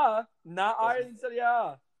 Serie A. Not higher than Serie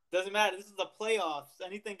A. Doesn't matter. This is the playoffs.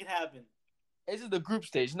 Anything can happen. This is the group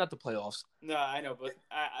stage, not the playoffs. No, I know, but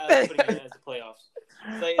I'm putting it as the playoffs.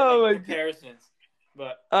 It's like, Oh my comparisons.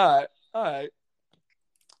 But All right.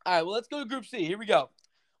 Well, let's go to Group C. Here we go.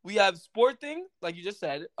 We have Sporting, like you just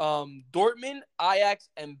said, Dortmund, Ajax,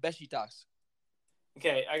 and Besiktas.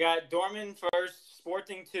 okay, I got Dortmund first,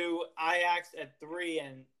 Sporting 2, Ajax at 3,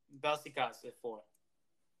 and Besiktas at 4.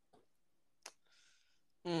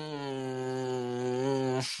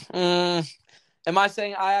 Am I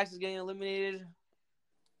saying Ajax is getting eliminated?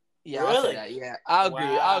 Yeah, I'll say Really? that. Yeah, I'll agree.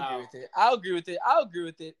 Wow. I'll agree with it. I'll agree with it. I'll agree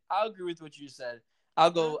with it. I'll agree with what you said.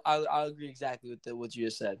 I'll agree exactly with what you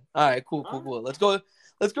just said. All right, cool. Let's go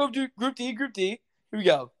to Group D. Here we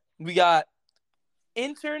go. We got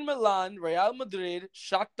Inter Milan, Real Madrid,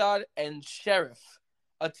 Shakhtar, and Sheriff.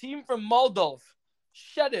 A team from Moldova.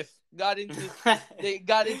 Sheriff got into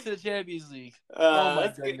the Champions League. Oh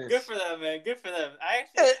my goodness. Good for them, man. Good for them.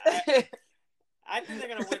 I think they're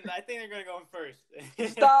gonna win. I think they're gonna go in first.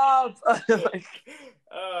 Stop.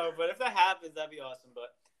 But if that happens, that'd be awesome.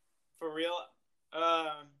 But for real,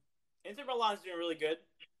 Inter Milan's doing really good.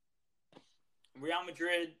 Real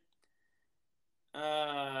Madrid.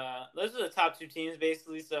 Those are the top 2 teams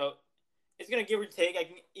basically. So it's gonna give or take. I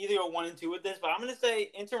can either go 1 and 2 with this, but I'm gonna say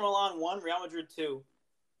Inter Milan 1, Real Madrid 2,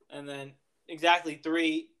 and then exactly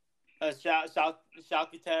 3.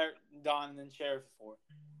 Schalke, Don, and then Sheriff 4.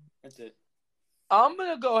 That's it. I'm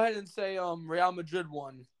gonna go ahead and say Real Madrid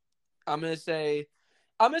 1. I'm gonna say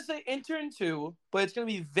Inter in 2, but it's gonna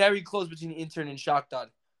be very close between Inter and Shakhtar.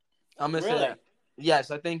 I'm gonna say that.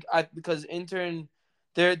 Yes, I think because Inter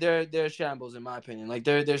they're shambles in my opinion. Like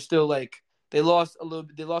they're still like they lost a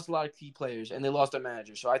lot of key players and they lost their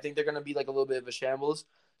manager. So I think they're gonna be like a little bit of a shambles.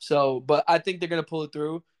 So, but I think they're gonna pull it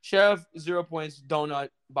through. Sheriff 0 points, donut,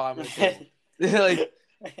 bottom of the table. Like.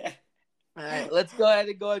 All right, let's go ahead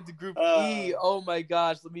and go into Group E. Oh my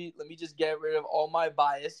gosh, let me just get rid of all my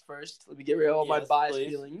bias first. Let me get rid of all my bias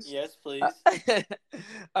feelings. Yes, please. All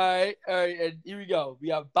right, and here we go. We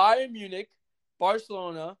have Bayern Munich,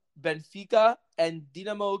 Barcelona, Benfica, and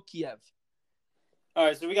Dynamo Kiev. All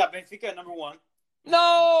right, so we got Benfica at number 1.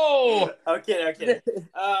 No. Okay.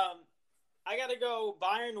 I gotta go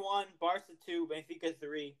Bayern 1, Barca 2, Benfica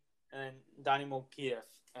 3, and Dynamo Kiev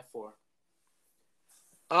at 4.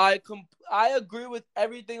 I agree with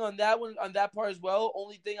everything on that part as well.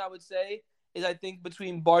 Only thing I would say is I think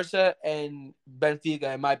between Barca and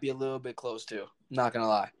Benfica, it might be a little bit close too. Not gonna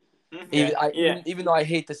lie. Even though I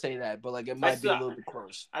hate to say that, but like it might be a little bit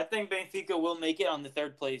close. I think Benfica will make it on the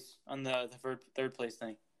third place on the third place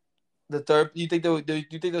thing. The third? You think they'll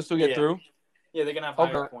still get through? Yeah, they're gonna have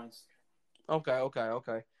higher points. Okay.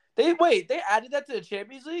 They added that to the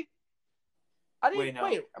Champions League. Wait.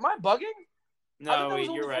 Am I bugging? No,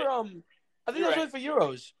 you're right. I think that was only for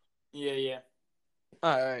Euros. Yeah.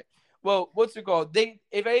 All right. Well, what's it called?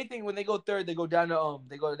 If anything, when they go third, they go down to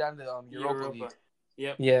Europa League.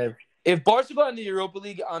 Yep. Yeah. If Barca go in the Europa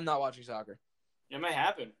League, I'm not watching soccer. It might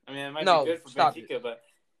happen. I mean, it might be good for Benfica, but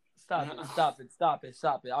stop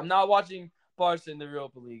it. I'm not watching Barca in the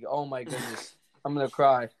Europa League. Oh my goodness, I'm gonna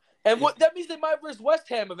cry. And what that means they might versus West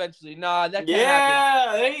Ham eventually. Nah, that can't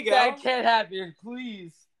happen. Yeah, there you go. That can't happen.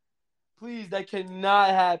 Please, that cannot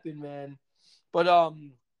happen, man. But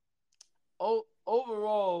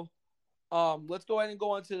overall, let's go ahead and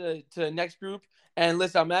go on to the next group. And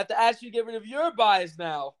listen, I'm gonna have to ask you to get rid of your bias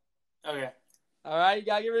now. Okay. All right, you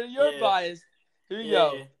gotta get rid of your bias. Here we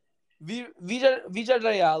go.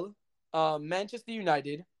 Villarreal, Manchester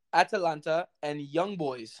United, Atalanta, and Young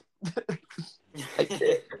Boys.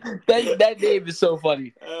 that name is so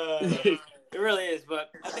funny. It really is,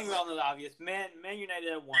 but I think we all know the obvious. Man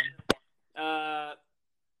United at 1.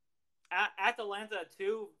 Atalanta at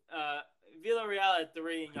 2. Villarreal at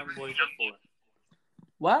 3, and Young Boys at 4.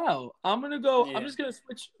 Wow, I'm gonna go. Yeah. I'm just gonna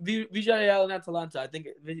switch Villarreal and Atalanta. I think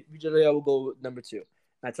Villarreal will go number 2.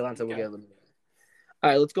 Atalanta will get eliminated. All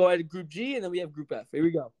right, let's go ahead to Group G, and then we have Group F. Here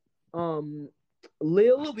we go.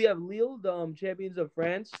 Lille, we have Lille, the champions of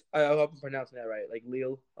France. I hope I'm pronouncing that right, like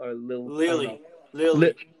Lille or Lille. Lily.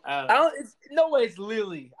 No way, it's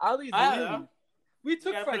Lily. I don't think it's Lily. We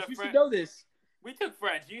took French. You should know this. We took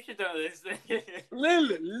French. You should know this.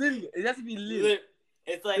 Lille. It has to be Lille.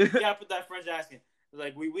 It's like you gotta put that French accent. It's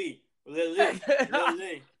like oui. Lille. There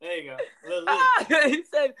you go. Lille. He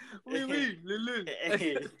said oui. Lille.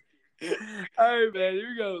 All right, man. Here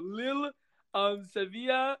we go. Lille,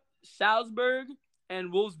 Sevilla, Salzburg,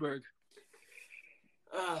 and Wolfsburg.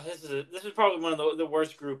 This is probably one of the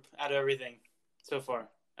worst group out of everything so far.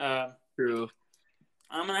 True.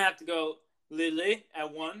 I'm gonna have to go Lille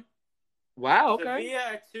at 1. Wow. Okay.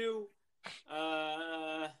 Sevilla at 2.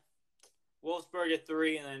 Wolfsburg at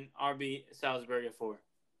 3, and then RB Salzburg at 4.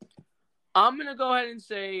 I'm gonna go ahead and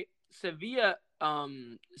say Sevilla.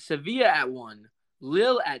 Sevilla at 1,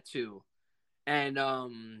 Lille at 2, and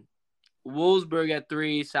Wolfsburg at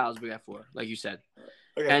 3, Salzburg at 4, like you said.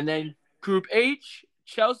 Okay. And then Group H: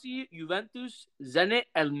 Chelsea, Juventus, Zenit,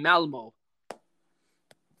 and Malmo.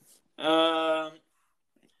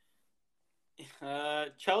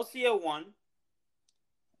 Chelsea at 1.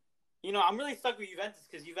 I'm really stuck with Juventus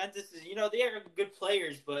because Juventus is, they are good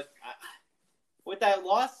players, but with that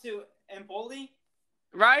loss to Empoli,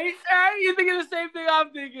 Right? You're thinking the same thing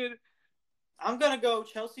I'm thinking. I'm gonna go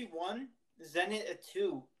Chelsea 1, Zenit at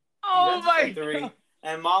 2, Oh Juventus my at 3, God.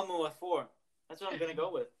 and Malmo at 4. That's what I'm gonna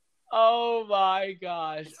go with. Oh my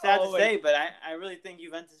gosh. It's sad to say, but I really think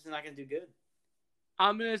Juventus is not gonna do good.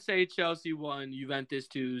 I'm gonna say Chelsea 1, Juventus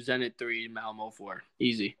 2, Zenit 3, Malmo 4.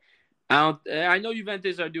 Easy. I know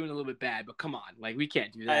Juventus are doing a little bit bad, but come on, like we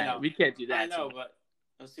can't do that. I know. We can't do that. I know, but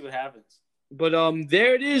let's see what happens. But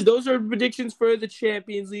there it is. Those are predictions for the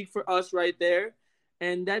Champions League for us right there,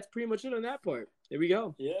 and that's pretty much it on that part. There we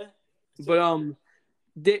go. Yeah. But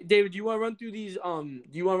David, do you want to run through these? Do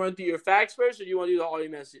you want to run through your facts first, or do you want to do the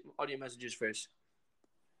audio messages first?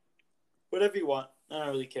 Whatever you want. I don't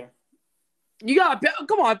really care. You got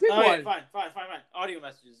come on, pick one. Fine. Audio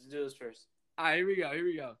messages. Let's do this first. All right, here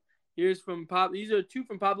we go. Here's from Pop. These are 2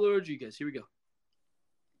 from Pablo Rodriguez. Here we go.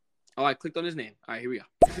 Oh, I clicked on his name. All right, here we go.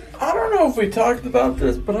 I don't know if we talked about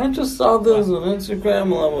this, but I just saw this on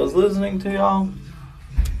Instagram while I was listening to y'all.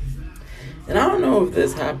 And I don't know if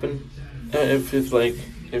this happened, if you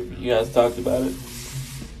guys talked about it.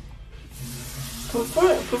 But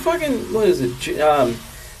fucking, what is it?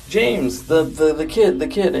 James, the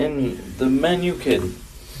kid in the Man U kid.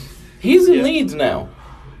 He's in Leeds now.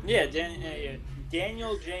 Yeah,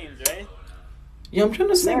 Daniel James, right? Yeah, I'm trying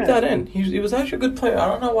to sink that in. He was actually a good player. I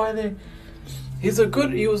don't know why they. He was a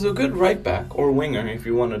good right back or winger if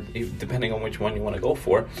you want to, depending on which one you want to go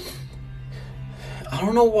for. I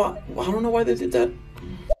don't know why they did that.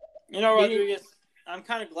 Rodriguez, I'm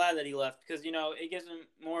kind of glad that he left because it gives him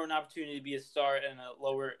more of an opportunity to be a star in a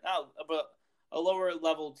lower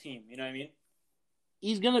level team. You know what I mean?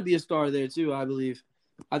 He's gonna be a star there too, I believe.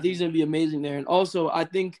 I think he's gonna be amazing there, and also I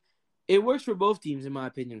think it works for both teams in my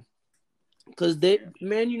opinion, because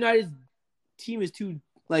Man United's team is too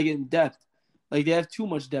in depth. Like they have too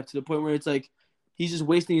much depth to the point where it's like he's just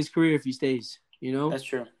wasting his career if he stays. That's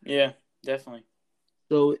true. Yeah, definitely.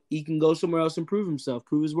 So he can go somewhere else and prove himself,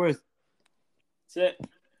 prove his worth. That's it.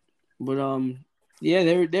 But yeah,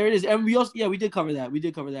 there it is. And we did cover that. We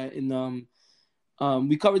did cover that in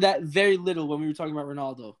we covered that very little when we were talking about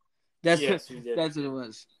Ronaldo. Yes, we did. That's what it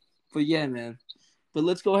was. But yeah, man. But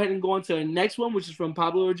let's go ahead and go on to the next one, which is from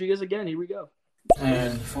Pablo Rodriguez again. Here we go.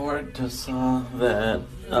 And Ford just saw that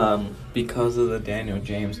because of the Daniel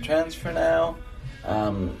James transfer now,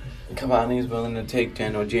 Cavani's willing to take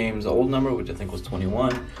Daniel James' old number, which I think was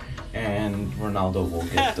 21, and Ronaldo will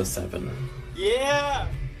get the 7. Yeah!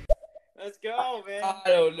 Let's go, man. I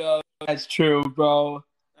don't know. That's true, bro.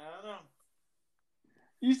 I don't know.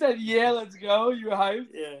 You said, yeah, let's go. You were hyped?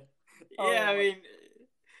 Yeah. Oh, Yeah, I mean,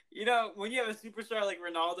 when you have a superstar like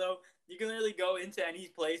Ronaldo, you can literally go into any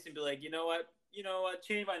place and be like, you know what,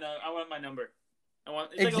 change my number. I want my number.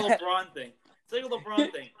 It's like a LeBron thing.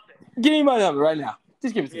 Give me my number right now.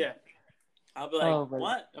 Just give it to me. Yeah. I'll be like,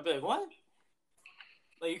 what? I'll be like, what?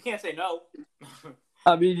 Like, you can't say no.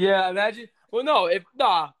 I mean, yeah, imagine. Well, no,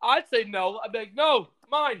 I'd say no. I'd be like, no,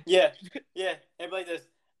 mine. Yeah. It'd be like this.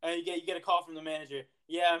 You get a call from the manager.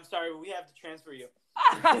 Yeah, I'm sorry, but we have to transfer you.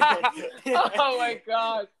 Oh, my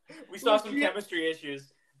God. We saw some chemistry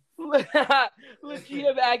issues.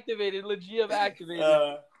 Legit activated. Yeah, actually.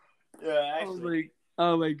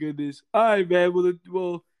 Oh my goodness. All right, man.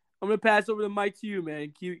 Well, I'm gonna pass over the mic to you,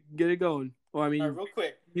 man. Get it going. Or real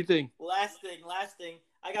quick. You think? Last thing.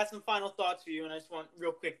 I got some final thoughts for you, and I just want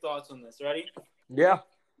real quick thoughts on this. Ready? Yeah.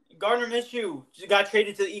 Gardner Minshew got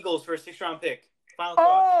traded to the Eagles for a 6th-round pick. Final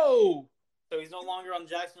thoughts. Oh. So he's no longer on the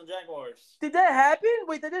Jacksonville Jaguars. Did that happen?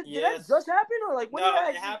 Wait, did that just happen, or what? No,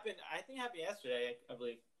 it happened. I think it happened yesterday. I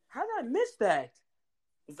believe. How did I miss that?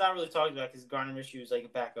 It's not really talked about because Gardner Minshew is like a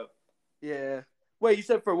backup. Yeah. Wait, you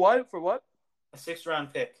said for what? For what? A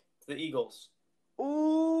 6th-round pick to the Eagles.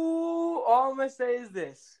 Ooh, all I'm gonna say is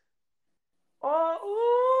this.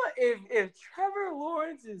 If Trevor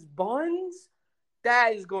Lawrence is buns,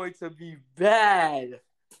 that is going to be bad.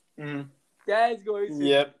 Mm-hmm. That's going to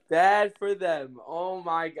Yep. be bad for them. Oh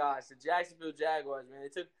my gosh, the Jacksonville Jaguars, man.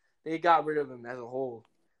 They got rid of him as a whole.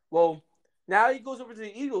 Well, now he goes over to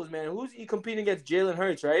the Eagles, man. Who's he competing against? Jalen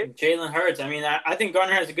Hurts, right? Jalen Hurts. I mean, I think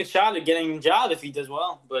Gardner has a good shot at getting a job if he does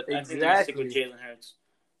well, but I think they're going to stick with Jalen Hurts.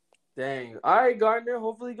 Dang. All right, Gardner.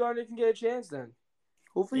 Hopefully Gardner can get a chance then.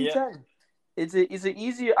 Hopefully he can. It's an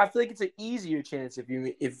easier. I feel like it's an easier chance if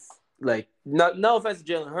no offense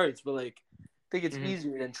to Jalen Hurts, but like I think it's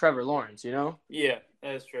easier than Trevor Lawrence. You know? Yeah,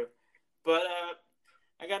 that is true. But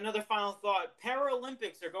I got another final thought.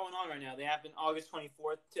 Paralympics are going on right now. They happen August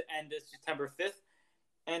 24th to end September 5th,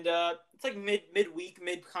 and it's like midweek,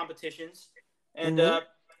 mid competitions, and I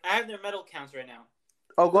have their medal counts right now.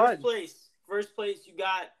 Oh, go ahead. First place, you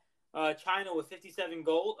got China with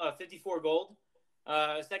 54 gold.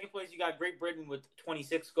 Second place, you got Great Britain with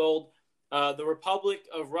 26 gold. The Republic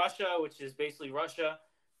of Russia, which is basically Russia,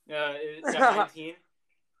 got 19.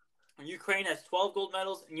 Ukraine has 12 gold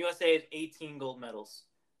medals, and USA has 18 gold medals.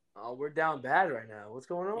 Oh, we're down bad right now. What's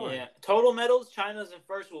going on? Yeah. Total medals, China's in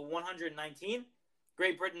first with 119.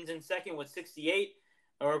 Great Britain's in second with 68.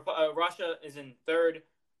 Russia is in third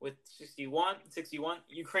with 61.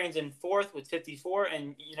 Ukraine's in fourth with 54.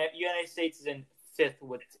 And United States is in fifth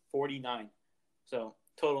with 49. So,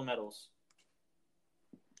 total medals.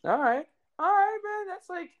 All right, man. That's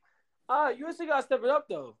like, USA gotta step it up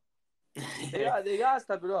though. They gotta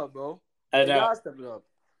step it up, bro. They gotta step it up.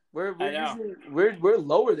 We're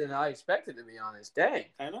lower than I expected, to be honest. Dang.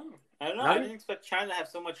 I know. I didn't expect China to have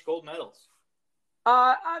so much gold medals.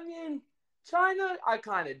 I mean, China, I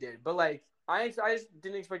kind of did, but like, I just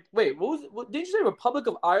didn't expect. Wait, what did you say? Republic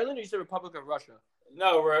of Ireland, or you say Republic of Russia?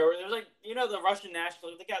 No, there's like the Russian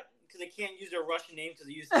national. They got because they can't use their Russian name because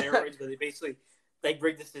they use steroids, but they basically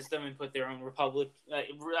rig the system and put their own republic. I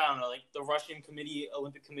don't know, like the Russian committee,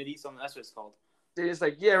 Olympic committee, something. That's what it's called. They're just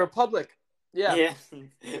like, Republic. Yeah.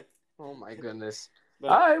 Yeah. Oh my goodness. But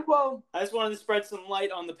all right, well, I just wanted to spread some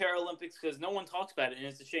light on the Paralympics because no one talks about it, and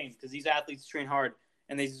it's a shame because these athletes train hard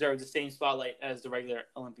and they deserve the same spotlight as the regular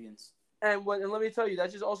Olympians. And let me tell you,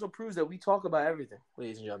 that just also proves that we talk about everything,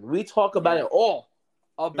 ladies and gentlemen. We talk about it all.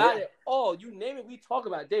 It all. You name it, we talk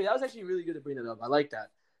about it. Dave, that was actually really good to bring it up. I like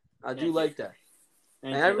that. I do like that.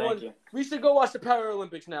 Thank and everyone, we should go watch the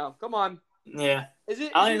Paralympics now. Come on. Yeah.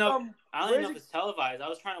 I don't know if it's televised. I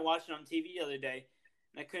was trying to watch it on TV the other day,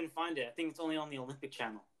 and I couldn't find it. I think it's only on the Olympic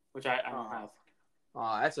channel, which I don't have.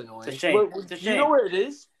 Oh, that's annoying. It's a shame. Do you know where it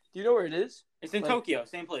is? It's in Tokyo,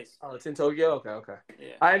 same place. Oh, it's in Tokyo? Okay.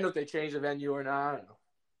 Yeah. I didn't know if they changed the venue or not. I don't know.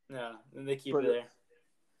 No, then they keep it there.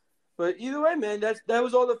 But either way, man, that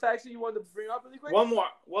was all the facts that you wanted to bring up really quick? One more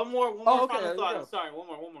final thought. Go. Sorry, one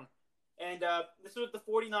more. And this is with the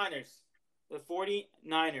 49ers. The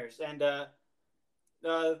 49ers. And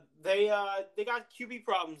they got QB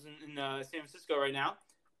problems in San Francisco right now.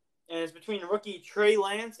 And it's between rookie Trey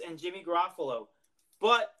Lance and Jimmy Garoppolo.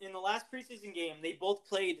 But in the last preseason game, they both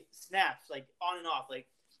played snaps, like on and off. Like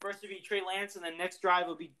first it'll be Trey Lance, and then next drive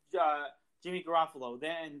will be Jimmy Garoppolo.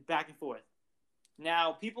 Then back and forth.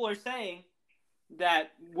 Now people are saying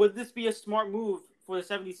that would this be a smart move for the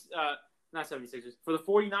 76ers, for the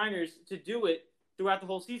 49ers to do it throughout the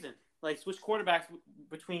whole season, like switch quarterbacks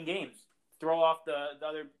between games, throw off the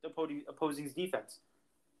other opposing's defense.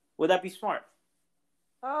 Would that be smart?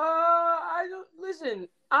 I don't listen.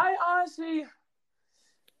 I honestly.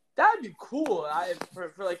 That'd be cool.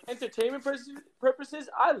 For like entertainment purposes,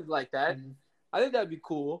 I would like that. Mm-hmm. I think that'd be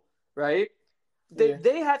cool, right?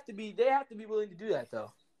 They have to be willing to do that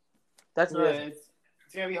though. That's what it's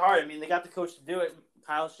gonna be hard. I mean, they got the coach to do it,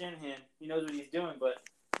 Kyle Shanahan. He knows what he's doing, but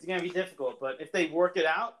it's gonna be difficult. But if they work it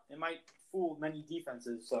out, it might fool many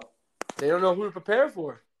defenses. So they don't know who to prepare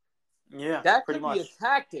for. Yeah, that could be a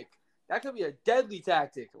tactic. That could be a deadly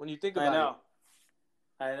tactic when you think about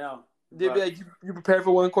it. I know. They'd be like, you prepare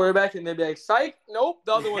for one quarterback, and they'd be like, psych, nope,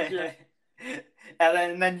 the other one's here.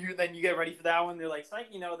 and then you get ready for that one. They're like,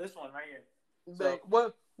 psych, this one right here. So, like,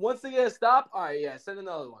 once they get a stop, all right, yeah, send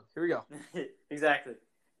another one. Here we go. Exactly.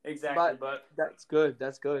 But that's good.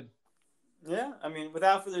 That's good. Yeah, I mean,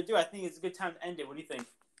 without further ado, I think it's a good time to end it. What do you think?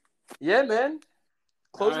 Yeah, man.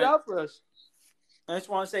 Close it out for us. I just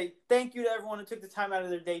want to say thank you to everyone who took the time out of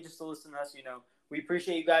their day just to listen to us. We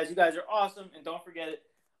appreciate you guys. You guys are awesome, and don't forget it.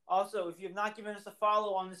 Also, if you have not given us a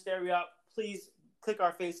follow on the Stereo, please click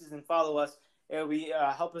our faces and follow us. It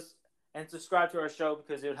will help us, and subscribe to our show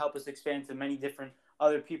because it would help us expand to many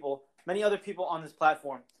other people on this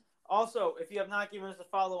platform. Also, if you have not given us a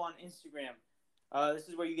follow on Instagram, this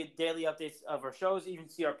is where you get daily updates of our shows. You can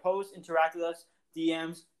see our posts, interact with us,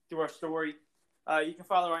 DMs through our story. You can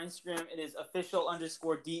follow our Instagram. It is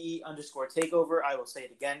official_DE_takeover. I will say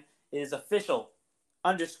it again. It is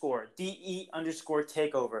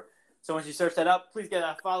official_DE_takeover. So once you search that up, please get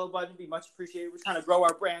that follow button. It'd be much appreciated. We're trying to grow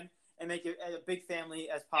our brand and make it a big family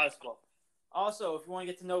as possible. Also, if you want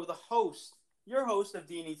to get to know the host, your host of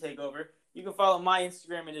D&E Takeover, you can follow my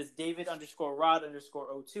Instagram. It is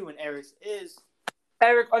David_Rod_02, and Eric's is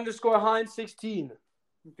Eric_Hines16.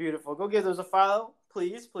 Beautiful. Go give those a follow,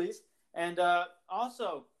 please. And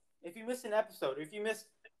also, if you missed an episode, or if you missed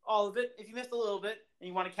all of it, if you missed a little bit and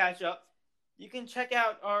you want to catch up, you can check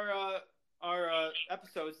out our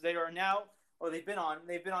episodes. They are now, or they've been on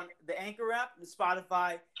the Anchor app, the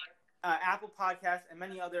Spotify, Apple Podcasts, and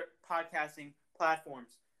many other podcasting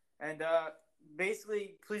platforms. And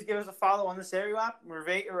basically, please give us a follow on the Stereo app,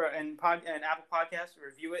 and Apple Podcasts,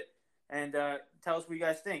 review it, and tell us what you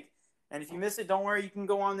guys think. And if you miss it, don't worry, you can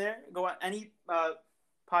go on there, go on any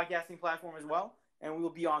podcasting platform as well, and we will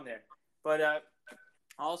be on there. But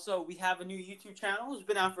also, we have a new YouTube channel. It's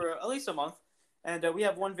been out for at least a month, and we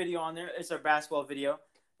have one video on there. It's our basketball video.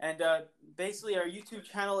 And basically, our YouTube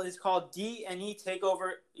channel is called D&E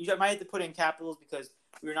Takeover. You might have to put in capitals because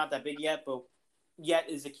we're not that big yet, but yet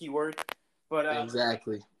is a key word. But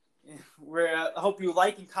Exactly. I hope you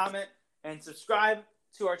like and comment and subscribe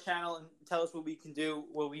to our channel and tell us what we can do,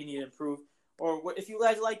 what we need to improve, or if you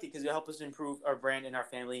guys liked it, because it'll help us improve our brand and our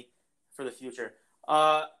family for the future.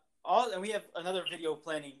 And we have another video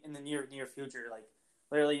planning in the near future, like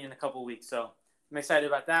literally in a couple weeks. So I'm excited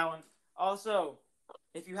about that one. Also,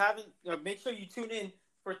 if you haven't, make sure you tune in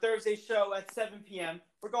for Thursday's show at 7 p.m.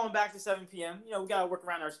 We're going back to 7 p.m. We got to work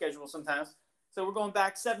around our schedule sometimes. So we're going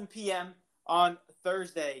back 7 p.m. on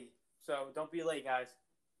Thursday. So don't be late, guys.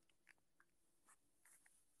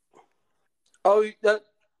 Wait,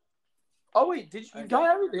 did you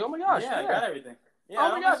got everything? Oh my gosh. Yeah, I got everything. Yeah,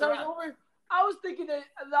 oh my gosh, I was thinking that,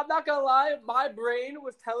 I'm not going to lie, my brain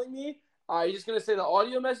was telling me, all right, you're just going to say the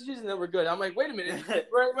audio messages and then we're good. I'm like, wait a minute,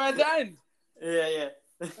 we're at the end. Yeah.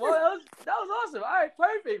 Well, that was awesome. All right,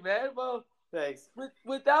 perfect, man. Well, thanks.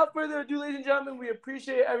 Without further ado, ladies and gentlemen, we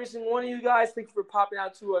appreciate every single one of you guys. Thank you for popping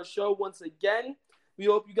out to our show once again. We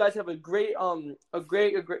hope you guys have a great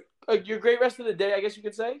rest of the day, I guess you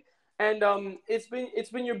could say. And it's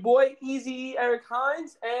been your boy Easy Eric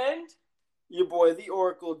Hines and your boy the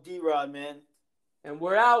Oracle D-Rod, man. And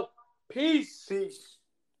we're out. Peace. Peace.